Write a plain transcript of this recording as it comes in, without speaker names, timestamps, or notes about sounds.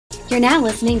You're now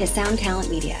listening to Sound Talent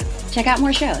Media. Check out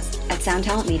more shows at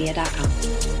soundtalentmedia.com.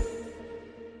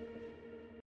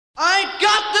 I ain't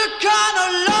got the kind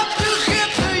of love to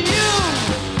give to you,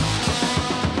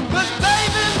 but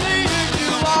baby, needing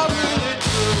you, I really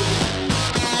do.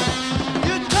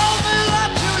 You told me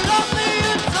that you love me,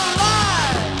 it's a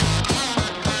lie.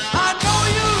 I know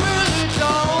you really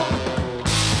don't.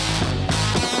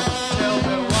 Tell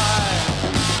me why.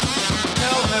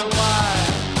 Tell me why.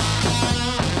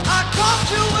 I caught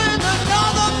you with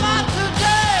another man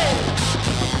today.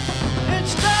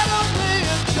 Instead of me,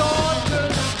 it's yours.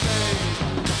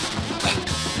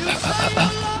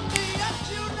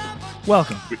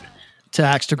 Welcome to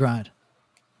Axe to Grind,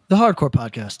 the hardcore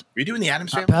podcast. Are you doing the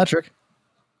Addams I'm Family? Patrick.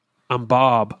 I'm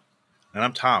Bob. And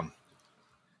I'm Tom.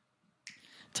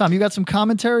 Tom, you got some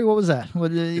commentary? What was that?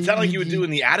 It sounded like you were doing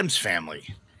the Addams Family.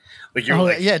 Like you're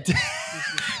like, yeah.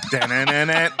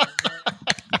 da-na-na-na,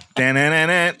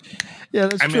 da-na-na-na. Yeah,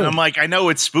 that's true. I mean, I'm like, I know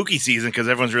it's spooky season because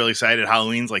everyone's really excited.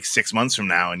 Halloween's like 6 months from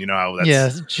now, and you know how that's yeah,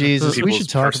 Jesus. We people's should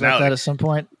talk about personality. that at some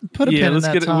point. Put a pin in let's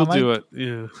that, get it. Tom. We'll do it.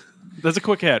 Yeah, that's a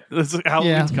quick hit.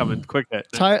 Halloween's coming. Quick hit.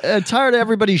 Tired of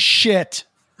everybody's shit.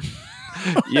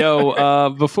 Yo,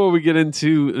 before we get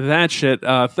into that shit,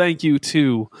 thank you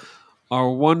to our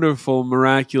wonderful,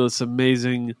 miraculous,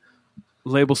 amazing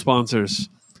label sponsors,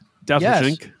 Deathwish Yes.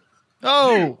 Inc.,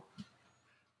 Oh,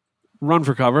 Run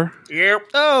for Cover, Yep.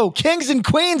 oh, kings and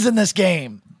queens in this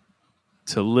game.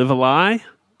 To Live a Lie,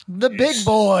 The big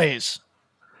boys.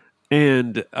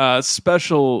 and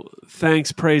special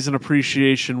thanks, praise, and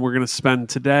appreciation we're going to spend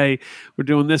today. We're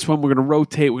doing this one. We're going to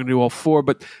rotate. We're going to do all four.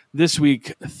 But this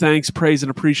week, thanks, praise, and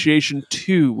appreciation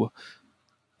to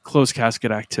Closed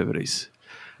Casket Activities.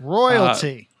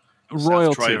 Royalty.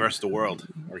 Royalty. Troy versus the world.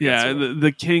 Or Yeah, against the world.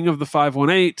 the king of the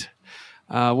 518.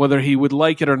 Whether he would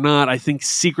like it or not, I think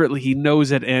secretly he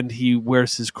knows it and he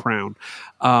wears his crown.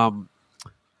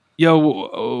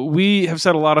 We have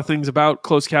said a lot of things about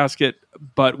Closed Casket,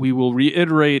 but we will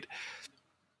reiterate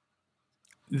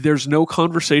there's no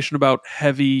conversation about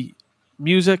heavy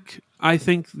music, I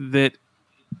think, that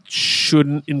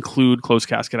shouldn't include Closed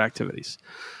Casket Activities.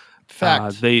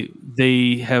 Fact.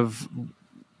 They have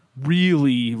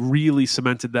really, really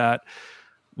cemented that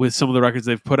with some of the records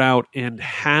they've put out and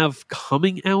have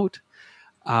coming out.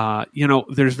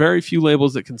 There's very few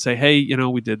labels that can say, hey,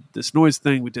 we did this noise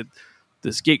thing, we did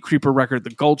this Gatecreeper record,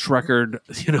 the Gulch record,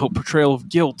 Portrayal of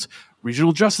Guilt,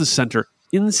 Regional Justice Center,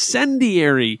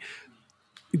 Incendiary,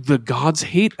 the God's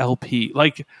Hate LP.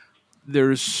 Like,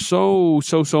 there's so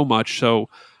much. So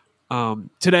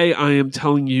today I am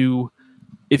telling you,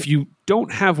 if you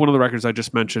don't have one of the records I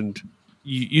just mentioned,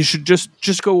 you should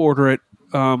just go order it.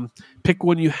 Pick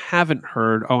one you haven't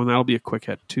heard. Oh, and that'll be a quick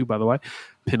hit too, by the way.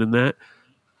 Pin in that.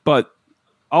 But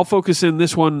I'll focus in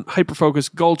this one,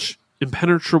 Hyperfocus, Gulch,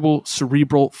 Impenetrable,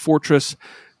 Cerebral, Fortress.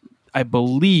 I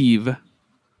believe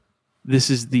this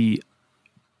is the,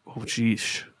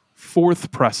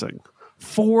 fourth pressing.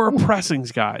 4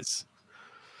 pressings, guys.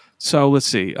 So let's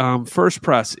see. First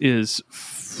press is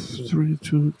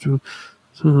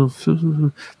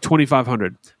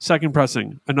 2,500. Second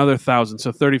pressing, another 1,000,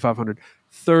 so 3,500.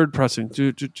 Third pressing,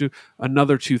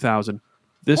 another 2,000.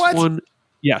 This What? one,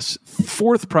 yes.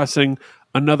 Fourth pressing,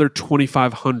 another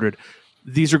 2,500.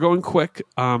 These are going quick.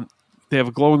 They have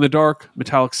a glow in the dark,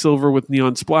 metallic silver with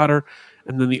neon splatter,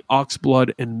 and then the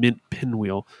oxblood and mint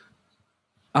pinwheel.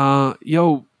 I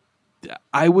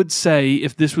would say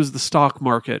if this was the stock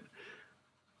market,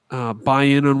 buy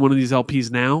in on one of these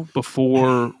LPs now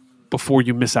before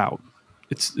you miss out.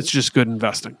 It's just good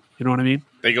investing. You know what I mean?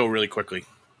 They go really quickly,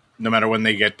 no matter when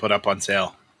they get put up on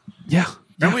sale. Yeah.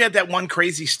 Remember we had that one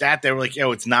crazy stat. They were like,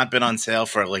 it's not been on sale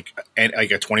for like a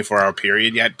 24-hour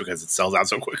period yet because it sells out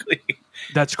so quickly.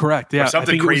 That's correct. Yeah. Or something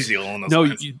I think crazy along those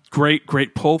lines.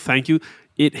 Great pull. Thank you.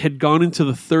 It had gone into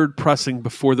the third pressing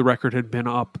before the record had been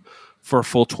up for a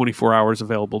full 24 hours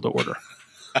available to order.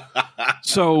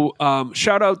 So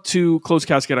shout out to Closed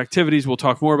Casket Activities. We'll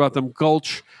talk more about them.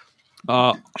 Gulch,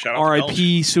 Shout out to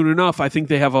RIP soon enough. I think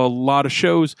they have a lot of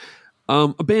shows.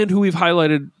 A band who we've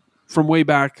highlighted from way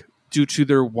back due to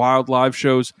their wild live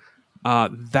shows.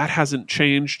 That hasn't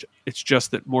changed. It's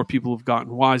just that more people have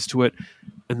gotten wise to it,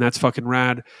 and that's fucking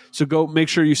rad. So go make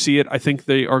sure you see it. I think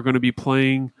they are going to be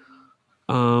playing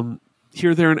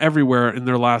here, there, and everywhere in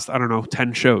their last,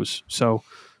 10 shows. So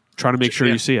try to make sure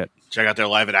you see it. Check out their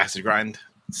Live at Acid Grind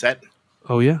set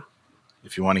Oh, yeah.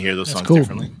 if you want to hear those songs cool.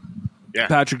 differently. Yeah.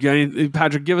 Patrick,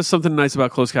 give us something nice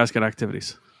about Closed Casket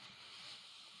Activities.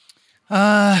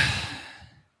 Very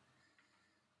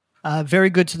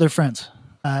good to their friends.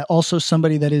 Also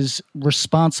somebody that is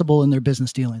responsible in their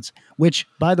business dealings, which,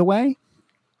 by the way,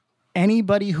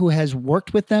 anybody who has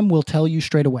worked with them will tell you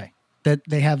straight away that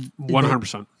they have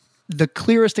 100%. the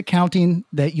clearest accounting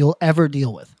that you'll ever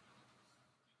deal with.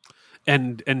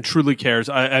 And truly cares.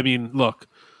 I mean, look,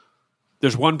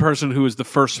 there's one person who is the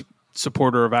first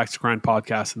supporter of Axe to Grind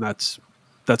podcast, and that's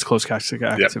Close Casket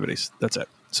Activities. That's it.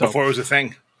 So Before it was a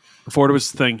thing. Before it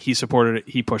was a thing, he supported it.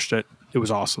 He pushed it. It was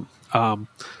awesome.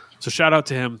 So shout out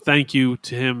to him. Thank you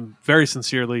to him very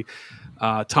sincerely.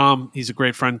 Tom, he's a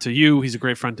great friend to you. He's a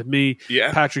great friend to me.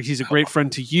 Yeah. Patrick, he's a great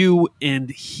friend to you, and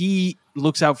he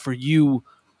looks out for you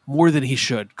more than he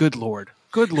should. Good Lord.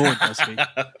 Good Lord, does he?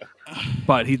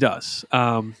 But he does.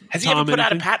 Has he ever put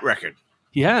out a Pat record?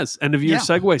 He has. End of year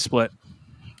Segway split.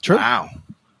 True. Wow.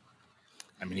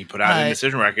 I mean, he put out an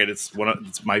Indecision record. It's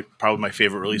probably my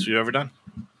favorite release we've ever done.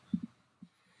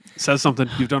 Says something.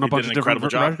 You've done a bunch of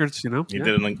different records, you know? You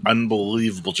did an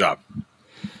unbelievable job.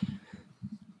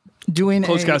 Doing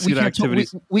Close Casket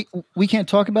Activities. We can't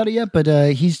talk about it yet, but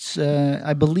he's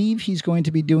I believe he's going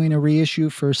to be doing a reissue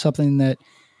for something that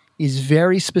is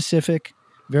very specific,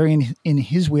 very in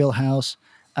his wheelhouse,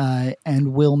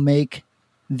 and will make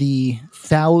the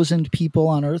 1,000 people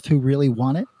on Earth who really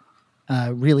want it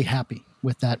really happy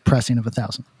with that pressing of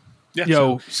 1,000.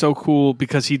 Yeah, so cool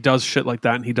because he does shit like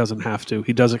that and he doesn't have to.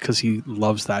 He does it because he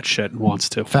loves that shit and wants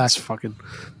to. That's fucking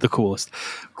the coolest.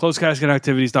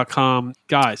 CloseCasketActivities.com.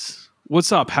 Guys,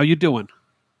 what's up? How you doing?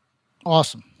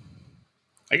 Awesome.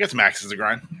 I guess Max is a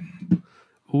grind.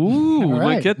 Ooh, we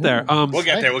might get there. We'll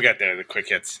get there. We'll get there. The quick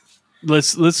hits.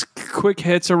 Let's quick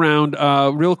hits around.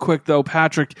 Real quick though,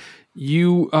 Patrick,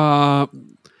 you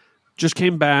just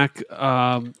came back.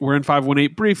 We're in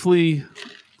 518 briefly.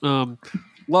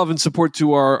 Love and support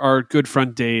to our good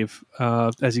friend Dave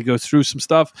as he goes through some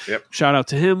stuff. Yep. Shout out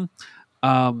to him.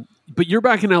 But you're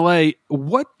back in LA.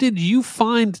 What did you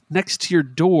find next to your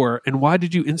door, and why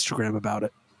did you Instagram about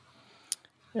it?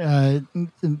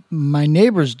 My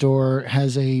neighbor's door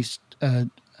has a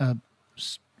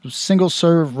single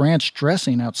serve ranch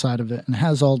dressing outside of it and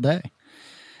has all day.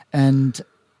 And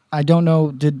I don't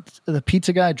know, did the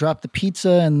pizza guy drop the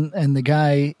pizza and the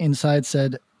guy inside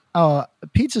said, "Oh,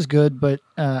 pizza's good, but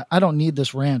I don't need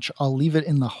this ranch. I'll leave it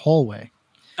in the hallway.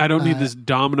 I don't need this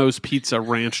Domino's pizza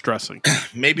ranch dressing."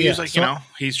 Maybe he's like,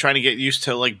 he's trying to get used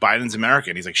to like Biden's America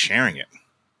and he's like sharing it.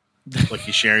 Like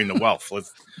he's sharing the wealth.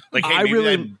 Like, hey, maybe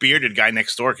that bearded guy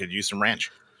next door could use some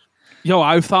ranch. Yo,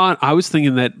 I was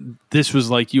thinking that this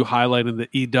was like you highlighting that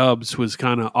E-Dubs was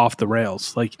kind of off the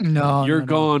rails. Like, you're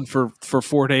gone for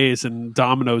 4 days and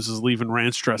Domino's is leaving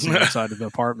ranch dressing outside of the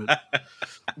apartment.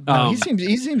 No,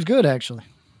 he seems good actually.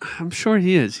 I'm sure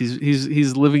he is.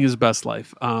 He's living his best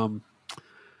life.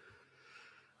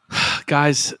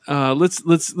 Guys,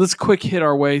 let's quick hit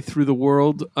our way through the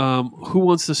world. Who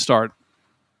wants to start?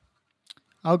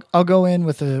 I'll go in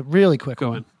with a really quick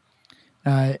one.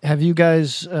 Have you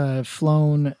guys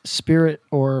flown Spirit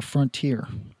or Frontier?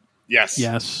 Yes.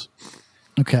 Yes.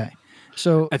 Okay.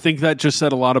 So I think that just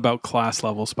said a lot about class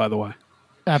levels, by the way.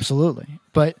 Absolutely.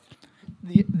 But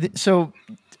so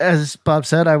as Bob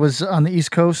said, I was on the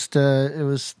East Coast. It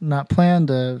was not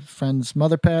planned. A friend's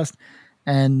mother passed.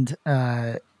 And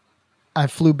I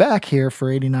flew back here for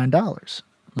 $89,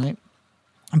 right?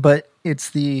 But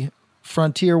it's the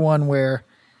Frontier one where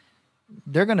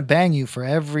they're going to bang you for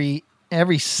every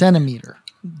centimeter.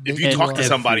 If you talk to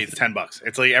somebody, it's $10.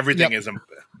 It's like everything is.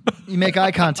 You make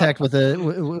eye contact with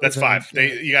a. That's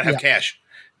 $5. You got to have cash.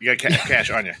 You got to have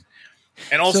cash on you.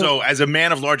 And also, as a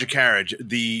man of larger carriage,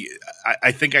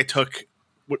 I think I took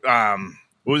what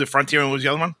was it? Frontier, and what was the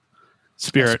other one?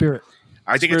 Spirit.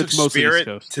 I think Spirit's I took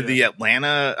Spirit to the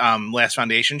Atlanta Last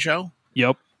Foundation show.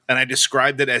 Yep. And I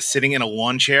described it as sitting in a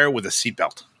lawn chair with a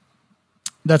seatbelt.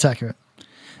 That's accurate.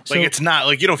 Like, it's not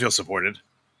like you don't feel supported.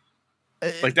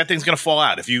 Like that thing's gonna fall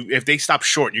out if they stop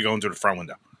short. You go into the front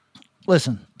window.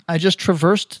 Listen, I just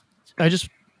crossed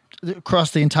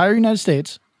the entire United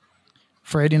States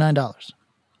for $89,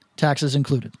 taxes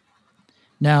included.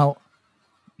 Now,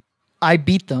 I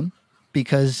beat them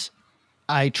because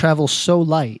I travel so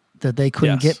light that they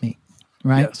couldn't get me,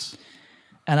 right? Yes.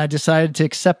 And I decided to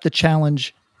accept the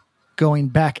challenge going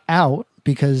back out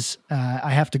because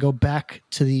I have to go back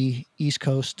to the East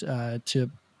Coast to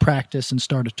practice and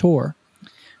start a tour,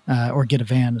 or get a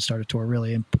van and start a tour,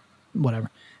 really, and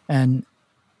whatever. And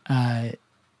I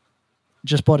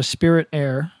just bought a Spirit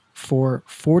Air for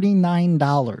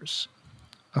 $49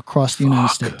 across the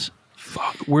United States.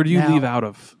 Fuck. Where do you leave out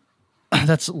of?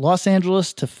 That's Los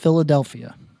Angeles to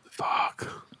Philadelphia. Fuck.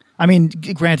 I mean,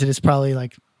 granted, it's probably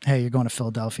like, hey, you're going to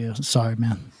Philadelphia. Sorry,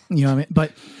 man. You know what I mean?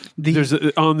 But there's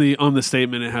on the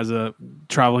statement, it has a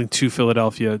traveling to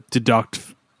Philadelphia,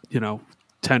 deduct,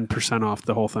 10% off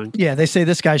the whole thing. Yeah, they say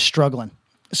this guy's struggling.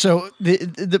 So,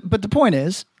 but the point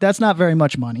is, that's not very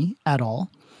much money at all.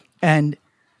 And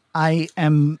I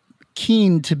am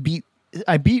keen to beat.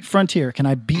 I beat Frontier. Can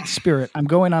I beat Spirit? I'm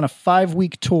going on a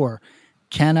 5-week tour.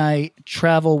 Can I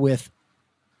travel with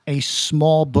a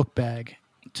small book bag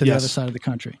to the Yes. other side of the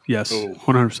country? Yes, Ooh.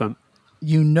 100%.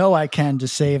 You know I can to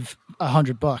save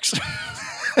 $100.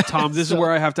 Tom, this is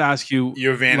where I have to ask you.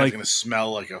 Your van like, is going to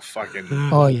smell like a fucking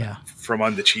Oh yeah. from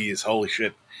under cheese. Holy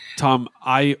shit. Tom,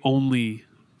 I only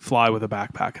fly with a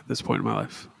backpack at this point in my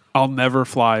life. I'll never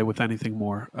fly with anything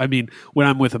more. I mean, when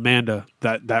I'm with Amanda,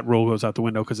 that rule goes out the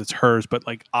window because it's hers. But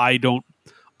like, I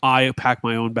pack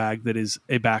my own bag that is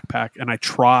a backpack, and I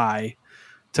try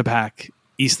to pack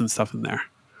Easton stuff in there.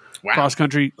 Wow. Cross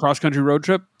country road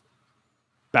trip,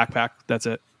 backpack. That's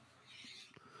it.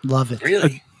 Love it.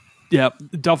 Really? Yeah,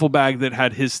 duffel bag that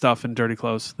had his stuff and dirty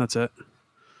clothes. That's it.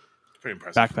 Pretty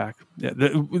impressive. Backpack. Yeah,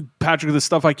 Patrick, the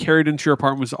stuff I carried into your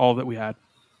apartment was all that we had.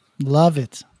 Love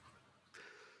it.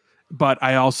 But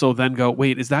I also then go,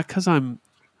 wait, is that because I'm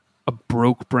a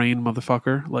broke brain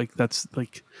motherfucker? Like that's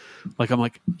like I'm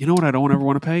like, you know what? I don't ever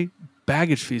want to pay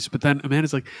baggage fees. But then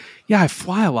Amanda's like, yeah, I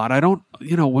fly a lot. I don't,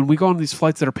 when we go on these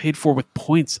flights that are paid for with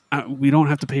points, we don't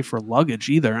have to pay for luggage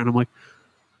either. And I'm like,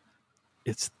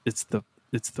 it's the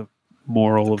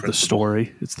moral of the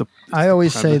story. I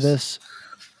always say premise. this.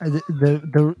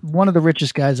 The one of the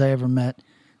richest guys I ever met.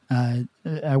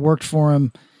 I worked for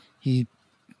him. He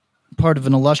part of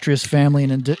an illustrious family,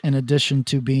 in addition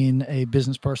to being a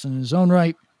business person in his own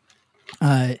right.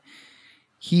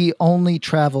 He only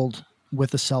traveled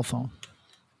with a cell phone,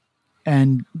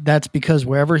 and that's because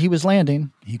wherever he was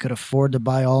landing, he could afford to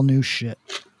buy all new shit.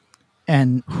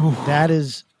 And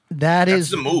that's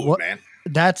the move, man.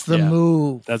 That's the Yeah.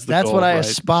 move. That's the That's goal, what I right.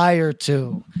 aspire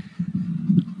to.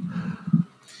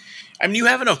 I mean, you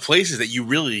have enough places that you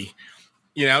really,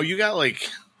 you got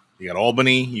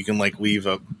Albany. You can like leave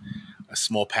a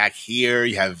small pack here.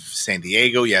 You have San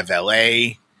Diego. You have LA.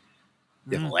 You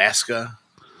have Alaska.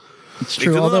 It's Like,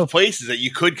 true. there's Although enough places that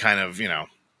you could kind of,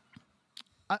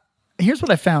 here's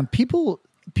what I found: people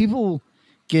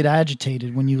get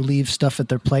agitated when you leave stuff at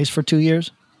their place for 2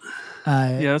 years.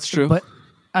 Yeah, that's true. But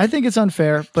I think it's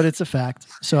unfair, but it's a fact.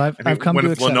 So I've come when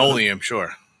to it's accept it. linoleum,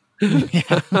 sure.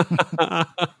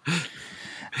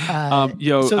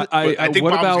 Yo, so- I think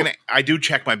what Bob's about I do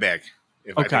check my bag.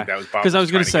 If I okay? think that was Because I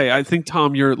was going trying to get say, I think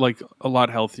Tom, you're like a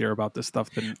lot healthier about this stuff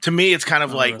than. To me, it's kind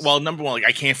of like, rest. well, number one, like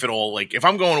I can't fit all, like if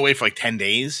I'm going away for like 10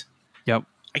 days, Yep.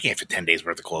 I can't fit 10 days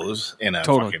worth of clothes in a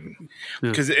Totally. fucking,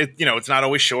 because it's not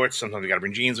always shorts. Sometimes you got to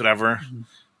bring jeans, whatever.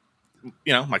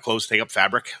 My clothes take up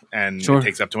fabric and Sure. it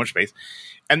takes up too much space.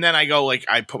 And then I go, like,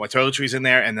 I put my toiletries in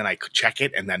there and then I could check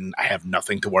it and then I have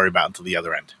nothing to worry about until the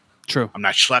other end. True. I'm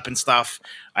not schlepping stuff.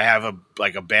 I have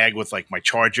a bag with like my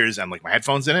chargers and like my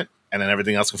headphones in it, and then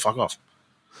everything else can fuck off.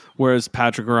 Whereas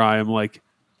Patrick or I am like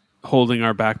holding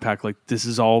our backpack like this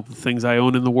is all the things I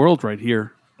own in the world right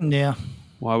here. Yeah.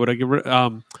 Why would I get rid? I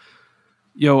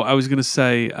was gonna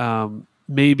say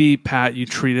maybe Pat, you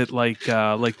treat it like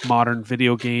modern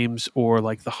video games or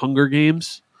like the Hunger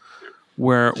Games,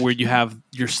 where you have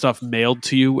your stuff mailed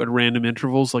to you at random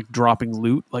intervals, like dropping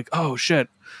loot. Like, oh shit,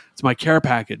 it's my care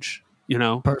package.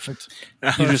 Perfect.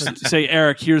 You just say,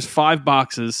 Eric, here's 5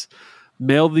 boxes.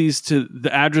 Mail these to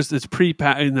the address that's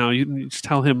pre-packed. No, you just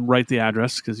tell him write the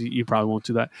address because you probably won't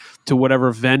do that to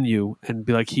whatever venue and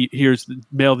be like,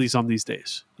 mail these on these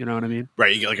days. You know what I mean?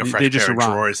 Right. You get like a They fresh just pair of arrive.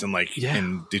 drawers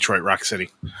in Detroit Rock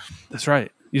City. That's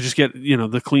right. You just get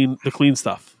the clean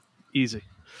stuff. Easy.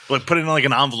 But put it in like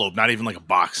an envelope, not even like a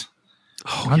box.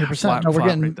 100%. No,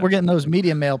 we're getting those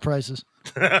media mail prices.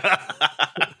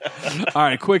 All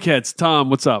right, quick hits. Tom,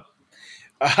 what's up?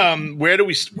 Where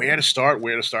to start?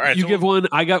 All right, You so- give one,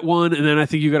 I got one, and then I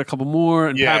think you got a couple more.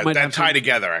 And Yeah, Pat might that have tie some.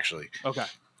 together actually. Okay.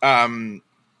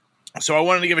 So I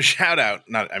wanted to give a shout out.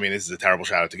 This is a terrible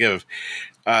shout out to give.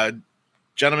 A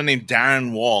gentleman named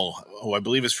Darren Wall, who I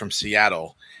believe is from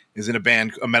Seattle, is in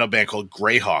a metal band called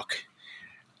Greyhawk.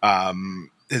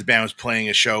 His band was playing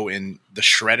a show in the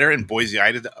Shredder in Boise,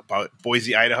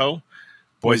 Idaho.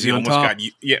 Boise on almost top.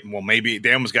 maybe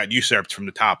they almost got usurped from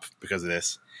the top because of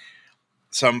this.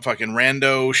 Some fucking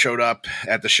rando showed up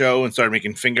at the show and started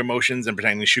making finger motions and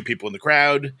pretending to shoot people in the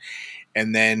crowd.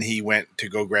 And then he went to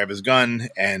go grab his gun,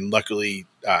 and luckily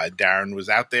Darren was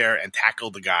out there and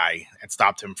tackled the guy and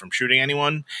stopped him from shooting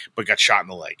anyone, but got shot in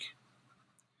the leg.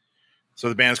 So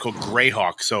the band is called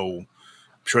Greyhawk. So I'm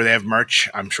sure they have merch.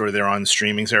 I'm sure they're on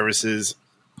streaming services.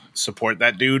 Support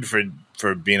that dude for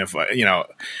being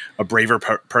a braver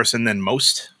person than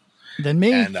most. Than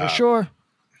me, And, for sure.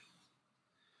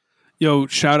 Yo,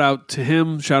 shout out to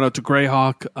him. Shout out to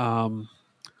Greyhawk.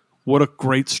 What a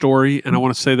great story. And I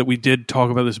want to say that we did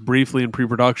talk about this briefly in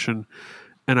pre-production.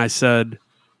 And I said,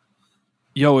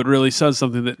 yo, it really says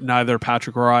something that neither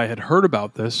Patrick or I had heard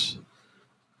about this.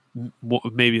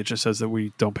 Maybe it just says that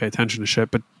we don't pay attention to shit,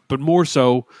 but more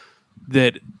so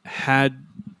that had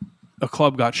a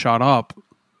club got shot up,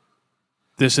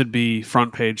 this would be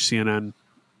front page CNN,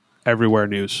 everywhere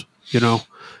news, you know?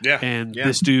 Yeah. And yeah.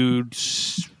 this dude,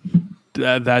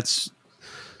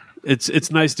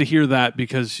 it's nice to hear that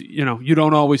because, you know, you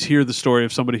don't always hear the story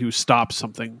of somebody who stops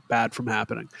something bad from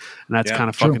happening. And that's kind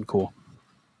of fucking cool.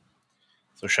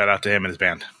 So shout out to him and his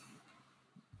band.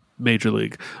 Major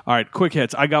League. All right, quick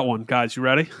hits. I got one. Guys, you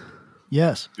ready?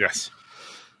 Yes. Yes.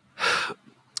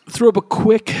 Throw up a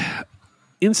quick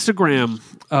Instagram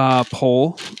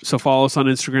poll. So follow us on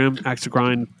Instagram. Axe to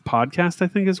Grind Podcast, I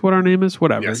think is what our name is.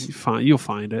 Whatever. Yes. You'll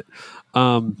find it.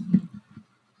 And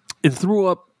threw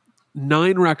up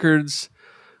 9 records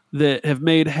that have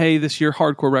made this year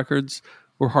hardcore records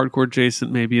or hardcore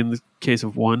adjacent, maybe in the case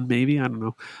of one, maybe. I don't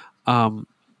know.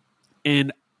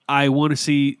 And I want to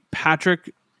see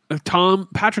Patrick,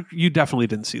 Patrick, you definitely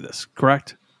didn't see this,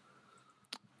 correct?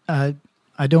 I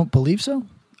don't believe so.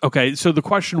 Okay, so the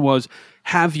question was,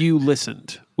 have you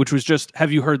listened? Which was just,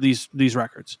 have you heard these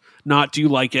records? Not do you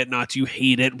like it, not do you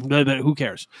hate it, blah, blah, who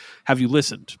cares? Have you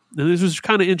listened? And this was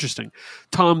kind of interesting.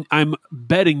 Tom, I'm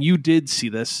betting you did see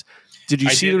this. Did you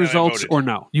see the results or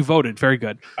no? You voted. Very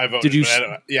good. I voted. Did you?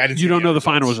 I didn't see you don't the know the results.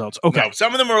 final results. Okay. No,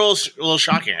 some of them were a little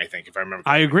shocking, I think, if I remember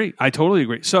I correctly. agree. I totally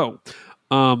agree. So,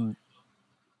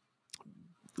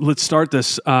 let's start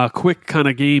this quick kind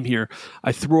of game here.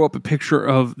 I threw up a picture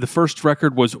of the first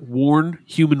record was Worn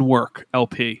Human Work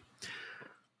LP.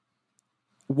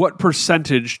 What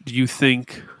percentage do you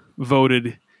think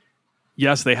voted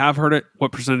yes, they have heard it?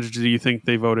 What percentage do you think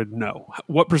they voted no?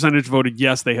 What percentage voted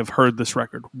yes, they have heard this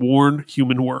record? Worn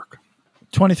Human Work.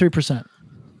 23%.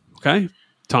 Okay.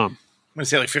 Tom. I'm going to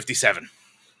say like 57.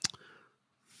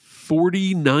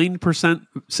 49%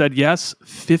 said yes.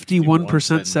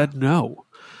 51% said no.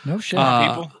 No shit.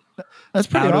 People. That's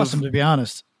pretty out of- awesome, to be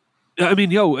honest. I mean,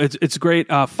 it's great.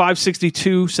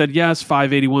 562 said yes.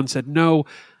 581 said no.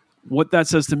 What that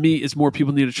says to me is more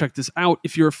people need to check this out.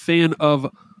 If you're a fan of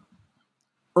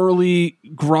early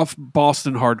gruff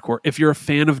Boston hardcore, if you're a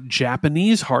fan of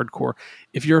Japanese hardcore,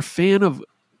 if you're a fan of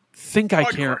Think I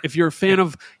Care, if you're a fan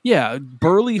of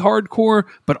burly hardcore,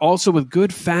 but also with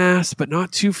good fast, but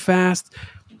not too fast,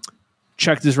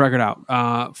 check this record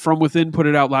out. From Within put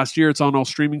it out last year. It's on all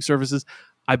streaming services.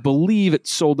 I believe it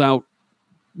sold out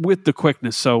with the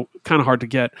quickness, so kind of hard to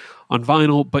get on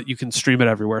vinyl, but you can stream it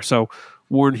everywhere. So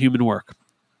Worn Human Work.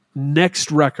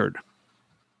 Next record.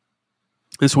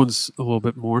 This one's a little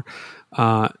bit more.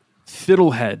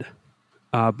 Fiddlehead,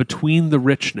 Between the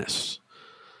Richness.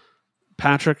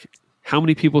 Patrick, how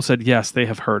many people said yes, they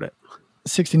have heard it?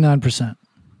 69%.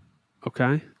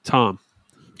 Okay. Tom.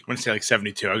 I'm going to say like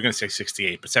 72. I was going to say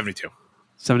 68, but 72.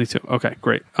 72. Okay,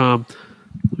 great. Let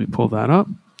me pull that up.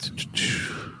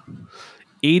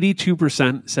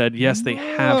 82% said yes, they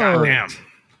have heard Damn. it.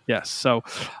 Yes. So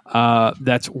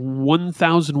that's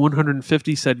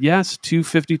 1,150 said yes,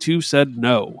 252 said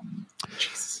no.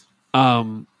 Jesus.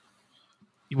 What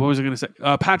was I going to say?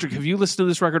 Patrick, have you listened to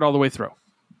this record all the way through?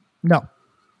 No.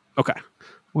 Okay.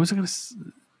 What was I going to say?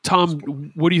 Tom,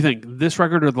 what do you think? This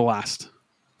record or the last?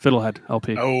 Fiddlehead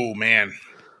LP. Oh, man.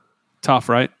 Tough,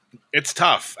 right? It's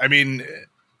tough. I mean,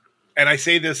 and I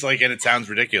say this like, and it sounds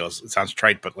ridiculous. It sounds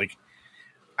trite, but like,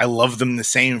 I love them the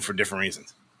same for different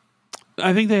reasons.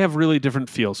 I think they have really different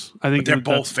feels. I think But they're that-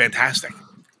 both fantastic.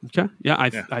 Okay. Yeah,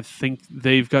 I think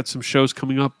they've got some shows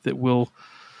coming up that will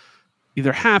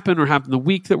either happen or happen the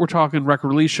week that we're talking, record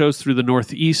release shows through the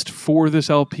Northeast for this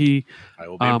LP. I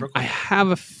will be in Brooklyn. I have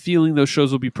a feeling those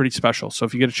shows will be pretty special. So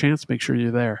if you get a chance, make sure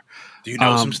you're there. Do you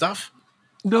know some stuff?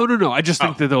 No. I just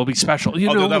think that they'll be special. You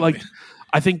Oh, know, they'll like definitely.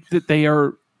 I think that they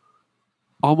are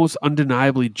almost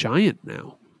undeniably giant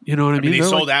now. You know what I mean? They They're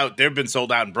sold like- out. They've been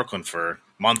sold out in Brooklyn for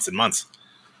months and months.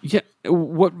 Yeah.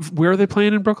 Where are they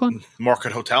playing in Brooklyn?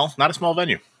 Market Hotel, not a small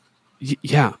venue.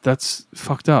 Yeah, that's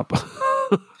fucked up.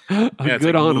 Yeah, it's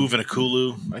Good like on Move them. and a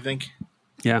Kulu, I think.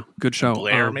 Yeah, good show.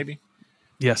 Blair, maybe.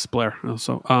 Yes, Blair.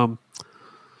 Also,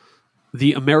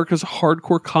 the America's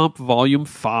Hardcore Comp Volume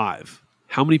 5.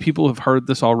 How many people have heard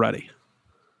this already?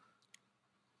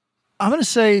 I'm going to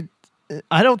say,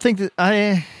 I don't think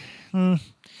that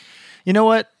you know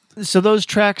what? So those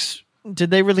tracks,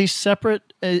 did they release separate?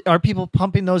 Are people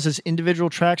pumping those as individual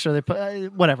tracks? Or are they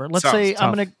whatever? Let's Sounds say tough.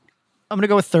 I'm gonna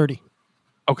go with 30.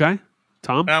 Okay.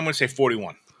 Tom? I'm going to say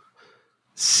 41.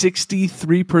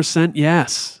 63%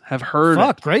 yes have heard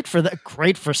Fuck, it. great for that.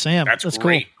 Great for Sam. That's cool.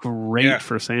 great. Great Yeah.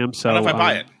 for Sam. So I don't know if I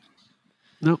buy it.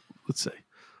 No, let's see.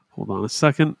 Hold on a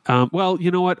second. Well, you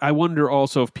know what? I wonder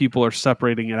also if people are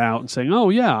separating it out and saying, "Oh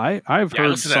yeah, I've Yeah, I heard listened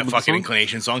to some that of the fucking songs."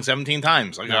 Inclination song 17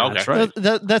 times. Like, Yeah, okay. that's right.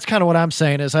 That's kind of what I'm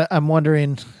saying. Is I'm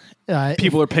wondering.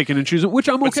 People are picking and choosing, which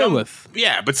I'm But okay some- with.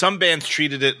 Yeah, but some bands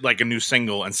treated it like a new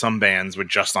single, and some bands were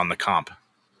just on the comp.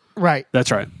 Right.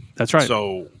 That's right. That's right.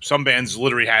 So some bands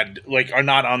literally are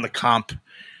not on the comp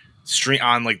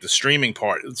on like the streaming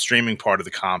part of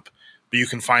the comp, but you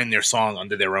can find their song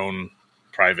under their own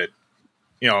private,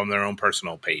 on their own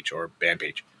personal page or band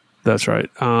page. That's right.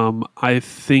 I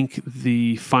think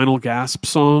the Final Gasp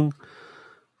song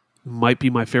might be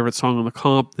my favorite song on the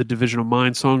comp. The Division of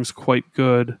Mind song is quite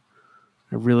good.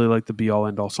 I really like the Be All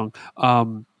End All song.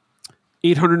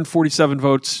 847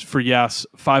 votes for yes,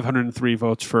 503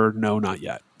 votes for no, not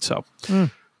yet. So,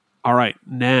 all right.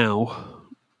 Now,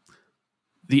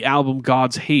 the album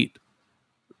God's Hate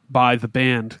by the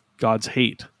band God's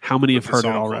Hate. How many have The heard it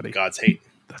song called already? God's Hate.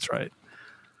 That's right.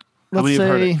 How Let's many have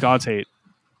heard say it? God's Hate.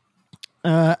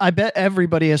 I bet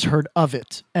everybody has heard of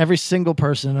it. Every single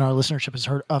person in our listenership has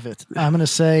heard of it. I'm going to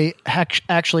say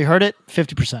actually heard it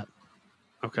 50%.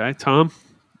 Okay. Tom?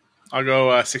 I'll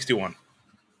go 61.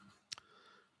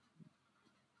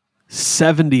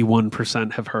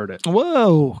 71% have heard it.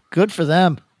 Whoa, good for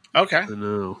them. Okay. I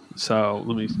know. So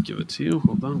let me give it to you.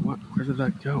 Hold on. Where did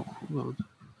that go? Hold on.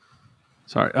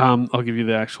 Sorry. I'll give you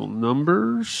the actual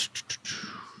numbers.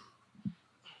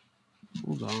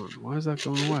 Hold on. Why is that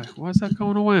going away? Why is that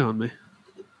going away on me?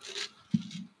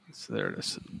 So there it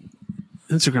is.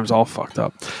 Instagram's all fucked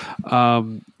up.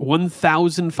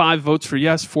 1,005 votes for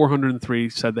yes. 403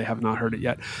 said they have not heard it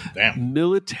yet. Damn.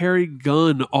 Military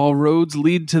Gun. All roads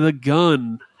lead to the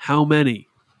gun. How many?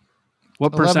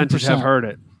 What percentage 11%. have heard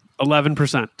it?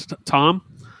 11%. Tom?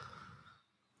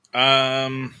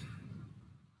 I'm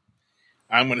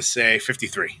going to say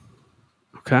 53.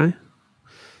 Okay.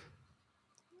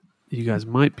 You guys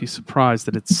might be surprised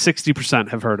that it's 60%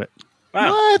 have heard it.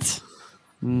 Wow. What?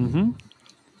 Mm-hmm.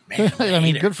 Man, I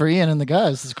mean, good for Ian and the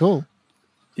guys. It's cool.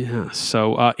 Yeah.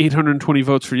 So 820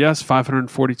 votes for yes,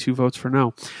 542 votes for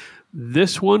no.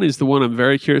 This one is the one I'm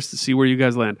very curious to see where you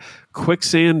guys land.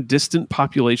 Quicksand Distant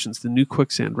Populations, the new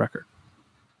Quicksand record.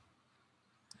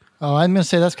 Oh, I'm going to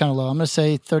say that's kind of low. I'm going to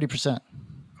say 30%.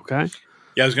 Okay.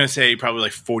 Yeah, I was going to say probably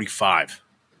like 45.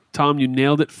 Tom, you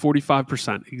nailed it.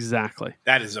 45%. Exactly.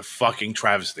 That is a fucking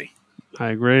travesty. I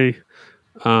agree.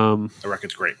 The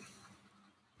record's great.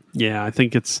 Yeah, I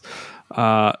think it's,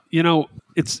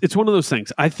 it's one of those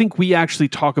things. I think we actually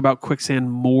talk about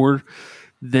Quicksand more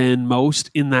than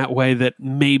most in that way that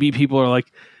maybe people are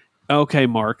like, okay,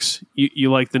 Marks,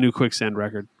 you like the new Quicksand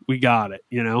record. We got it,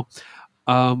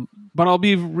 But I'll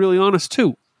be really honest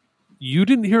too. You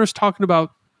didn't hear us talking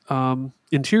about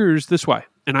Interiors this way.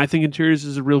 And I think Interiors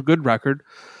is a real good record.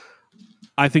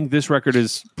 I think this record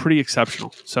is pretty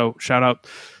exceptional. So shout out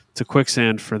to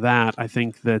Quicksand for that. I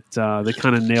think that they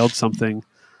kind of nailed something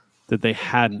that they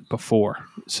hadn't before.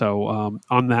 So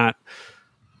on that,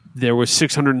 there was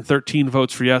 613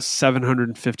 votes for yes,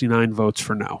 759 votes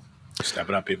for no. Step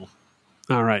it up, people.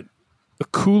 All right.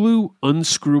 Akulu,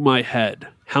 Unscrew My Head.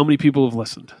 How many people have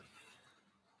listened?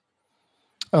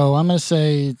 Oh, I'm going to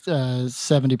say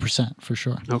 70% for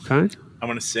sure. Okay. I'm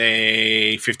going to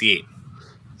say 58.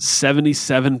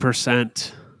 77%.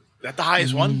 Is that the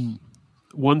highest one?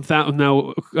 1,000.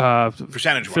 No,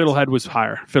 Percentage-wise. Fiddlehead was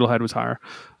higher. Fiddlehead was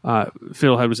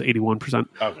 81%.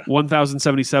 Okay.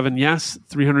 1,077 yes,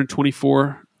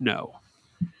 324 no.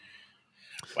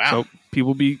 Wow. So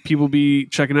people be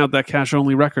checking out that Cash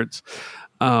Only Records.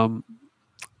 And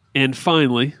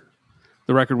finally,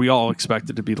 the record we all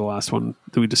expected to be the last one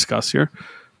that we discuss here,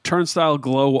 Turnstile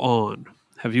Glow On.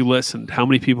 Have you listened? How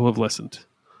many people have listened?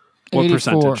 What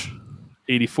 84. percentage?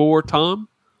 84, Tom?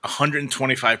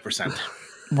 125%.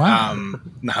 Wow.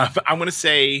 No, I'm going to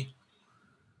say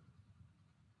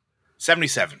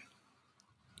 77.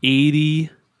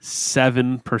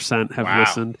 87% have Wow.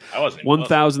 listened. That wasn't even close.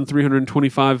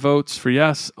 1,325 votes for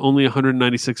yes, only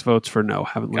 196 votes for no.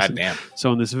 Haven't listened. Goddamn.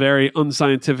 So in this very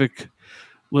unscientific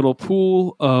little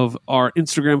pool of our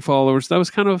Instagram followers, that was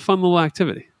kind of a fun little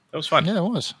activity. That was fun. Yeah, it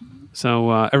was.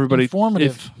 So everybody,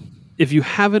 Informative. if you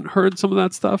haven't heard some of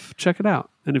that stuff, check it out.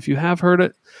 And if you have heard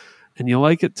it and you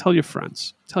like it, tell your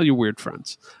friends. Tell your weird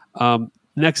friends.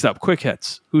 Next up, quick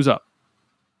hits. Who's up?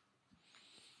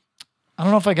 I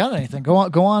don't know if I got anything. Go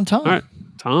on, Tom. All right,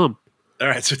 Tom. All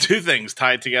right, so two things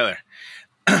tied together.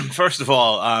 First of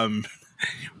all,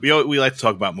 we like to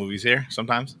talk about movies here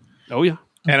sometimes. Oh, yeah.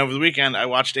 And over the weekend, I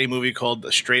watched a movie called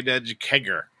The Straight Edge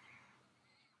Kegger,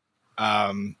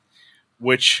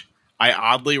 which I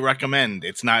oddly recommend.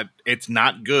 It's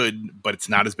not good, but it's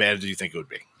not as bad as you think it would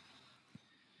be.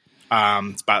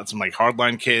 It's about some like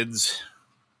hardline kids,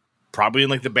 probably in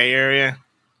like the Bay Area.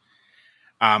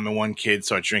 And one kid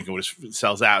starts drinking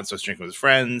sells out and starts drinking with his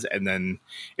friends. And then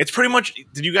it's pretty much,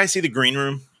 did you guys see The Green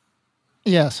Room?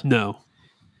 Yes. No.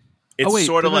 It's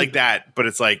sort of like that, but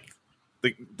it's like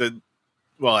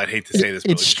well, I'd hate to say this,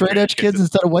 but It's straight edge kids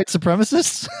instead of white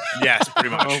supremacists. Yes, pretty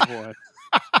much. Oh boy.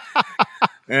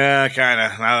 Yeah, kind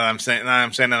of. Now that I'm saying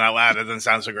that out loud, it doesn't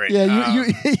sound so great. Yeah,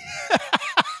 you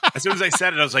As soon as I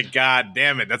said it, I was like, God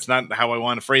damn it, that's not how I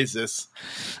want to phrase this.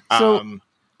 So,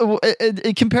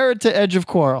 compare it to Edge of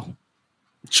Quarrel.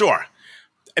 Sure.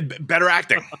 Better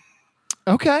acting.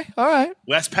 Okay, all right.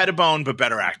 Less Pettibone, but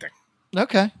better acting.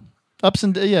 Okay. Ups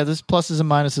and there's pluses and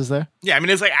minuses there. Yeah, I mean,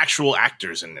 there's like actual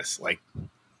actors in this. Like,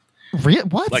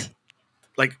 what?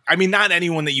 Like, I mean, not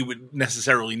anyone that you would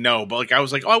necessarily know, but like, I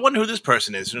was like, oh, I wonder who this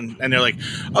person is. And they're like,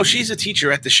 oh, she's a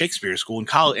teacher at the Shakespeare School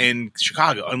in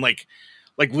Chicago. And like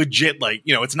legit, like,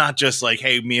 you know, it's not just like,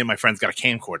 hey, me and my friends got a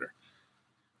camcorder.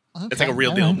 Okay, it's like a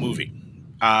real deal movie.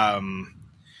 And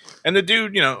the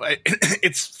dude, you know,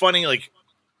 it's funny. Like,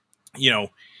 you know,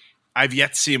 I've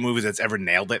yet to see a movie that's ever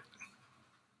nailed it.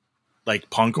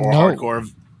 Like punk or hardcore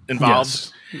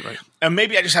involved. Yes. Right. And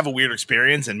maybe I just have a weird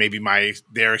experience, and maybe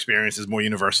their experience is more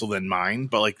universal than mine.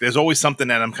 But like, there's always something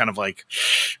that I'm kind of like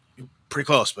pretty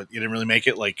close, but you didn't really make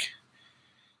it. Like,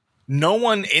 no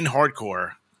one in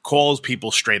hardcore calls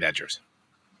people straight edgers.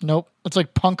 Nope. It's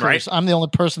like punkers. Right? I'm the only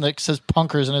person that says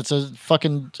punkers, and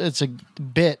it's a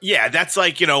bit. Yeah, that's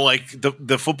like, you know, like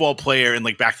the football player in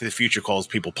like Back to the Future calls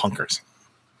people punkers.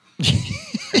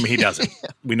 I mean, he doesn't.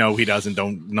 We know he doesn't.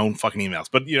 No fucking emails.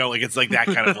 But, you know, like, it's like that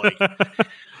kind of like,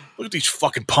 look at these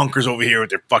fucking punkers over here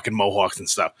with their fucking mohawks and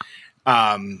stuff.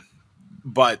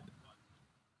 But,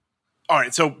 all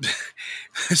right. So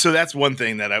that's one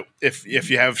thing that if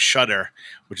you have Shudder,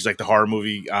 which is like the horror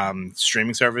movie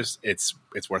streaming service, it's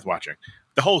worth watching.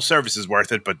 The whole service is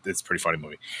worth it, but it's a pretty funny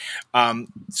movie.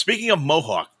 Speaking of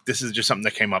mohawk, this is just something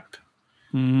that came up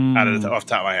off the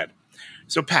top of my head.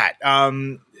 So, Pat,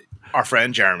 our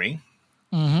friend Jeremy,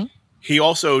 he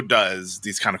also does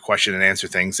these kind of question and answer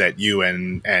things that you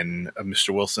and Mr.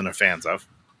 Wilson are fans of.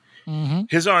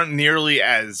 His aren't nearly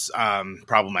as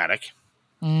problematic.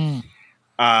 But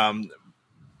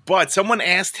someone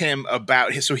asked him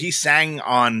about so he sang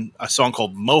on a song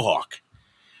called Mohawk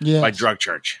by Drug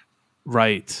Church.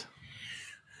 Right.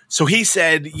 So he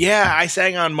said, yeah, I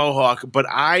sang on Mohawk, but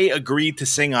I agreed to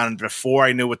sing on it before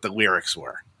I knew what the lyrics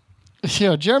were. You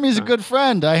know, Jeremy's a good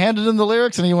friend. I handed him the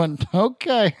lyrics, and he went,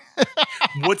 "Okay."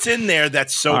 What's in there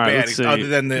that's so bad, other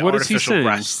than the artificial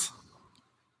breasts?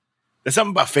 There's something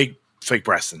about fake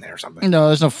breasts in there or something. No,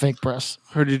 there's no fake breasts.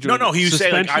 Heard you no. He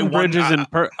say like, I bridges and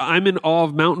I'm in awe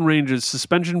of mountain ranges,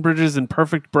 suspension bridges, and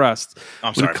perfect breasts.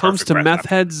 When it comes to meth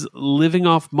heads living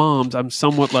off moms, I'm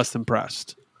somewhat less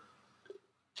impressed.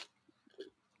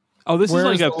 Oh, this is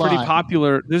like a pretty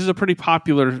popular. This is a pretty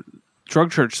popular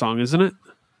Drug Church song, isn't it?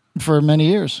 For many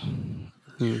years.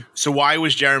 So why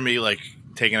was Jeremy like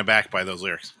taken aback by those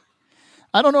lyrics?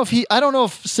 I don't know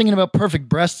if singing about perfect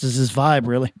breasts is his vibe,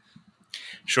 really.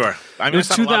 Sure. I mean, it was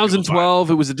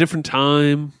 2012. It was a different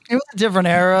time. It was a different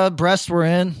era. Breasts were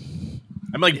in.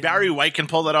 I'm like, Barry White can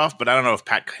pull that off, but I don't know if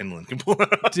Pat Kinlan can pull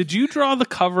it off. Did you draw the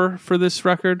cover for this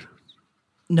record?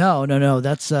 No.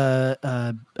 That's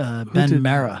Ben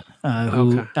Mara,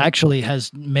 who actually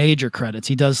has major credits.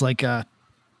 He does like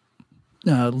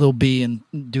Lil B and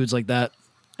dudes like that.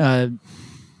 That's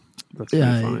pretty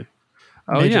funny.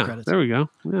 Oh yeah, credits. There we go.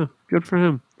 Yeah, good for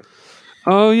him.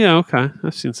 Oh yeah, okay.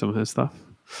 I've seen some of his stuff.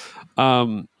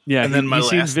 Yeah, and then he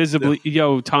seemed visibly.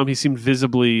 Tom, he seemed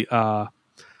visibly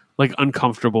like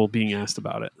uncomfortable being asked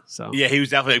about it. So yeah, he was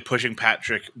definitely like pushing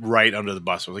Patrick right under the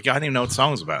bus. I was like, I didn't even know what the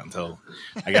song was about until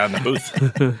I got in the booth.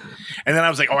 And then I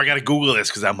was like, oh, I got to Google this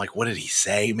because I'm like, what did he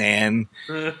say, man?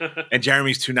 And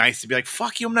Jeremy's too nice to be like,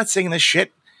 fuck you, I'm not singing this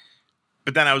shit.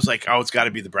 But then I was like, oh, it's got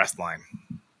to be the breast line.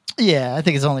 Yeah, I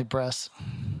think it's only breasts,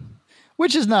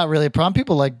 which is not really a problem.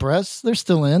 People like breasts; they're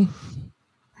still in.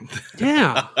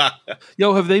 Yeah.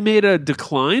 Have they made a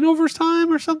decline over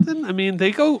time or something? I mean,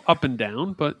 they go up and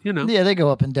down, but you know. Yeah, they go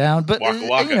up and down, but waka,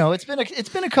 waka. You know, it's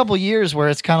been a couple years where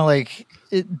it's kind of like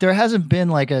there hasn't been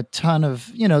like a ton of,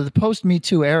 you know, the post Me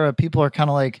Too era. People are kind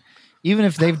of like, even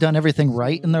if they've done everything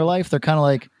right in their life, they're kind of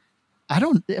like,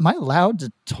 am I allowed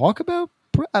to talk about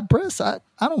breasts? I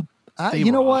don't.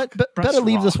 You know what? Better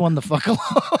leave this one the fuck alone.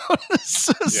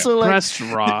 So like, breasts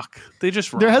rock. They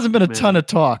just rock. There hasn't been a ton of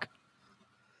talk.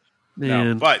 Man.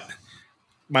 No, but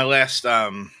my last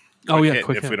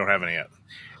quick if hit. we don't have any yet,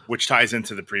 which ties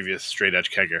into the previous Straight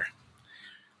Edge Kegger.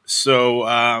 So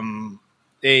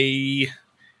a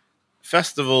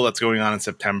festival that's going on in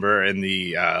September in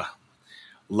the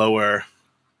lower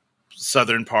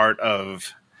southern part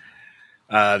of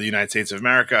the United States of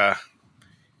America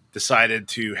decided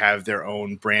to have their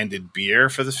own branded beer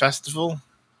for the festival.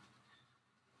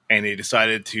 And they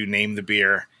decided to name the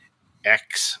beer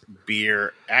X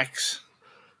Beer X,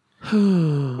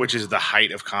 which is the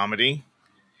height of comedy.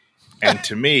 And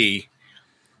to me,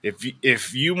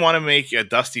 if you want to make a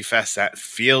Dusty Fest that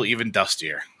feel even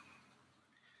dustier,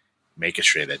 make a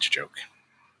straight edge joke.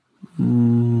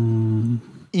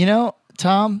 You know,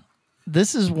 Tom,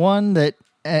 this is one that,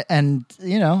 and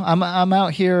you know, I'm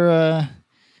out here.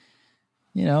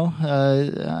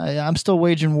 I'm still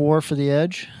waging war for the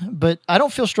edge, but I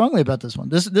don't feel strongly about this one.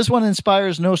 This one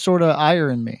inspires no sort of ire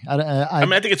in me. I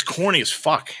mean, I think it's corny as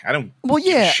fuck. I don't. Well, give a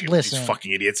yeah, shit with listen. these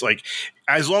fucking idiots. Like,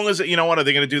 as long as you know what, are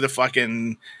they going to do the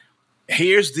fucking?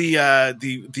 Here's the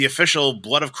official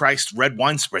Blood of Christ red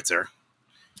wine spritzer.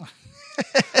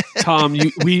 Tom,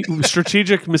 we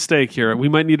strategic mistake here. We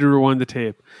might need to rewind the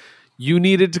tape. You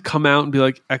needed to come out and be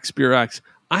like X Beer X.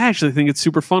 I actually think it's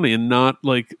super funny and not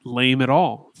like lame at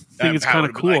all. I think it's kind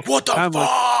of cool. Like, what the fuck?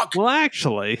 Like, well,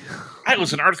 actually, I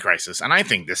was in Earth Crisis, and I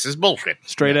think this is bullshit.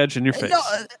 straight edge in your face. No,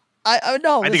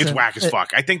 I think it's whack as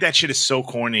fuck. I think that shit is so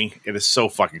corny. It is so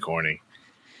fucking corny.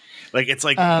 Like, it's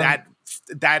like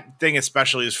that thing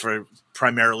especially is for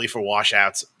primarily for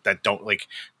washouts that don't like.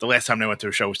 The last time they went to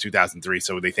a show was 2003,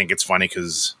 so they think it's funny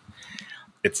because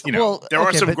it's, you know, Well, there are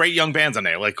okay, some but- great young bands on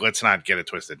there. Like, let's not get it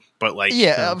twisted. But like,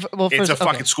 Yeah, well, it's first, a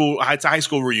fucking okay. school. It's a high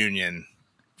school reunion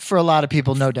For a lot of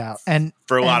people, no doubt, and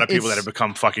for a lot and of people that it's- have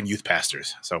become fucking youth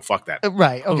pastors. So fuck that.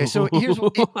 Right. Okay. So here's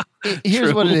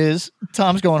True. what it is.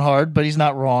 Tom's going hard, but he's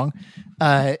not wrong.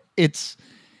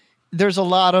 There's a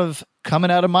lot of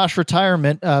coming out of Mosh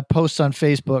retirement posts on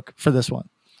Facebook for this one.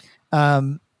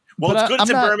 Well, But it's good I'm it's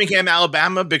in not- Birmingham,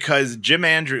 Alabama, because Jim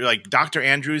Andrews, like Dr.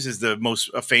 Andrews, is the most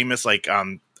famous like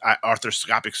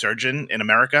arthroscopic surgeon in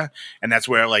America, and that's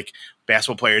where like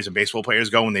basketball players and baseball players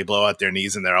go when they blow out their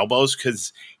knees and their elbows,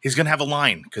 because he's gonna have a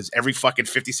line, because every fucking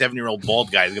 57-year-old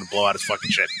bald guy is gonna blow out his fucking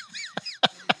shit.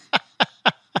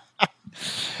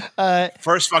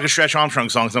 First fucking Stretch Armstrong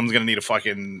song, someone's gonna need a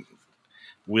fucking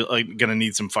gonna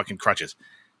need some fucking crutches.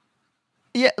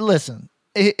 Yeah. Listen,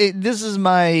 this is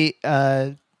my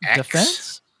X,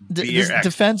 defense. beer This X.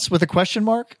 defense with a question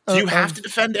mark. Do you have to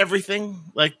defend everything?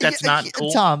 Like, that's not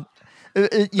cool. Tom.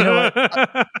 You know,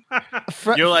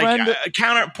 You're like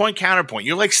friend, counterpoint.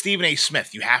 You're like Stephen A.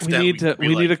 Smith. You have We to.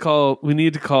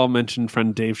 need to call mentioned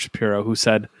friend Dave Shapiro, who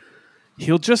said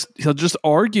he'll just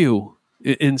argue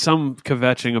in some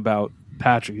kvetching about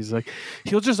Patrick. He's like,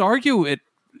 he'll just argue it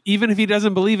even if he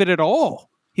doesn't believe it at all.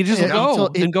 He just will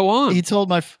go on. He told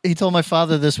my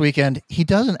father this weekend he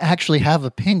doesn't actually have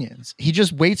opinions. He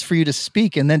just waits for you to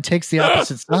speak and then takes the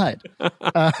opposite side,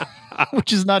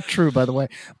 which is not true, by the way.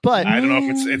 But I don't know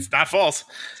if it's not false.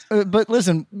 but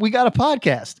listen, we got a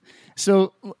podcast,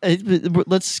 so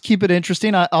let's keep it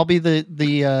interesting. I'll be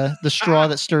the straw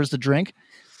that stirs the drink.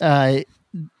 I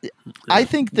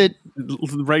think that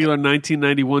Regular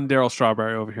 1991 Daryl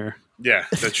Strawberry over here. Yeah,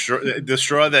 the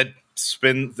straw that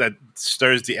spins that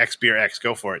stirs the X Beer X.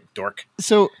 Go for it, dork.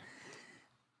 so.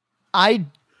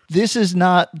 This is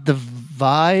not the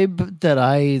vibe that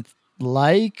I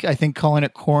like. I think calling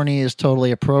it corny is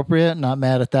totally appropriate. Not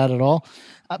mad at that at all.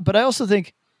 But I also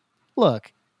think,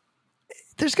 look,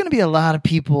 there's going to be a lot of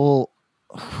people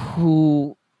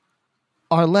who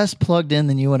are less plugged in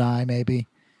than you and I, maybe,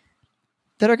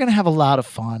 that are going to have a lot of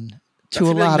fun to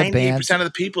a lot of bands. 98% of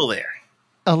the people there.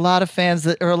 A lot of fans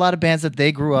that, or a lot of bands that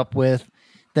they grew up with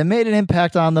that made an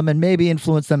impact on them and maybe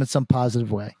influenced them in some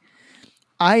positive way.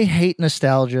 I hate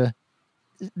nostalgia.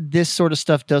 This sort of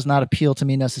stuff does not appeal to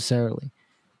me necessarily.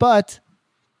 But,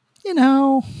 you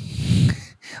know,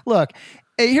 look,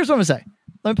 here's what I'm going to say.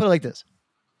 Let me put it like this.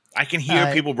 I can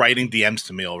hear people writing DMs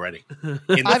to me already in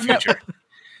the I've never- future.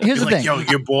 Here's They're the like, thing. yo,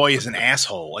 your boy is an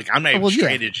asshole. Like, I'm not even Well, yeah.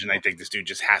 straight edge, and I think this dude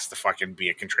just has to fucking be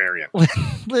a contrarian.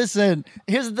 Listen,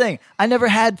 here's the thing. I never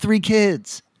had 3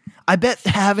 kids. I bet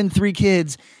having 3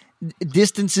 kids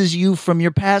distances you from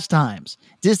your pastimes,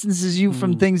 distances you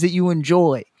from things that you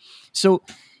enjoy. So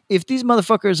if these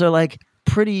motherfuckers are like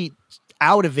pretty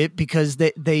out of it because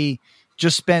they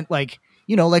just spent like,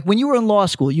 you know, like when you were in law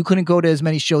school, you couldn't go to as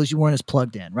many shows, you weren't as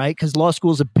plugged in, right? Because law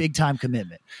school is a big time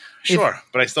commitment. Sure,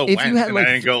 but I still if went, you had, and like,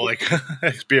 I didn't go like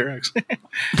X Beer X.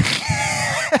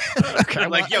 Okay,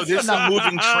 Like, well, yo, this is a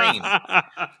moving train.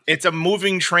 It's a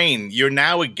moving train. You're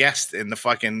now a guest in the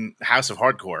fucking House of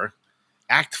Hardcore.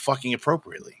 Act fucking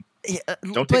appropriately.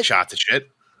 Don't take shots at shit.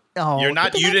 Oh, You're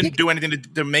not. but You they're didn't do anything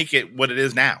to make it what it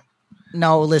is now.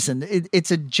 No, listen,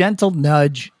 it's a gentle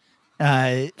nudge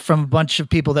from a bunch of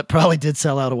people that probably did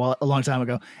sell out a long time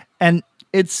ago. And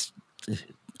it's,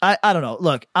 I don't know.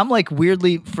 Look, I'm like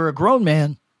weirdly, for a grown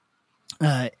man,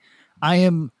 I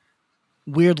am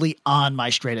weirdly on my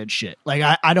straight edge shit.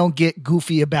 Like, I don't get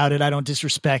goofy about it. I don't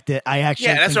disrespect it. I actually,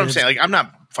 Yeah, that's think what I'm saying. Like, I'm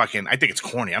not fucking, I think it's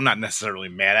corny. I'm not necessarily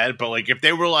mad at it. But, like, if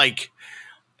they were like,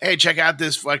 hey, check out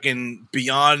this fucking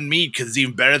Beyond Meat because it's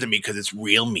even better than meat because it's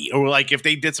real meat. Or like if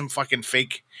they did some fucking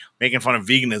fake making fun of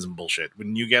veganism bullshit,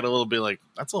 wouldn't you get a little bit like,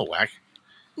 that's a little whack?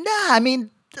 Nah, I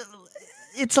mean,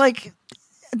 it's like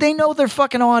they know their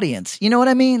fucking audience. You know what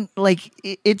I mean? Like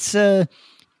it's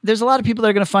there's a lot of people that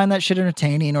are going to find that shit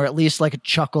entertaining or at least like a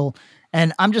chuckle.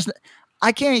 And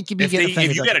I can't be getting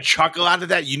offended. If you get a chuckle out of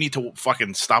that, you need to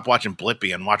fucking stop watching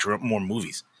Blippi and watch more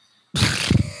movies.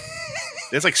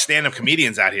 There's like stand-up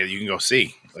comedians out here you can go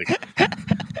see. Like,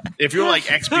 if you're like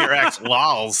XBRX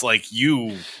lols, like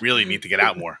you really need to get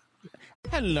out more.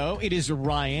 Hello, it is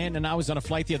Ryan, and I was on a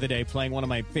flight the other day playing one of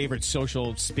my favorite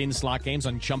social spin slot games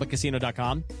on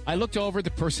ChumbaCasino.com. I looked over at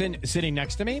the person sitting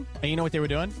next to me, and you know what they were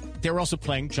doing? They were also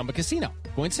playing Chumba Casino.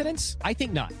 Coincidence? I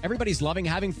think not. Everybody's loving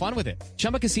having fun with it.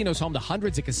 Chumba Casino is home to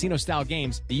hundreds of casino-style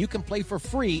games that you can play for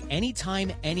free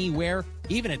anytime, anywhere,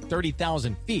 even at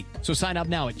 30,000 feet. So sign up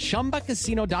now at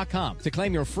ChumbaCasino.com to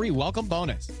claim your free welcome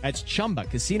bonus. That's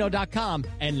ChumbaCasino.com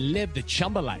and live the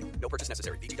Chumba life. No purchase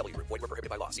necessary. VGW. Void where prohibited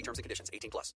by law. See terms and conditions.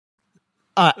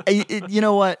 18+. You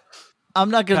know what?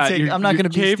 I'm not going to take. I'm not going to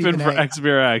be caping Stephen for A.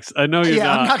 XBRX. I know you're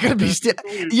not. I'm not going to be.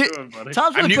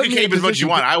 Tom's I mean, really you put can me in a cape as much as you position-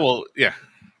 want. I will. Yeah.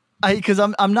 Because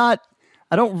I'm not.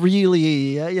 I don't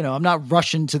really. I'm not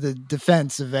rushing to the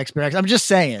defense of XBRX. I'm just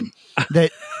saying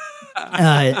that.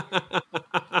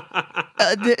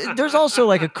 There's also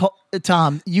like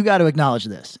Tom, you got to acknowledge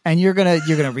this, and you're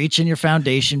gonna reach in your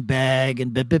foundation bag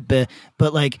and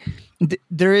but like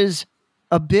there is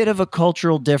a bit of a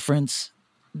cultural difference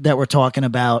that we're talking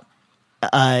about.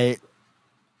 I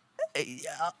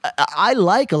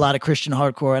like a lot of Christian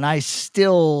hardcore, and I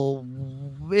still,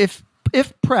 if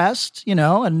pressed,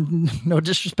 and no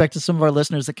disrespect to some of our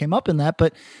listeners that came up in that,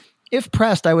 but if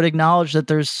pressed, I would acknowledge that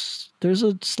there's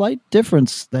a slight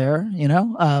difference there,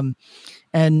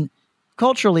 and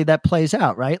culturally that plays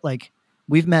out, right? Like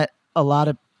we've met a lot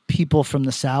of people from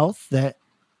the South that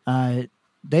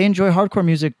they enjoy hardcore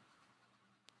music,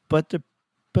 but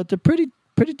they're pretty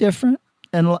different,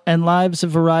 and lives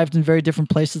have arrived in very different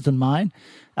places than mine.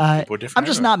 I'm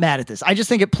just not mad at this. I just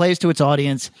think it plays to its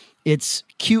audience. It's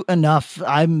cute enough.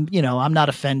 I'm not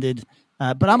offended.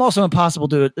 But I'm also impossible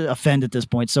to offend at this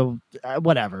point. So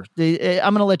whatever. I'm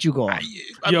going to let you go on.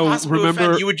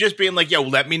 Remember you were just being like, yo,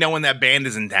 let me know when that band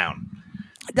is in town.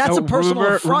 That's a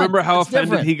personal affront. Remember how That's offended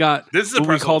different. he got? This is a when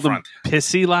we personal called affront. him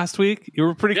pissy last week. You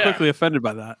were pretty quickly offended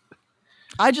by that.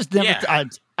 I just never. Yeah.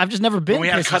 I've just never been. When we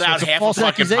had to pissy, cut so out it's a half a false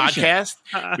fucking accusation.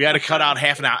 podcast. We had to cut out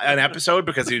half an episode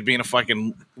because he was being a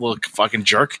fucking little fucking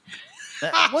jerk.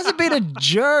 I wasn't being a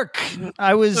jerk.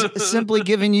 I was simply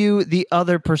giving you the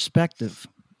other perspective.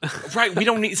 Right. We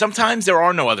don't need, sometimes there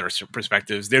are no other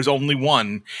perspectives. There's only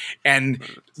one. And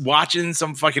watching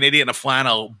some fucking idiot in a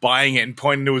flannel buying it and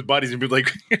pointing to his buddies and be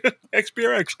like,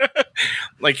 XBRX.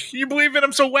 Like, you believe it?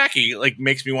 I'm so wacky. Like,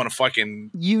 makes me want to fucking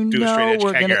do a straight edge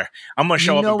kegger. I'm going to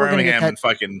show up in Birmingham and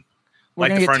fucking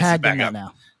light the furnaces back up.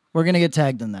 Now. We're going to get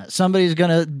tagged in that. Somebody's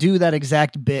going to do that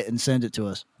exact bit and send it to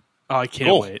us. Oh, I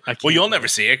can't wait. Well, you'll never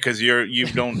see it because you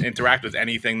don't interact with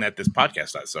anything that this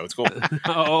podcast does, so it's cool.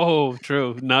 Oh,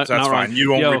 true. So that's fine. Wrong.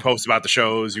 You won't repost about the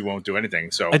shows. You won't do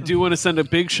anything. So I do want to send a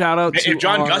big shout out to if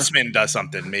John Gussman does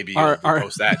something, maybe you'll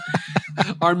post that.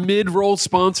 Our mid-roll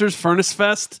sponsors, Furnace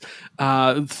Fest.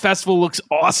 The festival looks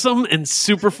awesome and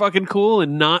super fucking cool,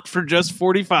 and not for just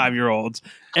 45-year-olds.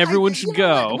 Everyone should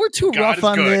go. We're too God rough is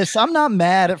on good. this. I'm not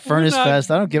mad at Furnace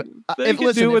Fest. I don't give. They're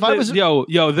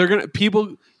gonna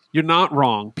people. You're not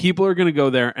wrong. People are gonna go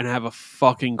there and have a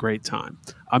fucking great time.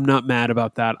 I'm not mad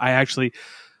about that. I actually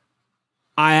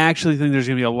think there's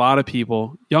gonna be a lot of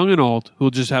people, young and old, who'll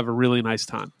just have a really nice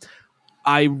time.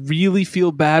 I really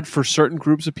feel bad for certain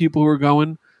groups of people who are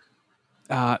going.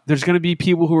 There's going to be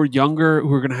people who are younger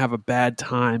who are going to have a bad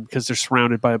time because they're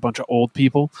surrounded by a bunch of old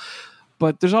people.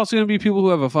 But there's also going to be people who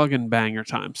have a fucking banger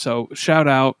time. So shout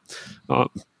out to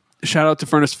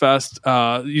Furnace Fest.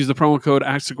 Use the promo code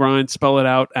Axe to Grind. Spell it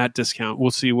out at discount.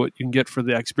 We'll see what you can get for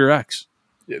the XBRX.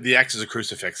 The X is a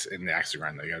crucifix in the Axe to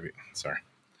Grind. Though you gotta be sorry.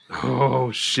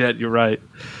 Oh shit, you're right.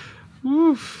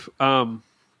 Oof.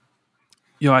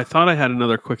 I thought I had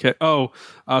another quick hit.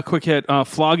 Quick hit.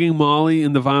 Flogging Molly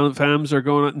and the Violent Femmes are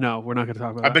going on. No, we're not going to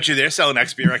talk about I that. bet you they're selling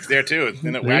XBRX there too.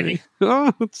 Isn't it wacky?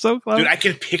 Oh, it's so clever. Dude, I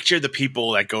can picture the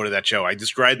people that go to that show. I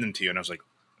described them to you, and I was like,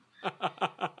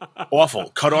 awful.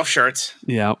 Cut off shirts,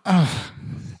 Yeah.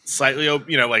 slightly,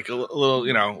 like a little,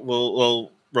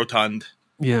 little rotund,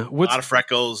 Yeah. a lot of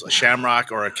freckles, a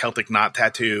shamrock or a Celtic knot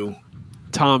tattoo.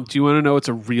 Tom, do you want to know it's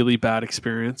a really bad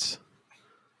experience?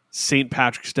 St.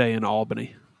 Patrick's Day in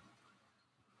Albany.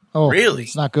 Oh, Really?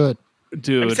 It's not good.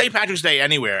 Dude. St. Patrick's Day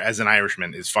anywhere as an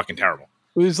Irishman is fucking terrible.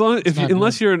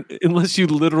 Unless you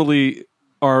literally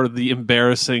are the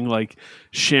embarrassing like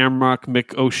Shamrock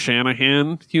Mick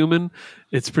O'Shanahan human,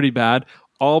 it's pretty bad.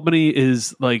 Albany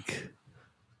is like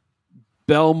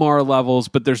Belmar levels,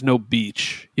 but there's no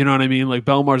beach. You know what I mean? Like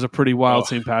Belmar's a pretty wild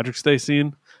St. Patrick's Day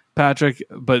scene, Patrick.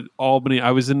 But Albany,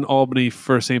 I was in Albany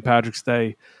for St. Patrick's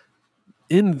Day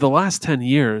in the last 10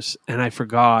 years, and I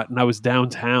forgot, and I was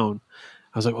downtown.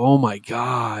 I was like, oh my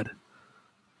God.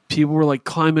 People were like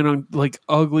climbing on, like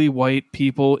ugly white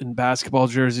people in basketball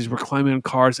jerseys were climbing on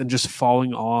cars and just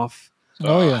falling off.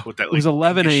 Oh, yeah. With that, It was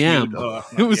 11 a.m.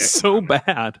 It was so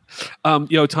bad.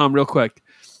 Tom, real quick.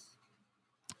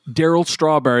 Daryl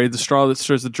Strawberry, the straw that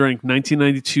stirs the drink,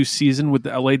 1992 season with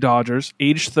the LA Dodgers,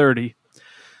 age 30.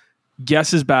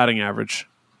 Guess his batting average.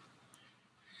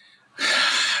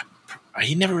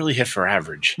 He never really hit for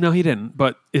average. No, he didn't,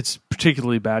 but it's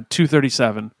particularly bad.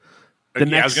 237. I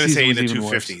was going to say in the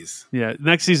 250s. Yeah,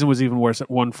 next season was even worse at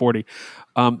 140.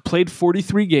 Played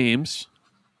 43 games,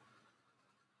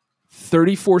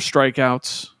 34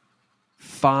 strikeouts,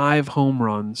 5 home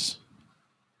runs,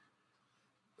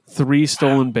 3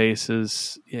 stolen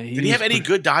bases. Yeah, Did he have any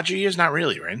good Dodger years? Not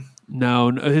really, right?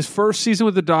 No, his first season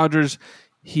with the Dodgers,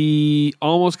 he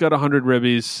almost got 100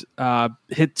 ribbies,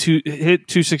 hit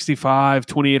 265,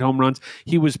 28 home runs.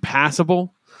 He was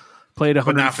passable. Played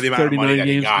But not for the amount of money 139 that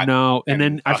he games. got. No, and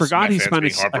then I us forgot Met he fans spent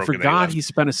being heartbroken that he he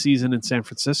spent a season in San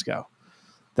Francisco.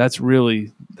 That's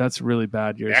really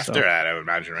bad years. After so. that, I would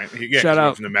imagine, right? Shout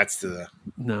out from the Mets to the.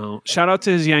 No, shout out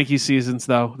to his Yankee seasons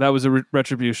though. That was a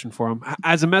retribution for him.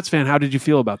 As a Mets fan, how did you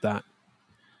feel about that?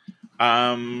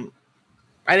 I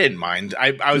didn't mind.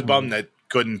 I was bummed that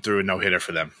Gooden threw a no hitter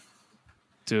for them,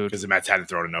 Dude. because the Mets hadn't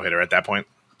thrown a no hitter at that point.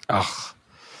 Ugh.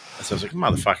 So I was like,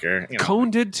 motherfucker.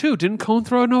 Cone did too. Didn't Cone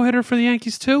throw a no hitter for the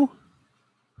Yankees too?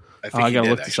 I think I he gotta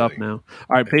did, look this up actually. now. All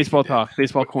right, baseball talk,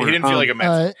 baseball corner. He didn't feel like a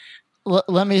Mets.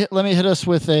 Let me hit us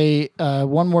with a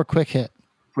one more quick hit,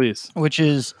 please. which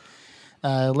is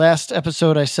last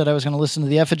episode I said I was going to listen to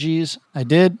the Effigies. I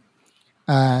did.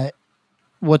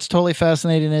 What's totally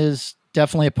fascinating is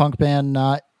definitely a punk band,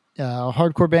 not a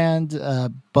hardcore band,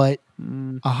 but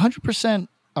 100%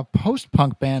 a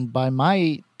post-punk band by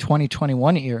my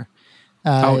 2021 ear.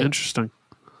 Interesting.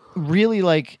 Really,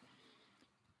 like,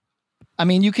 I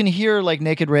mean, you can hear like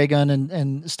Naked Ray Gun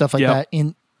and stuff like that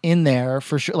in there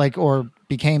for sure, like, or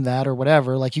became that or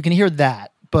whatever. Like, you can hear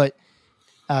that, but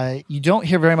you don't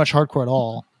hear very much hardcore at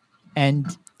all, and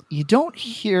you don't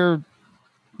hear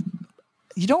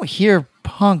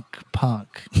punk.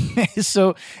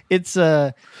 So it's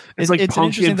like it's punk an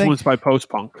interesting influenced by post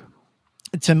punk.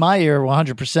 to my ear,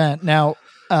 100%. Now,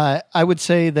 I would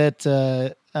say that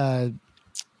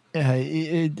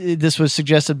this was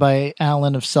suggested by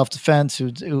Alan of Self Defense,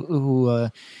 who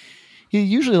he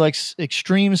usually likes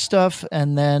extreme stuff,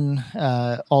 and then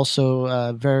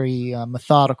also very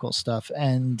methodical stuff.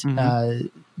 And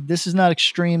this is not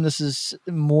extreme. This is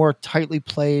more tightly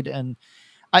played. And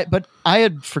but I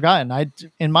had forgotten.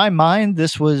 In my mind,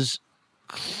 this was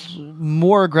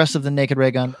more aggressive than Naked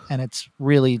Ray Gun, and it's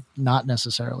really not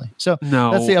necessarily. So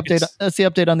No, that's the update. it's- That's the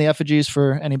update on the Effigies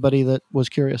for anybody that was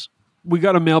curious. We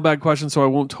got a mailbag question, so I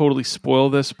won't totally spoil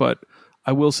this, but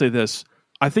I will say this.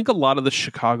 I think a lot of the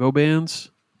Chicago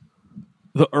bands,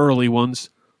 the early ones,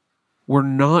 were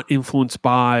not influenced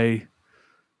by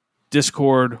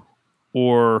Discord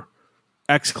or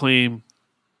Exclaim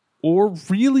or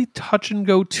really touch and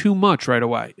go too much right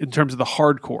away in terms of the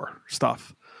hardcore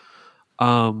stuff.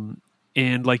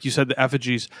 And like you said, the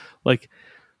Effigies, like,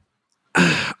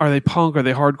 are they punk? Are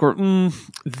they hardcore?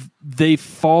 They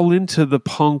fall into the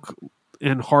punk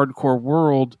and hardcore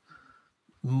world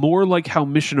more like how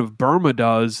Mission of Burma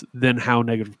does than how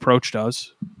Negative Approach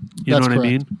does. You That's know what correct. I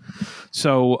mean?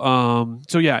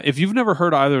 So yeah, if you've never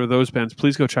heard either of those bands,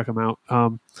 please go check them out.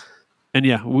 And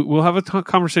yeah, we'll have a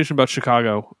conversation about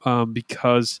Chicago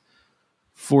because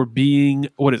for being,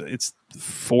 what is it? It's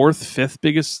fourth, fifth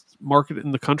biggest market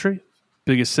in the country,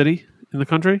 biggest city in the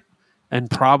country. And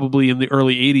probably in the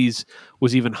early 80s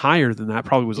was even higher than that.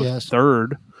 Probably was like Yes.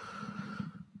 third.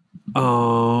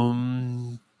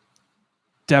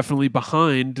 Definitely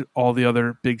behind all the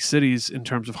other big cities in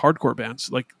terms of hardcore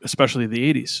bands, like especially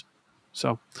the 80s.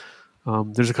 So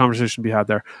there's a conversation to be had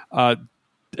there.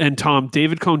 And Tom,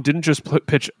 David Cone didn't just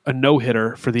pitch a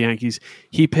no-hitter for the Yankees.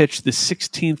 He pitched the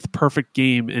 16th perfect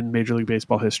game in Major League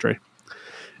Baseball history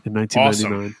in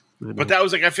 1999. Awesome. But that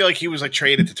was like, I feel like he was like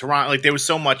traded to Toronto. Like there was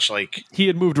so much like he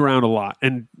had moved around a lot,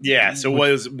 and yeah, so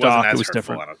wasn't Doc, as it was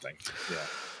hurtful, different. I don't think.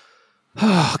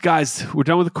 Yeah. Guys, we're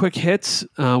done with the quick hits.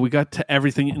 We got to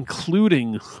everything,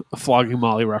 including a Flogging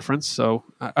Molly reference. So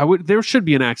there should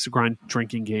be an Axe to Grind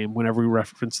drinking game whenever we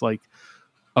reference like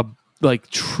a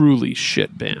truly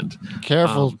shit band.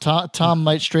 Careful, Tom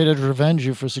might straight edge revenge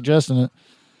you for suggesting it.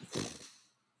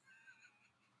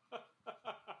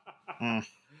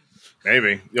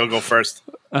 Maybe you'll go first.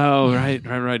 Oh, right.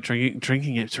 Drinking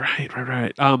games.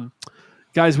 Right.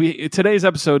 Guys, today's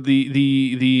episode,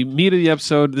 the meat of the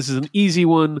episode. This is an easy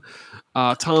one.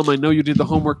 Tom, I know you did the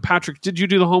homework. Patrick, did you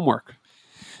do the homework?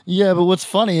 Yeah, but what's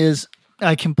funny is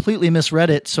I completely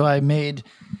misread it, so I made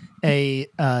a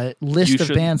list of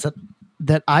bands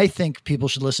that I think people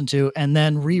should listen to, and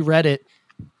then reread it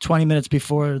 20 minutes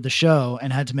before the show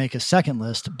and had to make a second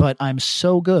list. But I'm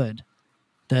so good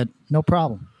that no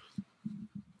problem.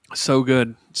 So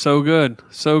good.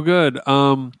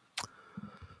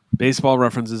 Baseball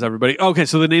references, everybody. Okay,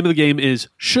 so the name of the game is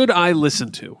Should I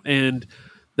Listen To? And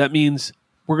that means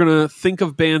we're going to think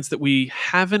of bands that we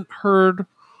haven't heard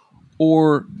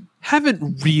or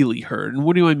haven't really heard. And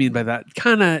what do I mean by that?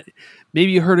 Kind of,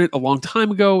 maybe you heard it a long time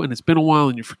ago and it's been a while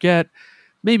and you forget.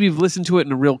 Maybe you've listened to it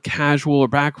in a real casual or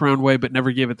background way but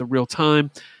never gave it the real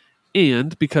time.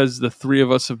 And because the three of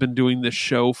us have been doing this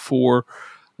show for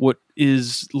what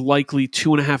is likely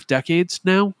 2.5 decades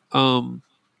now,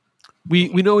 we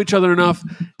know each other enough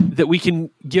that we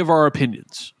can give our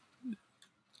opinions.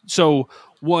 So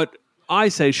what I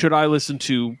say, should I listen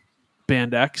to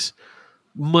band X,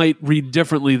 might read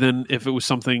differently than if it was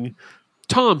something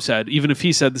Tom said, even if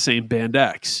he said the same band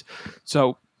X.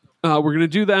 So we're going to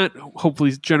do that,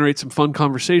 hopefully generate some fun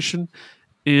conversation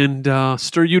and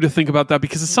stir you to think about that,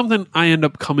 because it's something I end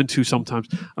up coming to sometimes.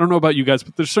 I don't know about you guys,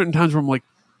 but there's certain times where I'm like,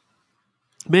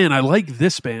 man, I like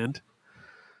this band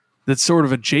that's sort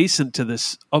of adjacent to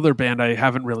this other band I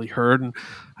haven't really heard. And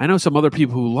I know some other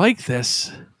people who like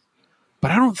this, but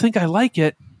I don't think I like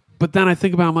it. But then I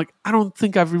think about it, I'm like, I don't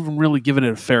think I've even really given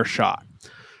it a fair shot.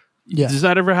 Yeah. Does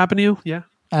that ever happen to you? Yeah.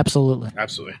 Absolutely.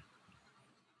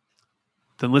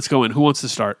 Then let's go in. Who wants to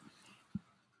start?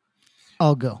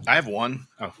 I'll go. I have one.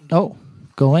 Oh,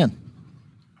 go in.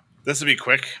 This will be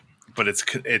quick, but it's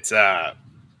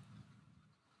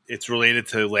related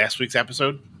to last week's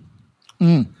episode.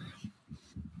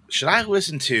 Should I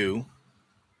listen to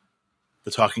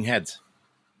the Talking Heads?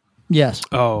 Yes.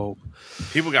 Oh,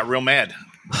 people got real mad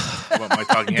about my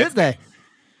Talking Heads. Did they?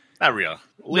 Not real.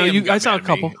 No, I saw a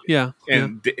couple. Yeah.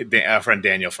 And our friend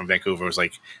Daniel from Vancouver was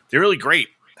like, they're really great.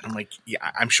 And I'm like,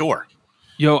 yeah, I'm sure.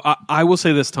 Yo, I will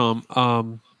say this, Tom.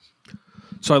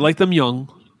 So I like them young.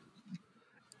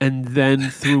 And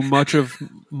then through much of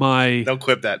my... Don't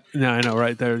clip that. No, I know,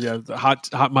 right? There, yeah, the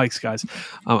hot mics, guys.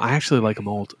 I actually like them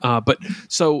old. But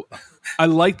so I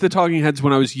liked the Talking Heads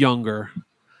when I was younger,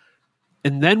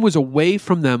 and then was away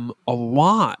from them a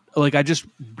lot. Like I just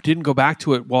didn't go back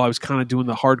to it while I was kind of doing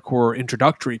the hardcore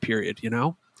introductory period, you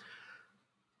know?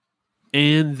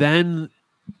 And then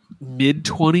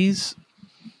mid-20s,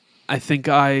 I think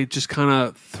I just kind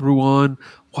of threw on...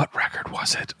 What record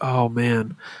was it? Oh,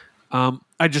 man.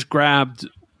 I just grabbed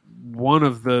one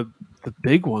of the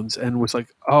big ones and was like,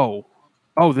 oh,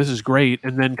 this is great.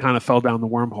 And then kind of fell down the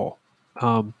wormhole.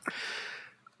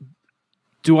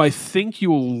 Do I think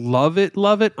you'll love it?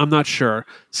 I'm not sure.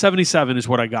 77 is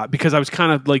what I got, because I was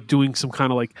kind of like doing some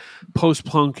kind of like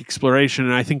post-punk exploration.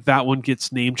 And I think that one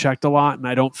gets name checked a lot. And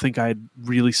I don't think I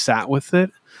really sat with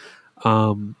it.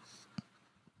 And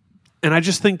I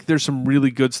just think there's some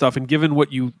really good stuff. And given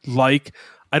what you like,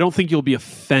 I don't think you'll be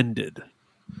offended.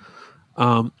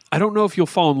 I don't know if you'll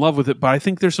fall in love with it, but I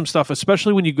think there's some stuff,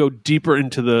 especially when you go deeper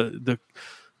into the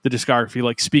discography,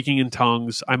 like Speaking in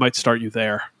Tongues. I might start you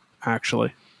there,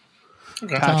 actually.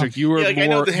 Okay. Patrick, you were more. I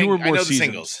know the seasoned.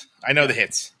 singles. I know the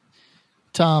hits.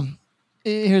 Tom,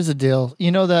 here's the deal.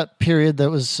 You know that period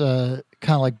that was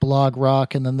kind of like blog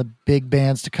rock, and then the big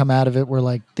bands to come out of it were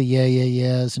like the Yeah Yeah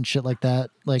Yeahs and shit like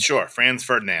that. Like, sure, Franz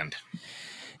Ferdinand.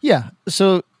 Yeah.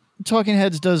 So Talking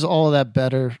Heads does all of that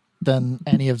better than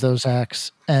any of those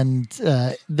acts, and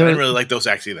I didn't really like those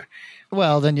acts either.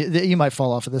 Well, then you might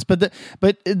fall off of this, but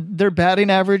their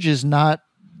batting average is not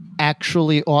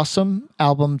actually awesome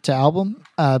album to album,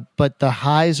 but the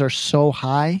highs are so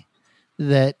high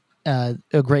that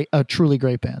a truly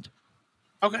great band.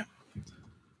 Okay.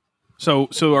 So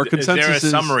our Is consensus there a is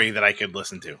summary that I could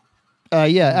listen to?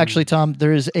 Yeah, actually, Tom,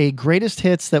 there is a greatest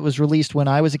hits that was released when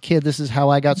I was a kid. This is how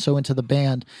I got so into the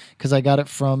band, because I got it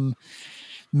from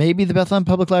maybe the Bethlehem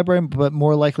Public Library, but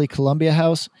more likely Columbia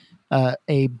House.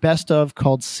 A best of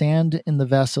called "Sand in the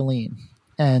Vaseline,"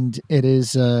 and it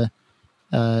is it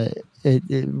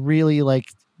really like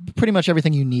pretty much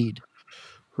everything you need.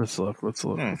 Let's look.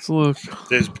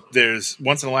 There's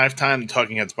Once in a Lifetime, the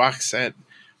Talking Heads box set,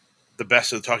 the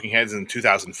best of the Talking Heads in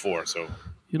 2004. So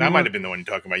You know that might what? have been the one you're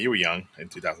talking about. You were young in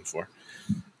 2004.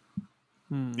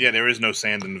 Yeah, there is no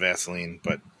Sand in the Vaseline,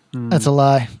 but That's a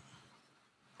lie.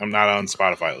 I'm not on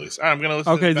Spotify at least. All right, I'm going to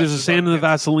listen to Okay, the there's best a of Sand in the Talking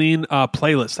Heads. Vaseline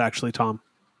playlist, actually, Tom.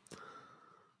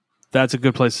 That's a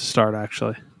good place to start,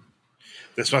 actually.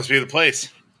 This must be the place.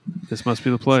 This must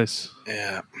be the place.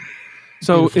 Yeah.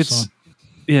 So Beautiful it's song.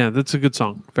 yeah, that's a good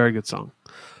song. Very good song.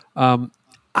 Tom,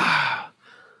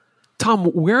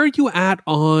 where are you at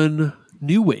on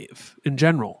new wave in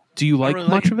general? Do you like really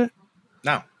much like of it?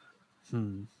 No.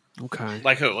 Okay.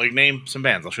 Like who? Like name some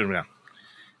bands. I'll shoot them down.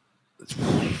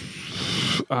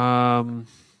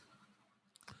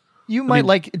 You might mean-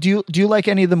 like. Do you like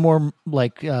any of the more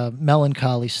like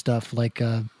melancholy stuff, like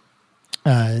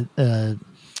the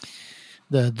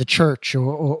Church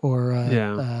or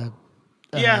Yeah.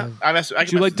 I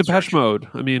Do you like Depeche Mode?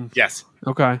 I mean, Yes.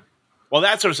 okay. Well,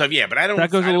 that sort of stuff, yeah, but I don't. That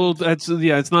goes I a don't- little. That's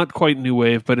it's not quite new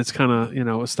wave, but it's kind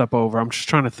of a step over. I'm just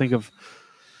trying to think of.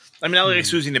 I mean, I like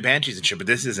Susie and the Banshees and shit, but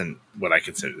this isn't what I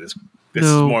consider this. This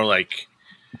No. is more like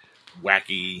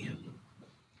wacky.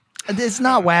 It's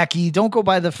not wacky. Don't go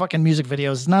by the fucking music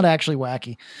videos. It's not actually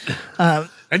wacky.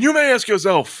 And you may ask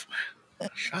yourself,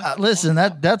 Listen,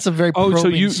 that's a very Oh, so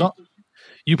probing you song.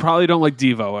 you probably don't like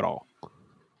Devo at all.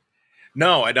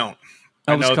 no, I don't.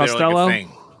 I Elvis know they're Costello? like a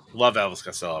thing. Love Elvis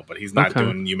Costello, but he's not Okay.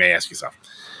 doing You May Ask Yourself.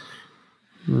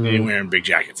 He's wearing big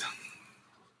jackets.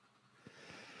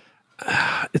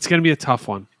 It's going to be a tough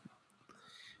one.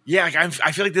 Yeah, like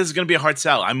I feel like this is going to be a hard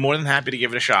sell. I'm more than happy to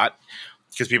give it a shot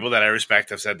because people that I respect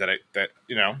have said that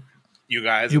you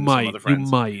guys You and some might, other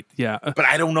friends. yeah. But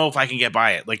I don't know if I can get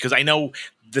by it. Like, because I know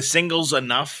the singles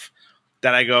enough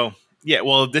that I go, yeah,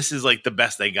 well, if this is like the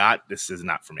best they got, this is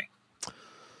not for me.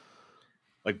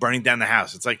 Like Burning Down the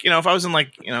House. It's like, if I was in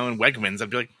in Wegmans, I'd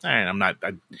be like, all right, I'm not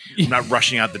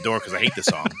rushing out the door because I hate the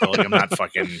song. But like, I'm not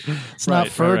fucking, It's not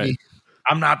Right, Fergie. right.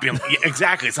 I'm not being, yeah,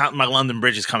 exactly. It's not my London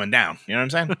Bridge is coming down. You know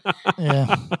what I'm saying?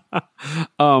 Yeah.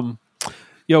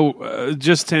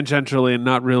 Just tangentially and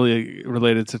not really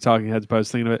related to Talking Heads, but I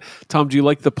was thinking of it. Tom, do you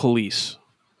like the Police?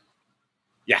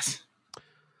 Yes.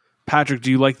 Patrick,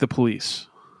 do you like the Police?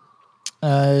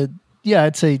 Yeah,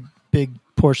 I'd say big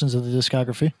portions of the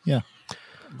discography. Yeah.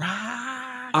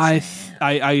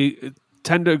 I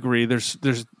tend to agree. There's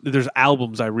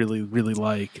albums I really really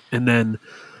like, and then,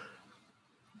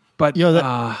 but Yo,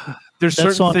 there's that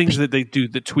certain song- things that they do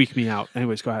that tweak me out.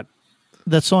 Anyways, go ahead.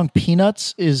 That song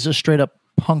Peanuts is a straight up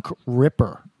punk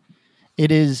ripper.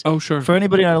 It is. Oh, sure. For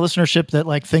anybody in our listenership that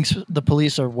thinks the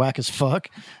Police are whack as fuck.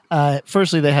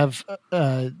 Firstly, they have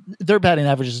their batting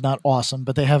average is not awesome,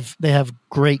 but they have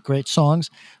great songs.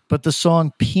 But the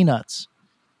song Peanuts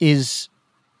is,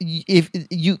 if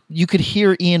you could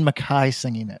hear Ian MacKaye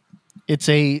singing it. It's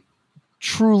a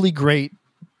truly great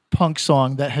punk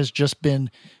song that has just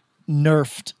been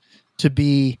nerfed to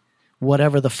be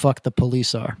whatever the fuck the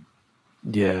Police are.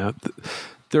 Yeah,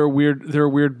 they're a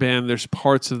weird band. There's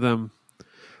parts of them,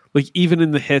 like even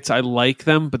in the hits, I like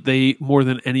them, but they more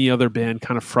than any other band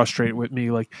kind of frustrate with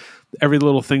me. Like every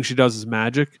little thing she does is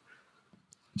magic.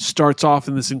 Starts off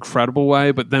in this incredible way,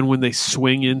 but then when they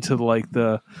swing into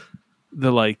the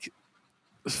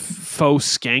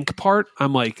faux skank part,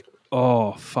 I'm like,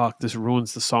 oh fuck, this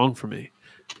ruins the song for me.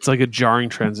 It's like a jarring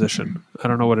transition. I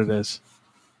don't know what it is.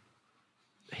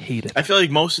 I hate it. I feel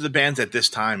like most of the bands at this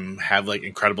time have like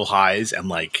incredible highs and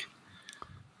like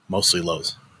mostly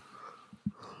lows.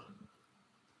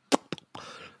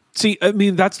 See, I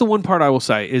mean, that's the one part I will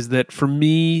say is that for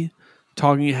me,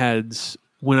 Talking Heads,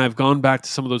 when I've gone back to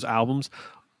some of those albums,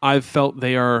 I've felt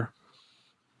they are,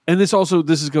 and this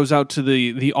goes out to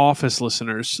the Office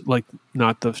listeners, like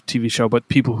not the TV show, but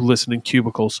people who listen in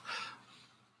cubicles.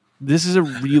 This is a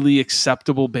really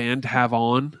acceptable band to have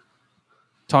on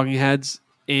Talking Heads,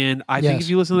 and I think Yes. if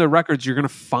you listen to their records, you're going to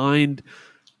find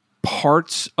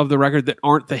parts of the record that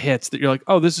aren't the hits that you're like,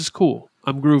 oh, this is cool.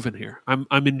 I'm grooving here. I'm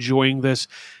enjoying this.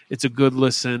 It's a good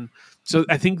listen. So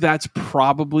I think that's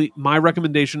probably my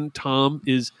recommendation, Tom,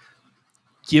 is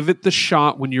give it the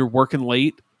shot when you're working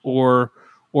late or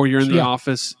you're in the Yeah.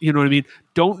 office. You know what I mean?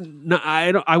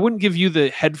 I wouldn't give you the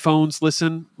headphones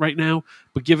listen right now,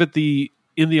 but give it the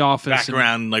in the office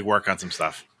Background, like work on some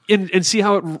stuff. and see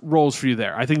how it rolls for you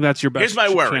there. I think that's your best Here's my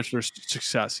worry. chance for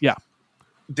success. Yeah.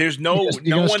 There's no You're no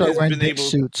gonna one start has wearing been big able.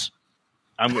 suits.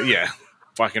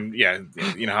 Fucking yeah.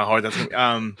 You know how hard that's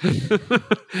gonna be.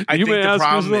 I You think may the ask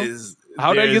problem yourself, is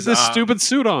how did I get there's, this stupid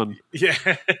suit on? Yeah.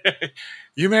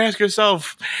 You may ask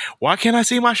yourself, why can't I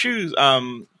see my shoes?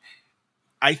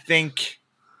 I think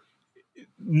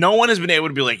no one has been able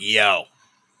to be like, yo,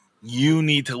 you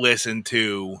need to listen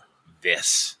to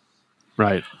this.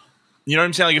 Right. You know what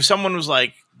I'm saying? Like if someone was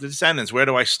like, The Descendants, where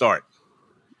do I start?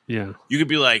 Yeah. You could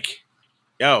be like,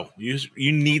 yo,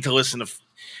 you need to listen to.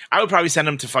 I would probably send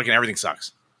them to fucking Everything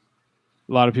Sucks.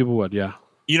 A lot of people would, yeah.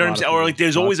 You know A what I'm lot saying? of Or like,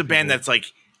 there's people- always a lots of band people. that's like,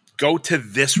 go to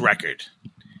this record.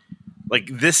 Like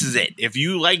this is it. If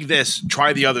you like this,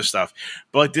 try the other stuff.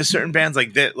 But like, there's certain bands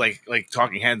like that, like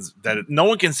Talking Heads, that no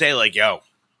one can say like, yo,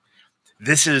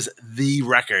 this is the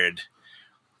record.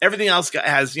 Everything else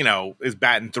has, is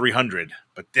batting 300,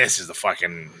 but this is the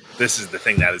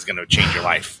thing that is going to change your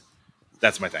life.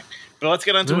 That's my thing. But let's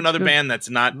get on to That's another good. band that's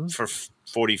not for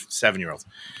 47-year-olds.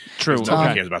 True. Nobody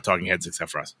Okay. cares about Talking Heads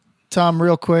except for us. Tom,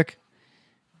 real quick,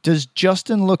 does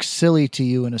Justin look silly to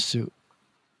you in a suit?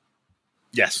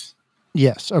 Yes.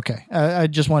 Yes. Okay. I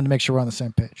just wanted to make sure we're on the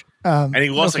same page. And he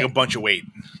lost okay. like a bunch of weight.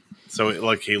 So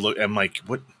like I'm like,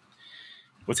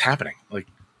 what's happening? Like,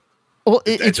 Well,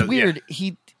 It it's does- weird.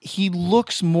 He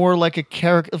looks more like a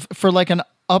character for like an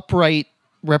upright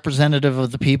representative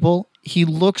of the people. He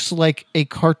looks like a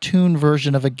cartoon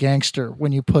version of a gangster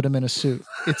when you put him in a suit.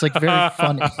 It's like very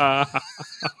funny.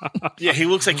 yeah, he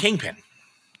looks like Kingpin.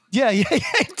 Yeah, he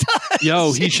does.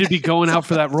 Yo, he should be going out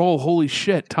for that role. Holy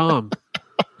shit, Tom.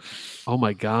 Oh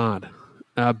my God.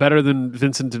 Better than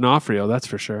Vincent D'Onofrio, that's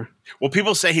for sure. Well,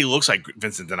 people say he looks like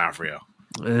Vincent D'Onofrio.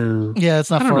 Yeah, it's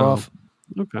not I don't far know. off.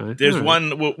 Okay. There's All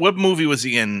right. one. What movie was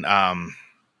he in?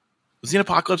 Was he in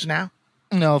Apocalypse Now?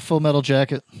 No, Full Metal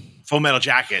Jacket. Full Metal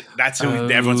Jacket. That's who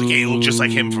everyone's like. Hey, he looks just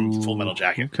like him from Full Metal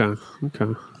Jacket.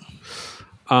 Okay.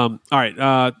 All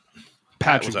right.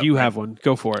 Patrick, what's up, you man? have one.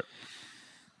 Go for it.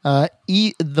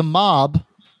 The Mob,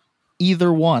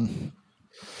 either one.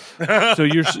 So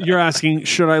you're asking,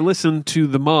 should I listen to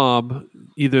the Mob,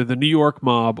 either the New York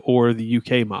Mob or the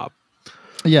UK Mob?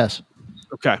 Yes.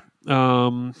 Okay. I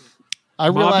Mob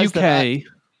realized UK. that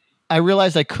I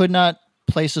realized I could not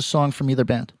place a song from either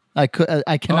band. I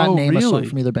cannot Oh, name a song really?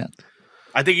 from either band.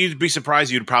 I think you'd be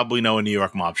surprised. You'd probably know a New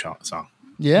York Mob song.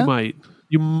 Yeah.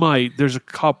 You might. There's a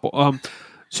couple.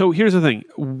 So here's the thing: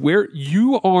 where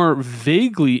you are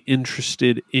vaguely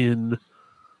interested in,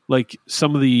 like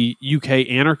some of the UK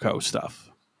anarcho stuff.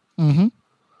 Mm-hmm.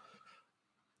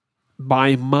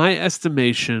 By my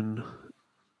estimation,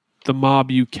 the Mob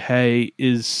UK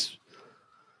is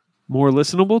more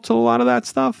listenable to a lot of that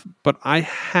stuff, but I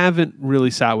haven't really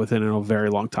sat with it in a very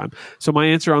long time. So my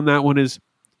answer on that one is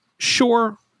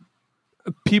sure.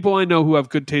 People I know who have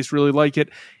good taste really like it,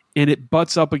 and it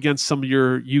butts up against some of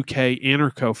your UK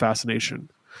anarcho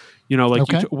fascination. Like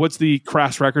Okay. what's the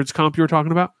Crass Records comp you were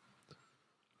talking about?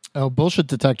 Oh, Bullshit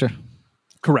Detector.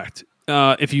 Correct.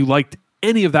 If you liked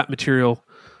any of that material,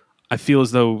 I feel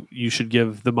as though you should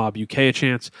give the Mob UK a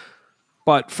chance.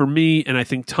 But for me, and I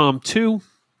think Tom too,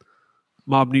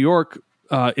 Mob New York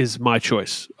is my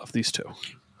choice of these two.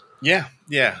 Yeah.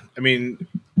 I mean,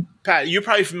 Pat, you're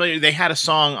probably familiar. They had a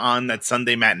song on that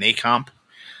Sunday matinee comp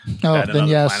Oh, that then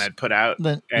another yes. planet put out,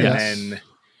 Then- and yes.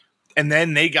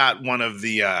 then they got one of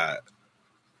the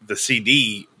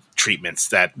CD treatments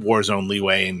that Warzone,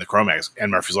 Leeway, and the Chromax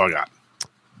and Murphy's Law got.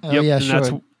 Oh, yeah, and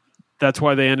sure. that's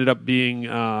why they ended up being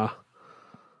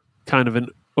kind of an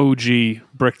OG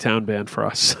Bricktown band for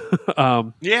us.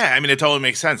 Yeah, I mean, it totally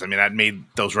makes sense. I mean, that made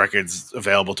those records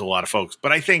available to a lot of folks.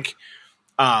 But I think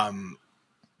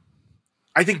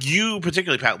you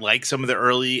particularly, Pat, like some of the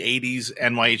early '80s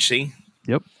NYHC,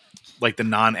 Yep. like the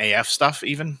non-AF stuff,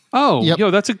 even. Oh, Yep.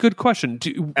 yo, that's a good question.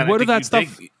 And I What are think that you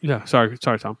stuff? dig- Yeah, sorry,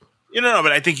 Tom. No,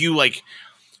 but I think you like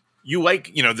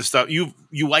the stuff you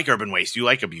like Urban Waste, you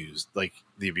like Abused, like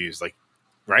the Abused, like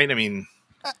right. I mean,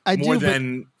 I more do, but-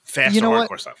 than fast you know hardcore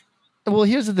what? stuff. Well,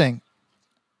 here's the thing.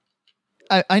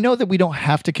 I know that we don't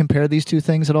have to compare these two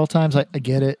things at all times. I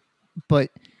get it.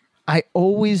 But I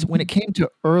always, when it came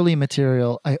to early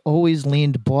material, I always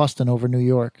leaned Boston over New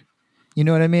York. You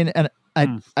know what I mean? And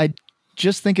I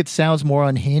just think it sounds more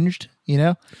unhinged,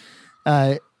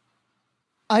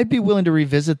 I'd be willing to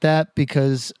revisit that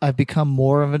because I've become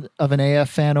more of an AF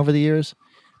fan over the years.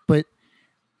 But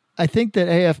I think that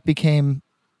AF became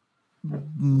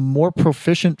more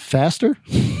proficient faster.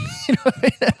 You know what I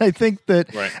mean? I think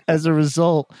that Right. as a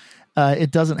result,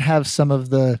 It doesn't have some of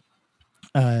the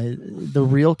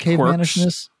real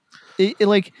cavemanishness.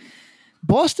 Like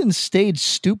Boston stayed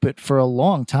stupid for a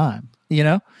long time, you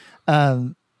know?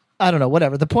 I don't know,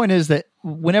 whatever. The point is that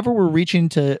whenever we're reaching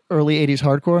to early 80s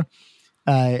hardcore,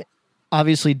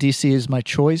 obviously DC is my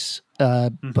choice,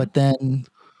 but then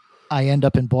I end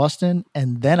up in Boston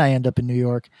and then I end up in New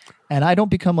York, and I don't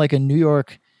become like a New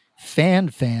York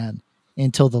fan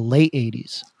until the late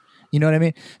 80s. You know what I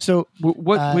mean? So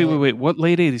what? Wait. What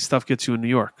late 80s stuff gets you in New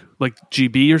York? Like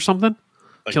GB or something?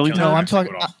 Like Killington? no, I'm Sick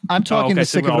talking. of It All. I'm talking the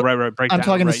sick of it. Right, I'm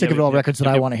talking the sick of it all records that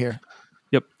I yep. want to hear.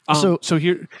 Yep. So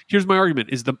here's my argument: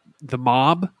 is the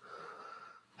Mob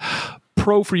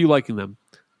pro for you liking them?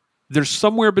 There's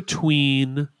somewhere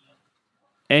between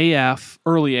AF,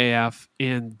 early AF,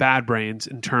 and Bad Brains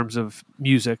in terms of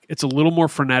music. It's a little more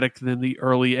frenetic than the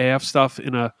early AF stuff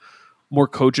in a more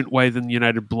cogent way than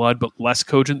United Blood, but less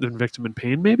cogent than Victim in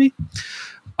Pain, maybe.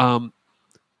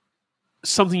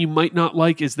 Something you might not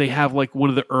like is they have like one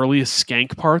of the earliest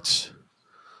skank parts.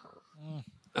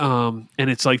 And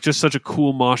it's like just such a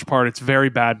cool mosh part. It's very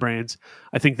Bad Brains.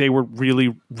 I think they were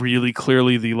really, really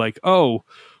clearly the like, oh,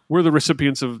 we're the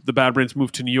recipients of the Bad Brains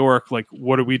move to New York. Like,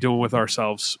 what are we doing with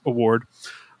ourselves award?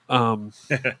 Yeah,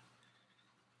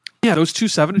 those 2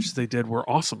 7-inches they did were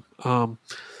awesome.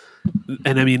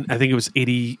 And I mean, I think it was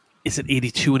 80. Is it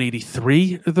 82 and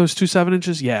 83 of those 2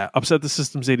 7-inches? Yeah. Upset the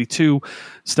System's 82.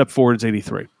 Step Forward's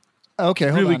 83. Okay,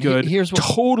 hold Really on. good. Here's what.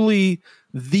 Totally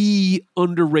the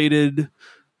underrated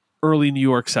early New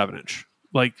York 7-inch.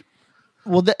 Like,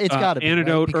 Well, it's got to be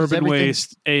Antidote, right? Because Urban everything-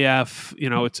 Waste, AF. You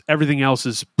know, it's everything else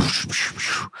is,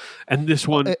 and this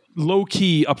one low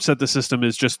key Upset the System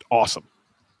is just awesome.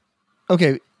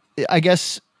 Okay, I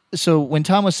guess so. When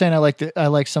Tom was saying I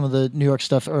like some of the New York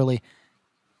stuff early,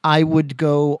 I would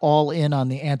go all in on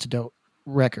the Antidote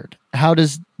record. How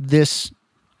does this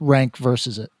rank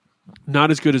versus it? Not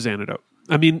as good as Antidote.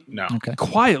 I mean, No. Okay.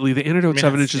 quietly, the Antidote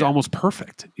 7-inch is almost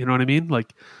perfect. You know what I mean?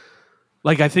 Like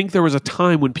I think there was a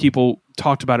time when people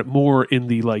talked about it more in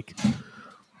the like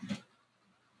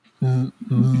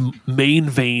main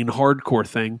vein hardcore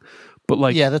thing, but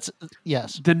like Yeah, that's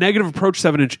yes. the Negative Approach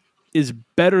 7-inch is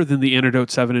better than the Antidote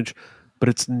 7-inch, but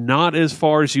it's not as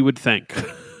far as you would think.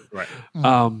 Right.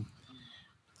 And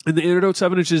the Antidote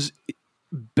 7-inch is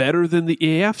better than the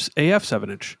AF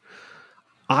 7-inch.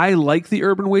 I like the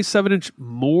Urban Waste 7-inch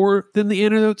more than the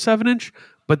Antidote 7-inch,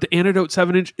 but the Antidote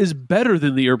 7-inch is better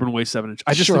than the Urban Waste 7-inch.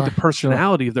 I just think the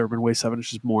personality of the Urban Waste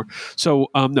 7-inch is more. So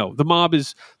no, the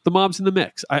mob's in the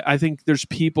mix. I think there's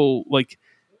people like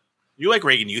You like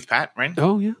Reagan Youth, Pat, right?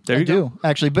 oh yeah, there I you go. do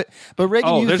actually, but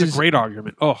Reagan Youth there's is a great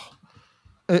argument.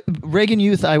 Reagan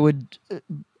Youth. I would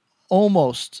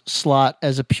almost slot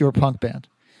as a pure punk band,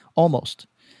 almost.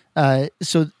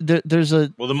 So there's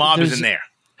a Well, the Mob is there's- in there.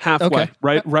 Halfway, Okay.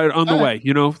 right on the All way.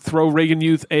 You know, throw Reagan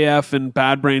Youth, AF, and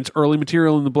Bad Brains early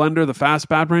material in the blender, the fast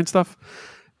Bad Brain stuff,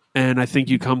 and I think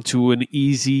you come to an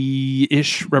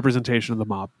easy-ish representation of the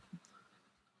Mob.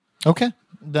 Okay,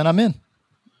 then I'm in.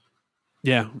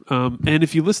 Yeah, and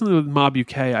if you listen to the Mob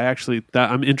UK,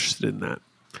 I'm interested in that.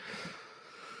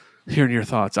 Hearing your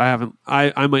thoughts, I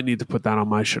might need to put that on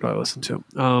my shit I listen to.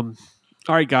 All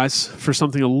right, guys, for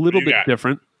something a little bit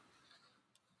different.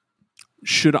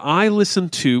 Should I listen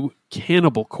to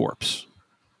Cannibal Corpse?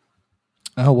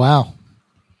 Oh wow,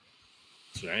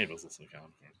 Should any of us listen to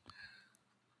Cannibal Corpse?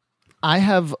 I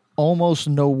have almost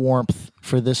no warmth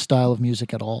for this style of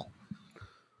music at all.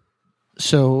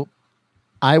 So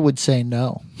I would say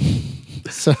no.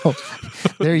 So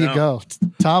there you go.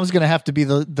 Tom's going to have to be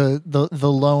the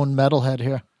lone metalhead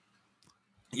here.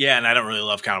 Yeah, and I don't really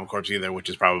love Cannibal Corpse either, which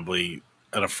is probably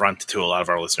an affront to a lot of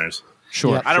our listeners.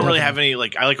 Sure. Yeah. I don't really have any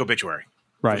I like Obituary,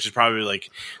 Right. which is probably like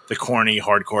the corny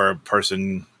hardcore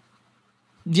person.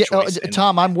 Yeah, choice in-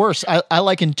 Tom, I'm worse. I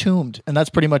like Entombed, and that's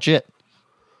pretty much it.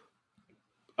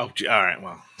 Oh, all right.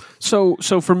 Well, So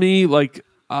for me, like,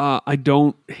 I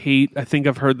don't hate. I think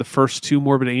I've heard the first 2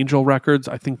 Morbid Angel records.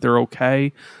 I think they're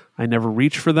okay. I never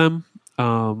reach for them.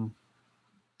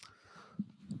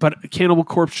 But Cannibal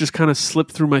Corpse just kind of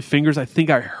slipped through my fingers. I think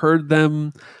I heard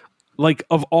them. Like,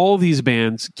 of all these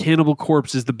bands, Cannibal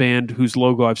Corpse is the band whose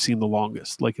logo I've seen the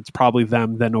longest. Like, it's probably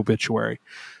them, then Obituary.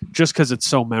 Just because it's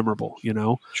so memorable, you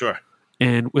know? sure.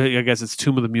 And I guess it's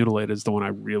Tomb of the Mutilated is the one I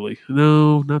really...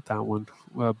 No, not that one.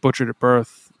 Butchered at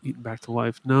Birth, Eaten Back to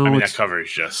Life. No, I mean, it's... that cover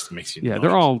is just makes you. Yeah,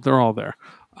 nauseous. they're all there.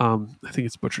 I think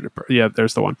it's Butchered at Birth. Yeah,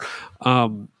 there's the one.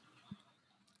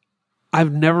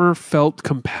 I've never felt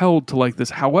compelled to like this.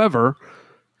 However,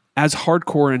 as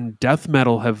hardcore and death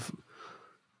metal have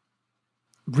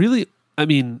really, I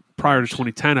mean, prior to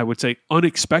 2010, I would say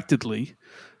unexpectedly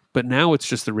But now it's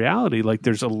just the reality. Like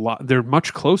there's a lot, they're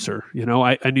much closer. You know,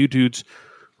 I knew dudes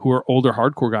who are older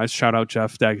hardcore guys. Shout out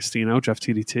Jeff D'Agostino, Jeff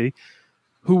TDT,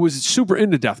 who was super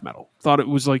into death metal. Thought it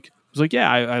was like,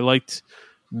 yeah, I liked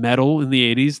metal in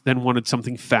the 80s, then wanted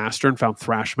something faster and found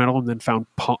thrash metal and then found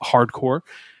hardcore.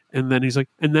 And then he's like,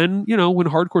 and then, you know, when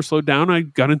hardcore slowed down, I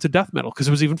got into death metal because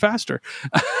it was even faster.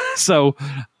 So,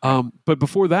 but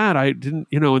before that, I didn't,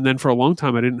 you know, and then for a long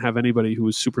time, I didn't have anybody who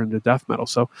was super into death metal.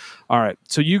 So, all right.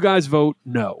 So you guys vote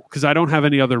no, because I don't have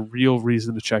any other real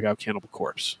reason to check out Cannibal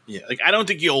Corpse. Yeah, like I don't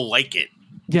think you'll like it.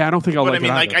 Yeah, I don't think I'll But like I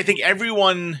mean, it like either. I think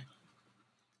everyone.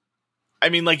 I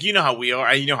mean, like you know how we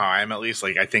are. You know how I am. At least,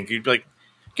 like I think you'd be like,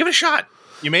 give it a shot.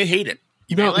 You may hate it.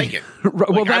 You may No. like it. Right,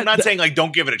 Like, well, I'm not saying like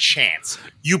don't give it a chance.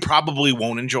 You probably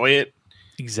won't enjoy it.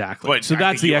 Exactly. But So I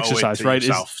that's think you the owe it exercise, to right?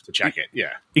 Yourself to check it.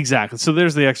 Yeah. Exactly. So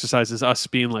there's the exercise, is us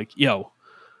being like, yo,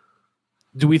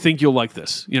 do we think you'll like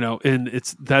this? You know, and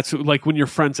that's like when your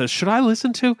friend says, should I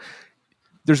listen to?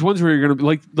 There's ones where you're going to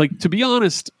be like, to be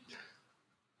honest,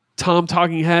 Tom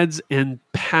Talking Heads and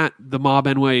Pat the Mob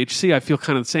NYHC, I feel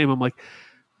kind of the same. I'm like,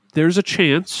 there's a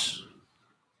chance,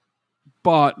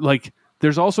 but like,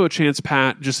 there's also a chance,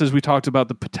 Pat, just as we talked about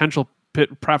the potential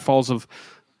pratfalls of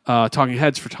Talking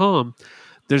Heads for Tom,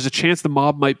 there's a chance the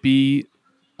Mob might be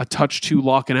a touch too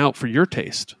locking out for your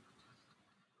taste.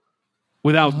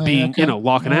 Without being, okay. you know,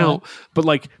 locking All right. out. But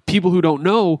like people who don't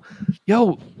know,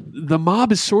 yo, the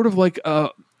Mob is sort of like a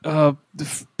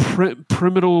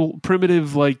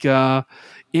primitive like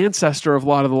ancestor of a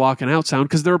lot of the locking out sound,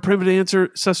 because they're a primitive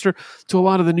ancestor to a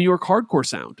lot of the New York hardcore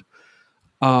sound.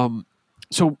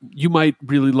 So you might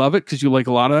really love it because you like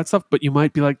a lot of that stuff, but you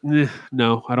might be like,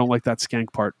 no, I don't like that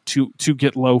skank part. Too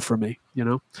get low for me, you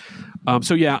know?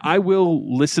 So yeah, I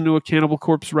will listen to a Cannibal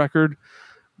Corpse record,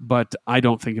 but I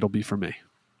don't think it'll be for me.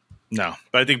 No,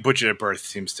 but I think Butchered at Birth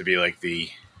seems to be like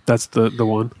That's the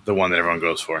one. the one that everyone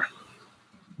goes for.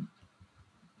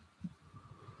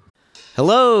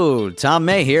 Hello, Tom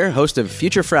May here, host of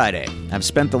Future Friday. I've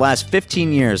spent the last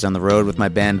 15 years on the road with my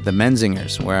band, The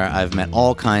Menzingers, where I've met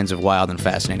all kinds of wild and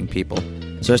fascinating people.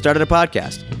 So I started a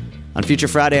podcast. On Future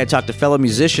Friday, I talk to fellow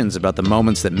musicians about the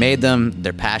moments that made them,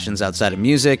 their passions outside of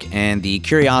music, and the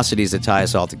curiosities that tie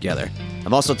us all together.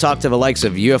 I've also talked to the likes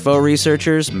of UFO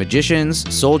researchers,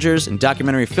 magicians, soldiers, and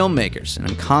documentary filmmakers, and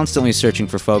I'm constantly searching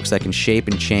for folks that can shape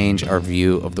and change our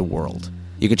view of the world.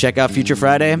 You can check out Future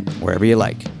Friday wherever you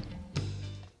like.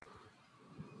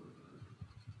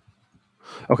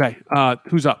 Okay,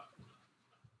 who's up?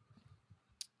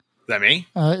 Is that me?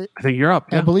 I think you're up.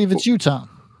 I Yeah. believe it's you, Tom.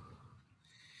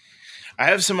 I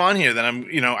have some on here that I'm,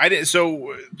 you know, I didn't.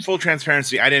 So full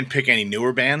transparency, I didn't pick any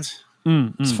newer bands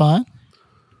It's fine.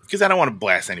 because I don't want to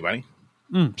blast anybody.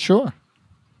 Sure.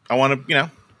 I want to, you know,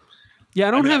 Yeah,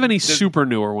 I don't mean, have any the- super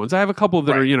newer ones. I have a couple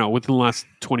that are, Right. you know, within the last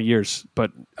 20 years,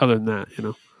 but other than that, you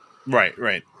know. right.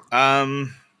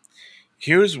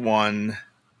 Here's one.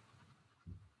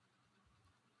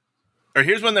 Or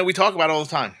here's one that we talk about all the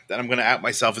time that I'm going to out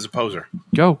myself as a poser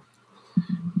Go.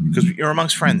 because you're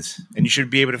amongst friends and you should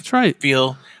be able to That's right.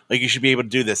 feel like you should be able to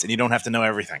do this and you don't have to know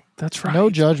everything. That's right. No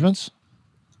judgments.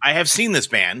 I have seen this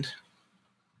band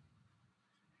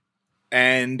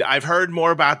and I've heard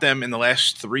more about them in the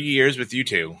last 3 years with you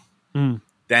two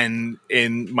than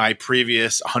in my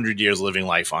previous 100 years living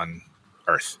life on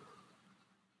Earth.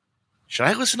 Should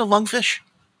I listen to Lungfish?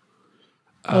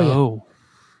 Oh.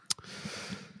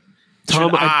 Tom,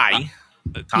 Should I,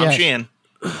 Tom Yes. Sheehan,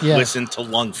 Yes. listen to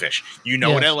Lungfish? You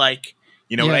know what I Yes. like.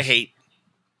 You know what I Yes. hate.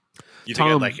 You think I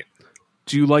Tom, like it?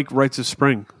 do you like Rites of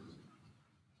Spring?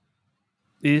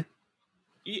 Yeah.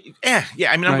 Yeah.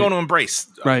 I mean, I'm Right. going to embrace.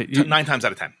 Right. 9 times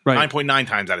out of 10. Right. 9.9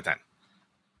 times out of 10.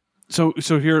 So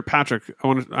here, Patrick,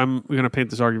 I'm going to paint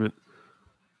this argument.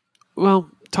 Well,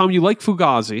 Tom, you like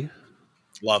Fugazi.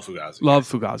 Love Fugazi. Love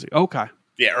Fugazi. Okay.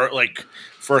 Yeah, or like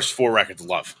first 4 records.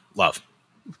 Love.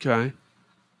 Okay.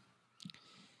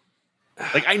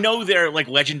 Like I know they're like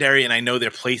legendary and I know their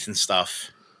place and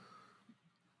stuff.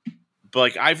 But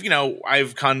like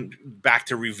I've come back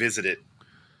to revisit it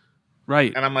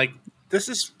Right. and I'm like, this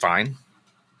is fine.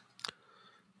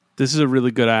 This is a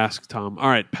really good ask, Tom. All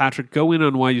right, Patrick, go in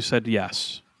on why you said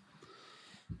yes.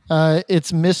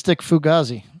 It's Mystic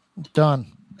Fugazi.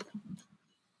 Done.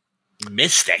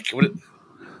 Mystic. What?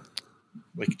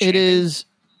 Like It chanting? is.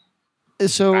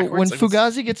 So Backwards, when like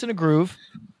Fugazi gets in a groove,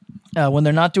 when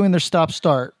they're not doing their stop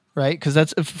start, right? Because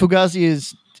that's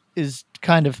Fugazi is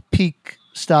kind of peak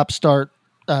stop start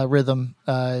rhythm,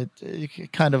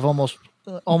 kind of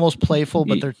almost playful,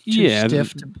 but they're too Yeah,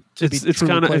 stiff to It's be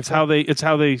truly kind of it's playful.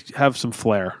 how they have some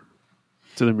flair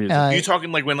to their music. You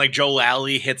talking like when like Joe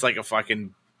Lally hits like a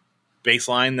fucking bass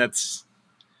line that's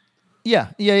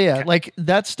Yeah. Like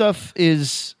that stuff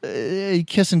is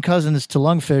kissing cousins to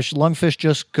Lungfish. Lungfish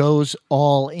just goes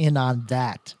all in on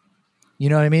that. You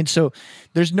know what I mean? So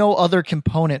there's no other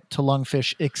component to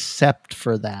Lungfish except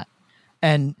for that.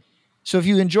 And so if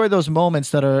you enjoy those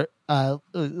moments that are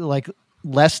like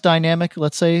less dynamic,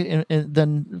 let's say,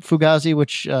 than Fugazi,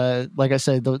 which, like I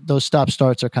said, those stop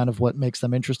starts are kind of what makes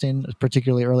them interesting,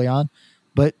 particularly early on.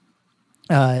 But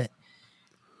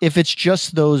if it's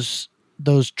just those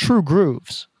true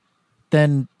grooves,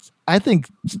 then I think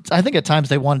at times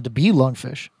they wanted to be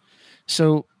Lungfish.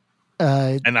 So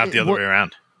and not the other way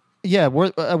around. Yeah,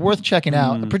 worth checking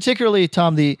out. Particularly,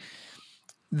 Tom, the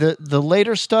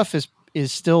later stuff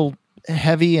is still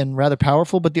heavy and rather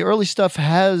powerful, but the early stuff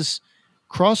has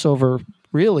crossover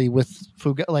really with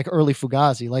like early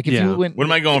Fugazi. Like if you went, what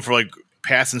am I going for? Like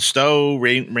Pass and Stow,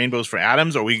 Rainbows for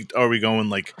Adams? Or are we going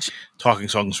like Talking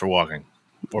Songs for Walking?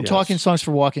 Or Talking Songs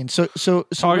for Walking. So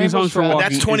Talking Songs for Walking.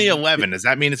 That's 2011. Does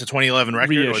that mean it's a 2011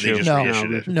 record, or they just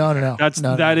reissued it? No. It's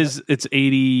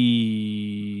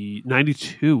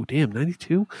 92. Damn,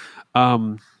 92.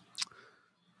 Tom,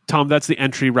 that's the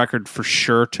entry record for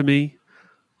sure to me.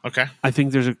 Okay. I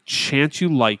think there's a chance you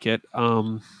like it.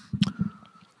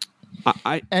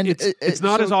 It's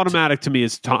not as automatic to me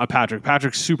as Patrick.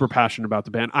 Patrick's super passionate about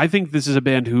the band. I think this is a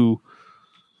band who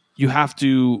you have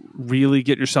to really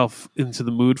get yourself into the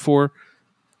mood for.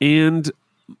 And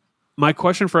my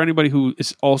question for anybody who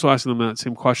is also asking them that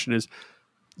same question is,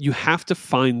 you have to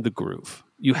find the groove.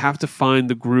 You have to find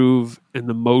the groove and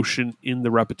the motion in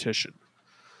the repetition.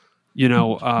 You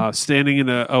know, standing in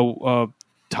a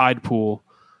tide pool,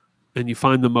 and you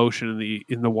find the motion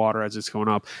in the water as it's going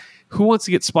up. Who wants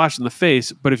to get splashed in the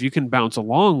face? But if you can bounce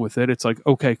along with it, it's like,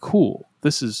 okay, cool.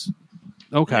 This is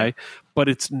okay. Yeah. But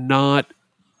it's not.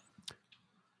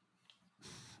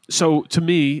 So to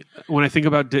me, when I think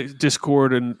about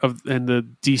Discord and the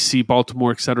DC,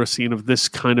 Baltimore, etc. scene of this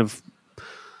kind of,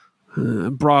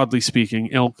 broadly speaking,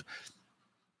 ilk,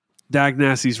 Dag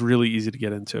Nasty is really easy to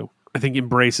get into. I think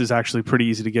Embrace is actually pretty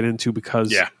easy to get into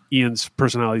because Ian's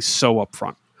personality is so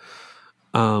upfront.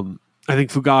 I think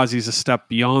Fugazi is a step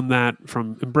beyond that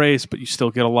from Embrace, but you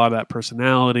still get a lot of that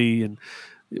personality.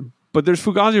 But there's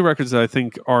Fugazi records that I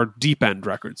think are deep end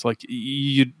records. Like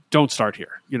you don't start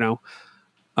here, you know.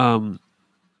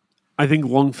 I think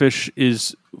Lungfish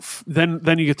is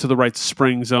then you get to the Rites of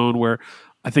Spring zone where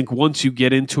I think once you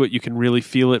get into it, you can really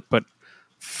feel it. But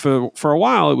for a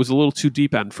while, it was a little too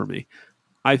deep end for me.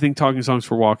 I think Talking Songs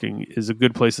for Walking is a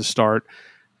good place to start.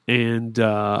 And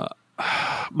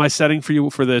my setting for you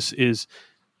for this is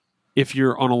if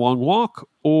you're on a long walk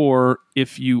or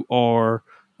if you are,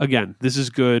 again, this is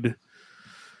good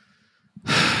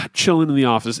chilling in the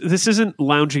office. This isn't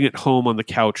lounging at home on the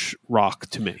couch rock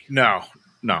to me. No.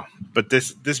 But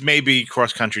this may be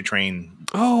cross-country train.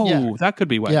 Oh, that could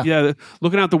be what. Yeah,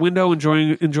 looking out the window,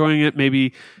 enjoying it,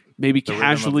 maybe the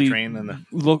casually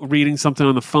reading something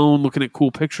on the phone, looking at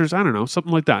cool pictures. I don't know,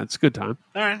 something like that. It's a good time.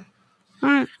 All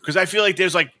right. Because I feel like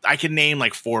there's I can name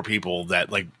like 4 people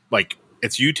that like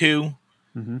it's you two,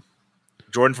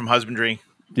 Jordan from Husbandry,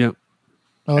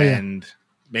 and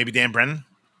maybe Dan Brennan.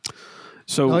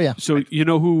 So you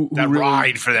know who that really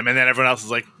ride for them, and then everyone else is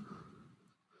like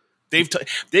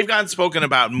they've gotten spoken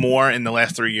about more in the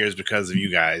last 3 years because of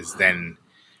you guys than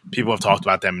people have talked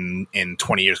about them in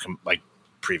 20 years like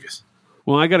previous.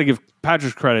 Well, I got to give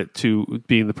Patrick credit to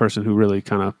being the person who really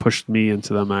kind of pushed me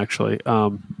into them, actually.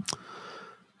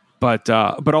 But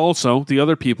also the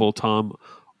other people, Tom,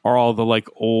 are all the like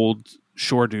old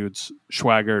shore dudes,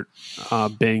 Schwaggart,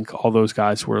 Bink, all those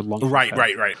guys who are long. Right.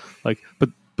 Like, but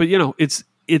you know, it's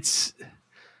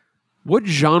what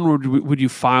genre would you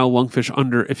file Lungfish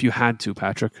under if you had to,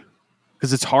 Patrick?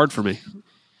 Because it's hard for me.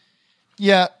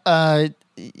 Yeah, I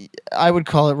would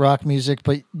call it rock music,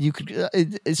 but you could.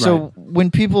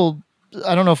 When people,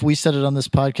 I don't know if we said it on this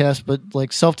podcast, but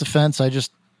like self-defense, I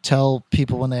just tell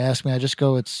people when they ask me, I just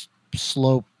go, it's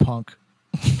slow punk.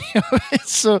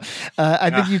 So I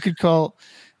think you could call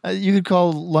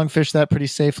Lungfish that pretty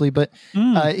safely. But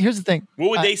here's the thing: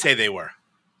 what would they say they were?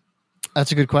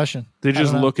 That's a good question. They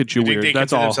just look at you weird. They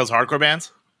That's all. Themselves hardcore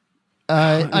bands.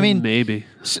 I mean, maybe.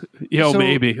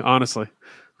 Maybe. Honestly,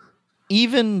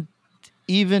 even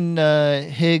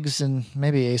Higgs and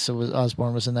maybe Asa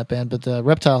Osborne was in that band, but the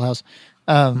Reptile House.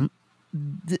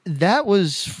 That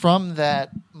was from that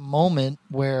moment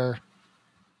where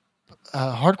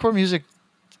hardcore music.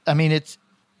 I mean,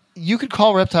 you could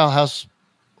call Reptile House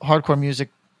hardcore music,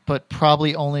 but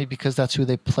probably only because that's who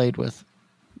they played with.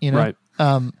 You know, right?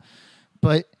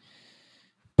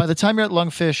 But by the time you're at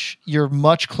Lungfish, you're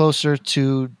much closer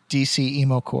to DC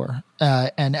emo core.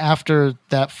 And after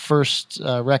that first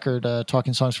record,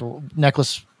 Talking Songs for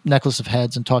Necklace of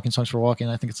Heads and Talking Songs for Walking,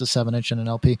 I think it's a 7-inch and an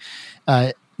LP.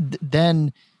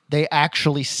 Then they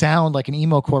actually sound like an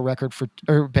emo core record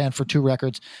or band for 2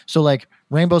 records. So like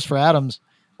Rainbows for Atoms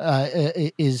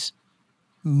is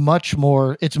much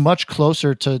more. It's much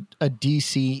closer to a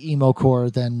DC emo core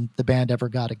than the band ever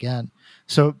got again.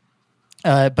 So.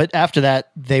 But after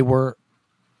that, they were.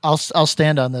 I'll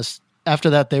stand on this. After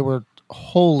that, they were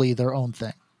wholly their own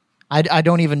thing. I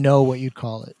don't even know what you'd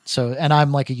call it. So, and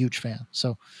I'm like a huge fan.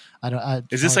 So, I don't.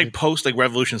 Is this like post like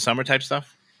Revolution Summer type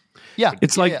stuff? Yeah,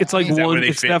 it's like one.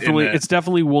 It's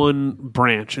definitely one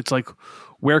branch. It's like,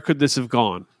 where could this have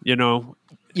gone? You know.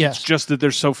 Yes. It's just that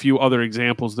there's so few other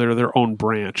examples that are their own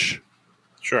branch.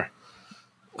 Sure.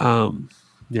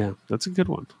 Yeah, that's a good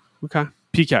one. Okay,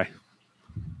 PK.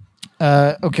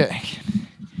 Okay.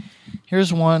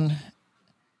 Here's one.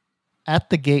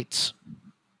 At the Gates.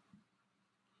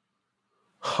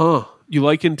 Huh. You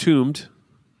like Entombed?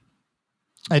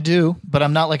 I do, but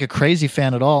I'm not like a crazy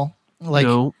fan at all. Like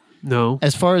no.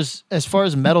 As far as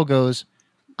metal goes,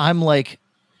 I'm like,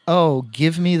 oh,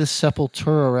 give me the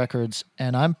Sepultura records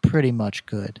and I'm pretty much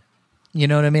good. You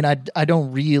know what I mean? I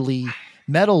don't really,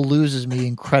 metal loses me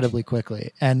incredibly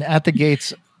quickly. And At the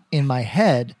Gates in my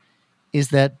head is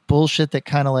that bullshit that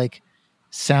kind of like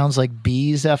sounds like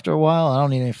bees after a while. I don't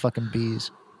need any fucking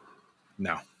bees.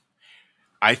 No.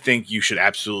 I think you should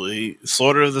absolutely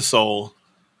Slaughter of the Soul,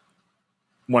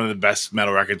 one of the best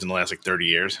metal records in the last like 30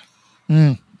 years.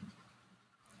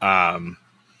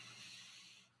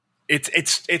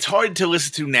 It's hard to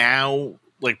listen to now,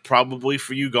 like probably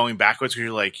for you going backwards, because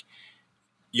you're like,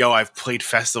 yo, I've played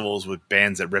festivals with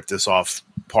bands that ripped this off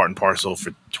part and parcel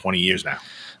for 20 years now.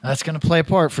 That's going to play a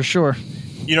part for sure.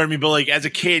 You know what I mean? But like as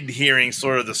a kid hearing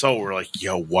Slaughter of the Soul, we're like,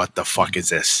 yo, what the fuck is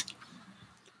this?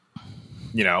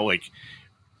 You know, like,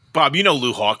 Bob, you know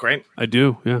Lou Hawk, right? I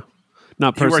do, yeah.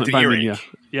 Not personally, he worked at but I mean, Earache.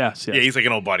 yeah. Yes. Yeah, he's like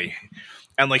an old buddy.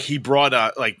 And like he brought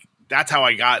like that's how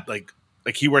I got like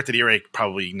he worked at Earache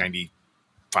probably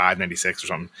 95, 96 or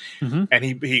something. Mm-hmm. And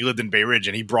he lived in Bay Ridge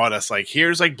and he brought us like,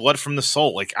 here's like Blood from the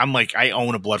Soul. Like I'm like, I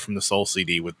own a Blood from the Soul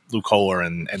CD with Luke Kohler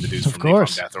and the dudes of from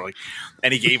course. Napalm Death. Or like,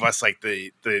 and he gave us like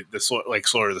the like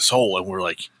Slaughter of the Soul, and we're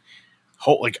like,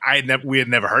 we had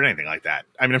never heard anything like that.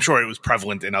 I mean, I'm sure it was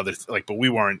prevalent in other like, but we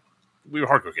were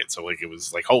hardcore kids, so like it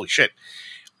was like holy shit.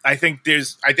 I think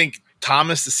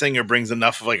Thomas the singer brings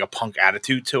enough of like a punk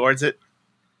attitude towards it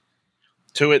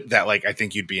that like I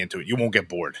think you'd be into it. You won't get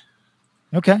bored.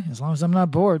 Okay, as long as I'm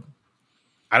not bored.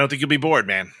 I don't think you'll be bored,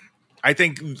 man. I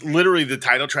think literally the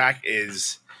title track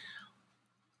is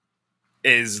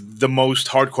the most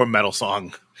hardcore metal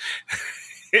song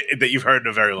that you've heard in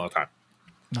a very long time.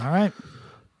 All right.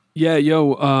 Yeah,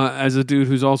 yo, as a dude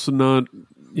who's also not,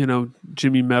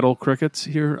 Jimmy Metal Crickets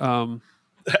here,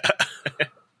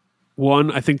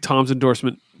 one, I think Tom's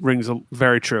endorsement rings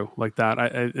very true like that.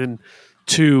 And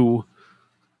two,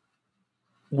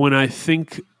 when I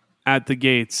think At the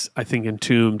Gates, I think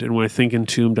Entombed, and when I think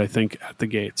Entombed, I think At the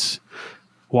Gates.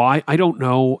 Why? I don't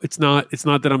know. It's not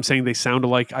that I'm saying they sound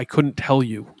alike. I couldn't tell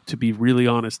you, to be really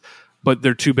honest. But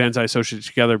they're two bands I associate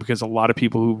together because a lot of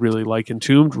people who really like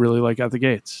Entombed really like At the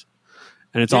Gates.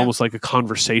 And it's almost like a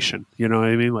conversation. You know what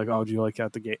I mean? Like, oh, do you like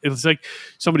At the Gate? It's like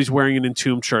somebody's wearing an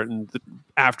Entombed shirt, and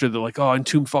after they're like, oh,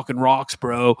 Entombed fucking rocks,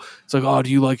 bro. It's like, oh,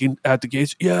 do you like At the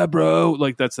Gates? Yeah, bro.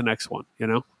 Like, that's the next one,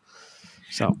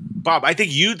 So, Bob, I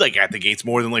think you'd like At the Gates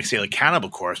more than like say like Cannibal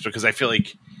Corpse, because I feel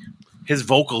like his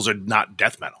vocals are not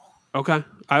death metal. okay.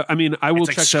 I mean, I will It's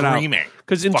like check that out screaming.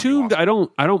 because It's fucking Entombed, awesome.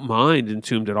 I don't mind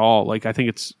Entombed at all. Like, I think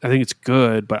it's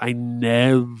good, but I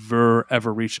never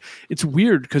ever reached. It's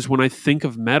weird because when I think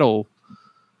of metal,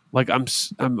 like I'm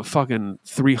a fucking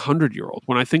 300-year-old.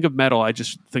 When I think of metal, I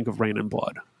just think of Rain and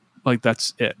Blood. Like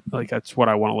that's it. Like that's what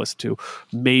I want to listen to.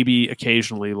 Maybe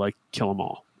occasionally like Kill 'Em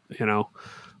All,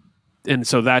 And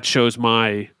so that shows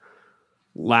my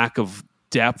lack of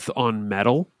depth on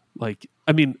metal. Like,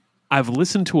 I mean, I've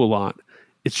listened to a lot.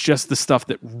 It's just the stuff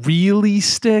that really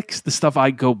sticks, the stuff I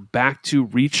go back to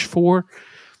reach for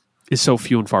is so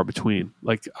few and far between.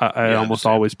 Like I almost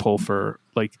always pull for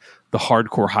like the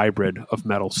hardcore hybrid of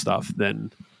metal stuff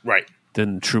than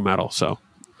true metal. So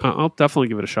I'll definitely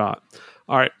give it a shot.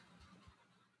 All right.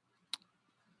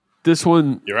 This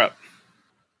one. You're up.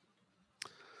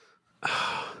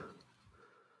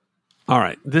 All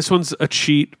right. This one's a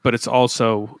cheat, but it's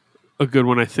also a good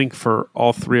one, I think, for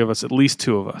all three of us, at least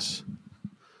two of us.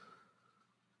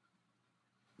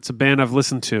 It's a band I've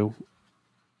listened to,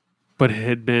 but it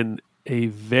had been a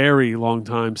very long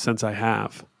time since I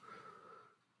have.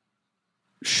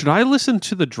 should I listen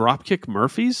to the Dropkick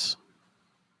Murphys?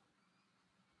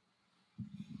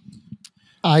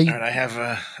 All right, I have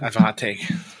a hot take.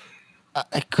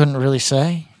 I couldn't really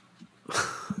say.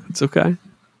 It's okay.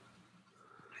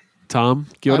 Tom,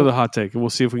 go to the hot take, and we'll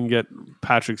see if we can get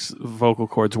Patrick's vocal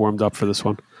cords warmed up for this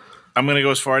one. I'm going to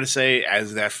go as far to say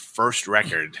as that first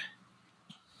record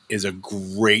is a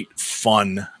great,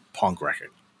 fun punk record.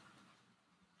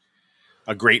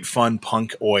 A great, fun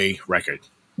punk oi record.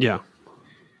 Yeah.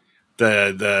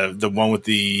 The one with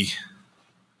the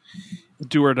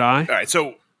Do or Die. All right,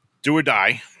 so Do or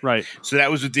Die. Right. So that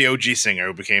was with the OG singer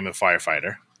who became a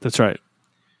firefighter, That's right.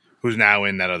 who's now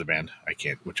in that other band.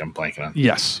 which I'm blanking on.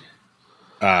 Yes.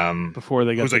 Before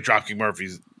they It got was like Dropkick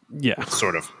Murphys, yeah.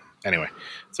 sort of. Anyway,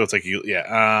 so it's like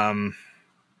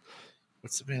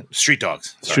what's the band? Street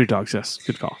Dogs. Sorry. Street Dogs. Yes.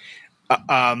 Good call.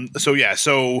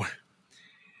 So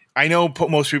I know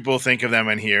most people think of them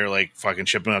in here like fucking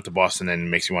shipping up to Boston and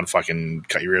makes you want to fucking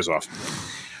cut your ears off.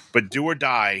 But Do or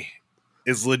Die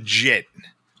is legit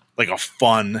like a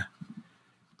fun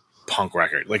punk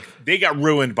record. Like they got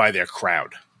ruined by their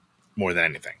crowd more than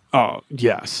anything. Oh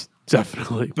yes,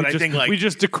 definitely. But I think like we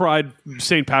just decried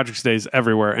St. Patrick's Days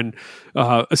everywhere, and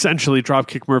essentially,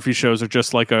 Dropkick Murphy shows are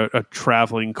just like a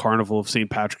traveling carnival of St.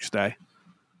 Patrick's Day.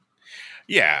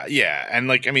 Yeah, and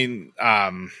like I mean,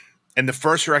 and the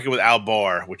first record with Al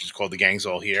Barr, which is called The Gang's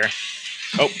All Here.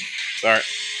 Oh, sorry,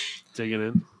 Digging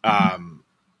in.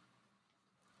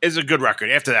 Is a good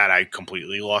record. After that, I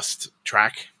completely lost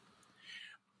track.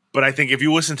 But I think if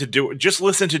you listen to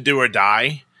Do or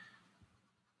Die.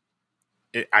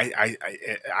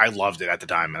 I loved it at the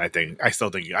time, and I still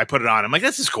think I put it on. I'm like,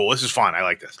 this is cool. This is fun. I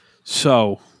like this.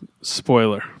 So,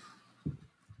 spoiler.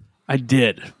 I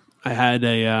did. I had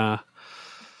a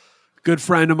good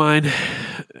friend of mine.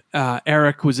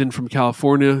 Eric was in from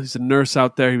California. He's a nurse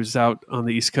out there. He was out on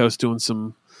the East Coast doing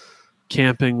some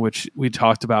camping, which we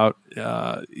talked about.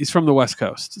 He's from the West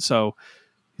Coast, so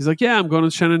he's like, "Yeah, I'm going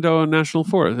to Shenandoah National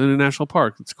Forest in a national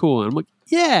park. It's cool." And I'm like,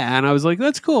 "Yeah," and I was like,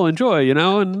 "That's cool. Enjoy," you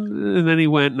know. And then he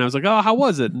went, and I was like, "Oh, how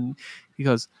was it?" And he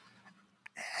goes,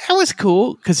 "That was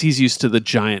cool," because he's used to the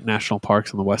giant national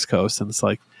parks on the West Coast, and it's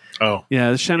like, oh,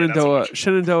 yeah, the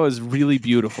Shenandoah is really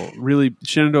beautiful. Really,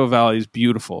 Shenandoah Valley is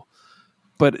beautiful,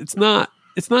 but it's not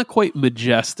quite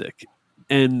majestic.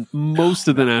 And most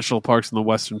of the national parks in the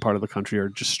western part of the country are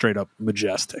just straight up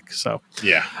majestic. So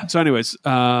yeah. So anyways,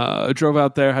 I drove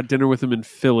out there, had dinner with him in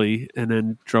Philly, and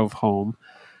then drove home.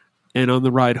 And on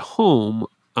the ride home,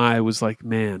 I was like,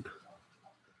 man,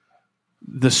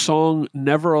 the song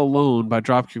Never Alone by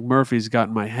Dropkick Murphys got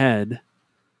in my head.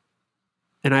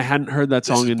 And I hadn't heard that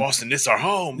song in Boston. This is our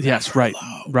home. Yes, right.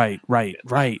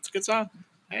 It's a good song.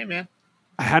 Hey, man.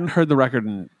 I hadn't heard the record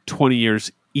in 20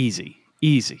 years. Easy.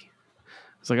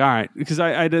 It's like, all right, because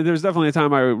I there's definitely a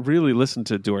time I really listened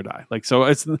to Do or Die. Like, so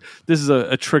this is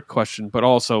a trick question, but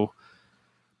also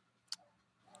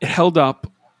it held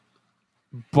up,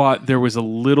 but there was a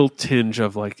little tinge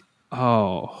of like,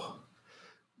 oh,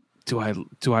 do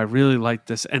I really like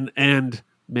this? And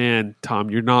man,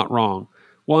 Tom, you're not wrong.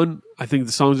 One, I think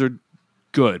the songs are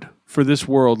good for this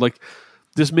world. Like,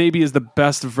 this maybe is the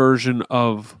best version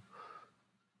of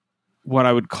what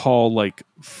I would call like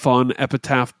fun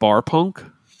epitaph bar punk,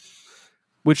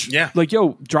 which like,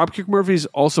 Dropkick Murphys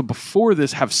also before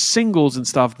this have singles and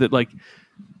stuff that like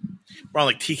were on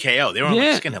like TKO. They were on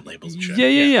like skinhead labels and shit.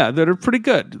 Yeah. That are pretty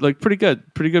good. Like pretty good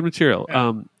material.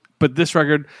 Yeah. But this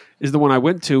record is the one I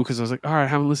went to because I was like, all right, I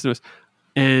haven't listened to this.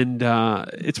 And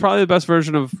it's probably the best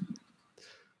version of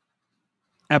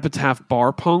epitaph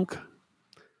bar punk,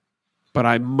 but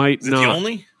I might not. Is it the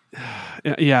only?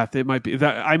 Yeah, it might be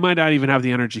that. I might not even have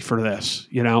the energy for this,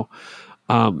 you know.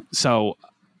 So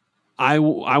I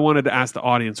wanted to ask the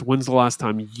audience, when's the last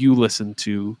time you listened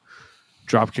to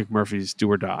Dropkick Murphys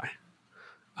Do or Die?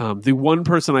 The one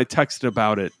person I texted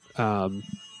about it, a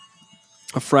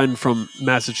friend from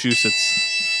Massachusetts,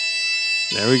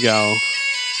 there we go,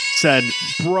 said,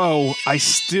 "Bro, I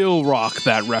still rock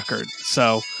that record."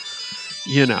 So,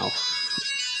 you know,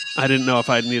 I didn't know if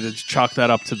I needed to chalk that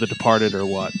up to The Departed or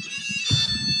what.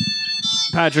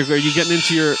 Patrick, are you getting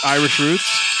into your Irish roots?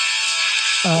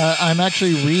 I'm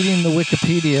actually reading the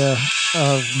Wikipedia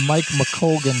of Mike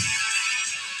McColgan.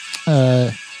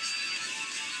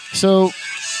 So,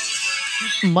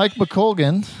 Mike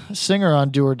McColgan, singer on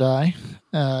Do or Die.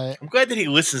 I'm glad that he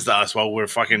listens to us while we're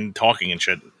fucking talking and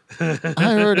shit. I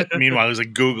heard it. Meanwhile, he was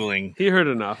like Googling. He heard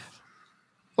enough.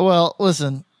 Well,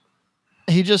 listen.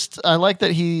 I like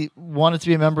that he wanted to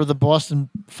be a member of the Boston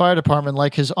Fire Department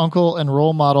like his uncle and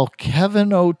role model,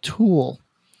 Kevin O'Toole,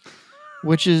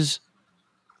 which is,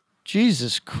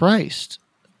 Jesus Christ.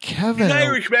 Kevin He's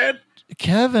Irish, man.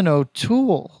 Kevin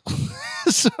O'Toole.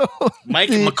 So Mike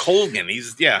McColgan.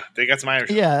 They got some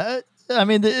Irish. Yeah, I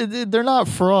mean they're not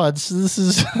frauds. This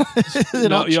is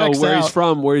it all checks where out.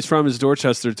 he's from is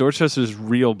Dorchester. Dorchester's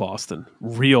real Boston.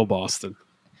 Real Boston.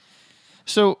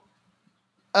 So,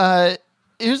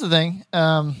 here's the thing.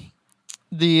 I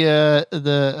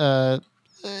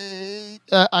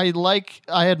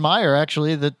admire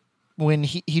actually that when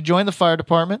he joined the fire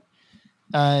department,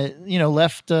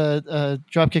 left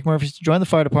Dropkick Murphys to join the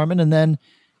fire department, and then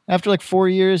after like 4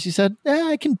 years, he said,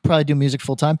 I can probably do music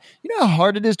full time. You know how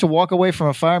hard it is to walk away from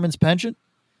a fireman's pension?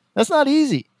 That's not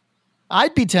easy.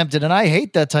 I'd be tempted, and I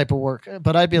hate that type of work.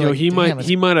 But I'd be like, he might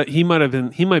be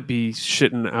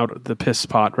shitting out the piss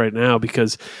pot right now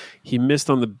because he missed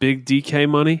on the big DK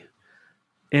money,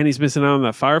 and he's missing out on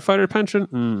that firefighter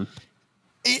pension.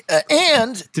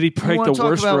 And did he break the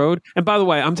worst road? And by the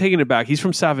way, I'm taking it back. He's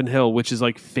from Savin Hill, which is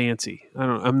like fancy.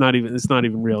 It's not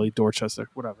even really Dorchester.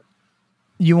 Whatever.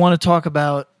 You want to talk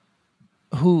about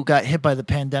who got hit by the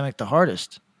pandemic the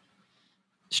hardest?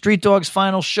 Street Dogs'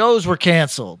 final shows were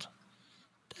canceled.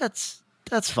 That's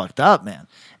fucked up, man.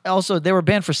 Also, they were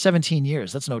banned for 17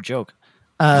 years. That's no joke.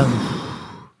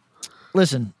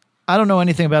 Listen, I don't know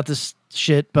anything about this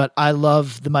shit, but I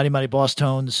love the Mighty Mighty Boss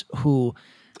Tones, who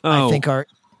I think are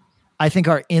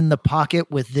in the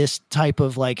pocket with this type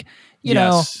of like,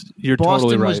 you're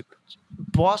totally right.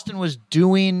 Boston was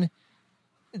doing.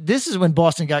 This is when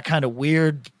Boston got kind of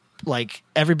weird. Like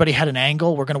everybody had an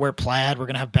angle. We're going to wear plaid. We're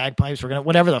going to have bagpipes. We're going to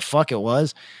whatever the fuck it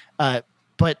was.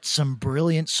 But some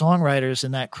brilliant songwriters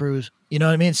in that cruise. You know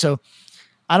what I mean? So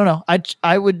I don't know.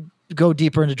 I would go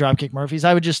deeper into Dropkick Murphys.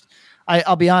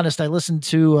 I'll be honest. I listened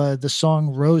to the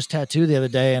song Rose Tattoo the other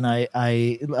day, and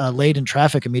I laid in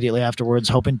traffic immediately afterwards,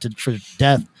 hoping for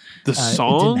death. The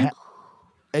song? Not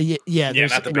the band.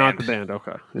 Not the band.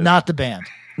 Okay. Yeah. Not the band.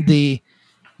 The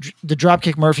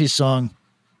Dropkick Murphys song,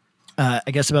 I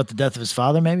guess about the death of his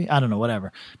father, maybe? I don't know,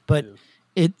 whatever. But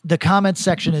the comment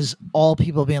section is all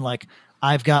people being like,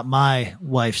 I've got my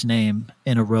wife's name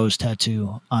in a rose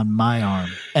tattoo on my arm.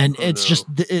 And it's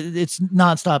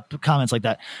nonstop comments like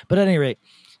that. But at any rate,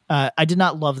 I did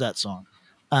not love that song.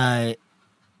 And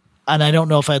I don't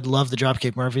know if I'd love the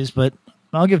Dropkick Murphys, but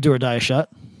I'll give Do or Die a shot.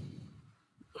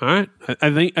 All right.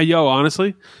 I think,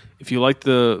 honestly, if you like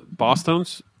the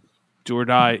Boston's, Do or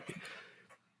Die,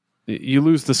 you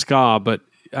lose the ska, but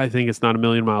I think it's not a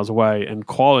million miles away, and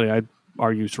quality, I'd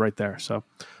argue, is right there. So,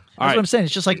 that's what I'm saying.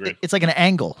 It's just like it's like an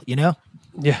angle, you know?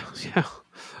 Yeah.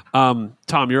 Tom,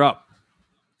 you're up.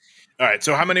 All right.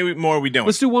 So how many more are we doing?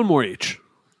 Let's do one more each.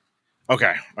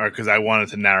 Okay. All right. Because I wanted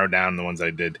to narrow down the ones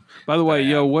I did. By the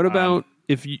way, what about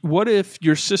what if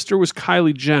your sister was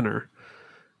Kylie Jenner,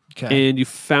 and you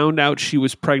found out she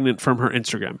was pregnant from her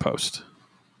Instagram post?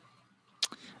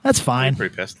 That's fine. I'm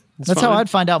pretty pissed. That's how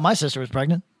I'd find out my sister was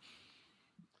pregnant.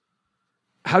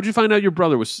 How'd you find out your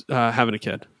brother was having a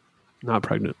kid, not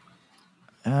pregnant?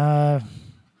 Did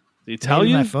he tell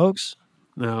you? My folks?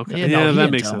 No. Okay. Yeah,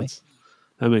 that makes sense.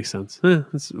 That makes sense.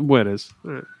 That's what it is.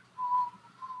 All right.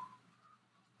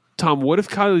 Tom, what if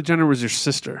Kylie Jenner was your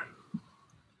sister?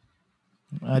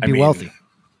 I'd be wealthy.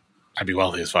 I'd be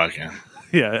wealthy as fuck, yeah.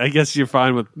 Yeah, I guess you're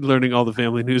fine with learning all the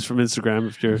family news from Instagram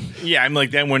if you're... Yeah, I'm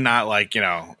like, then we're not like,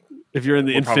 if you're in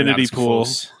the infinity pool.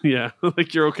 Yeah,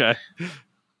 like you're okay.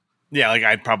 Yeah, like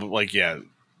I'd probably, like,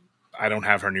 I don't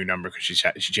have her new number because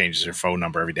she changes her phone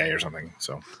number every day or something.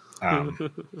 So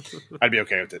I'd be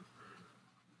okay with it.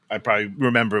 I'd probably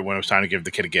remember it when I was trying to give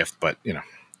the kid a gift, but, Yeah.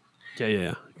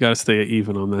 You got to stay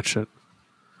even on that shit.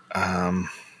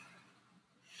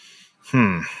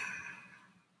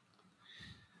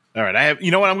 All right, I have.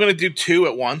 You know what? I'm going to do two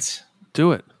at once.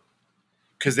 Do it,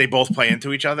 because they both play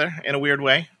into each other in a weird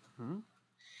way. Mm-hmm.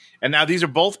 And now these are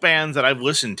both bands that I've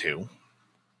listened to,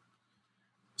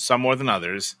 some more than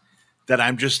others, that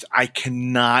I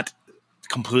cannot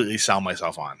completely sell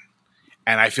myself on,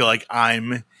 and I feel like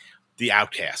I'm the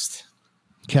outcast.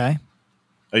 Okay,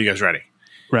 are you guys ready?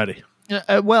 Ready.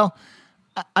 Well,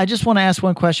 I just want to ask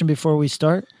one question before we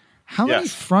start. How many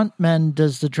frontmen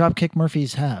does the Dropkick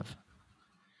Murphys have?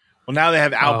 Well, now they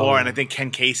have Al Bohr, and I think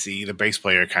Ken Casey, the bass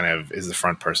player, kind of is the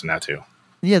front person now, too.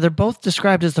 Yeah, they're both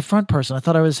described as the front person. I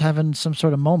thought I was having some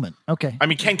sort of moment. Okay. I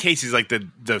mean, Ken Casey's like the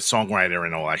songwriter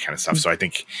and all that kind of stuff, so I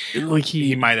think like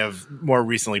he might have more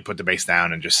recently put the bass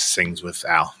down and just sings with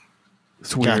Al.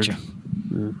 It's weird. Gotcha.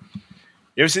 You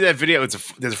ever see that video?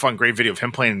 There's a fun, great video of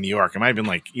him playing in New York. It might have been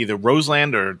like either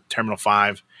Roseland or Terminal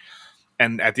 5.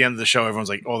 And at the end of the show, everyone's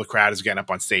like, the crowd is getting up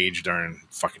on stage during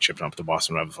fucking shipping up to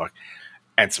Boston, whatever the fuck.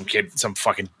 And some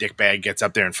fucking dickbag gets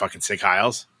up there and fucking Sig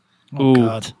Heils. Oh,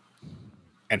 God.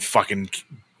 And fucking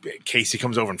Casey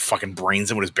comes over and fucking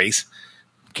brains him with his bass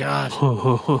God.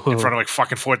 in front of like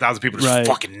fucking 4,000 people. Just Right.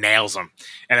 fucking nails him,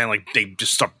 and then like they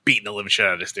just start beating the living shit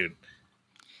out of this dude.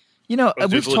 You know,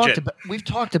 Those we've dudes talked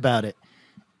legit. about it.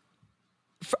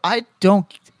 I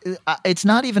don't. It's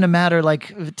not even a matter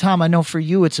like Tom. I know for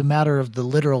you, it's a matter of the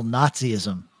literal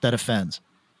Nazism that offends.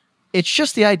 It's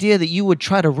just the idea that you would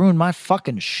try to ruin my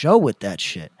fucking show with that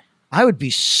shit. I would be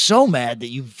so mad that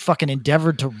you fucking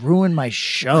endeavored to ruin my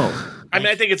show. I mean,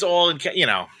 I think it's all in, you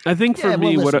know. I think for Yeah, well,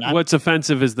 me, listen, what's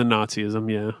offensive is the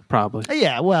Nazism. Yeah, probably.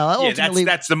 Yeah, well, Yeah, ultimately,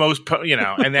 that's the most, you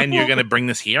know. And then you're gonna bring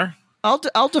this here.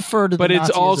 I'll defer to But the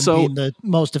it's Nazism also- being the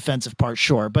most offensive part,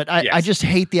 sure. But I Yes. just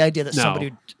hate the idea that No. somebody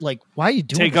would, like, why are you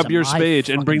doing Take this up on your my stage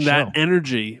and bring fucking that show?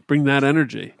 energy. Bring that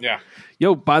energy. Yeah.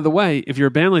 Yo, by the way, if you're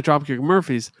a band like Dropkick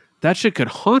Murphys, that shit could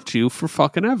haunt you for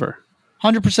fucking ever.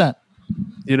 100%.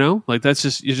 You know, like that's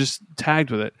just you're just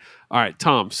tagged with it. All right,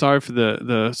 Tom. Sorry for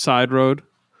the side road.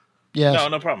 Yes.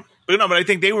 No problem. But no, but I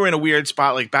think they were in a weird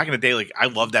spot. Like back in the day, like I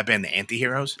loved that band, the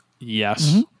Antiheroes, Yes.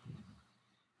 Mm-hmm.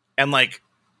 and like,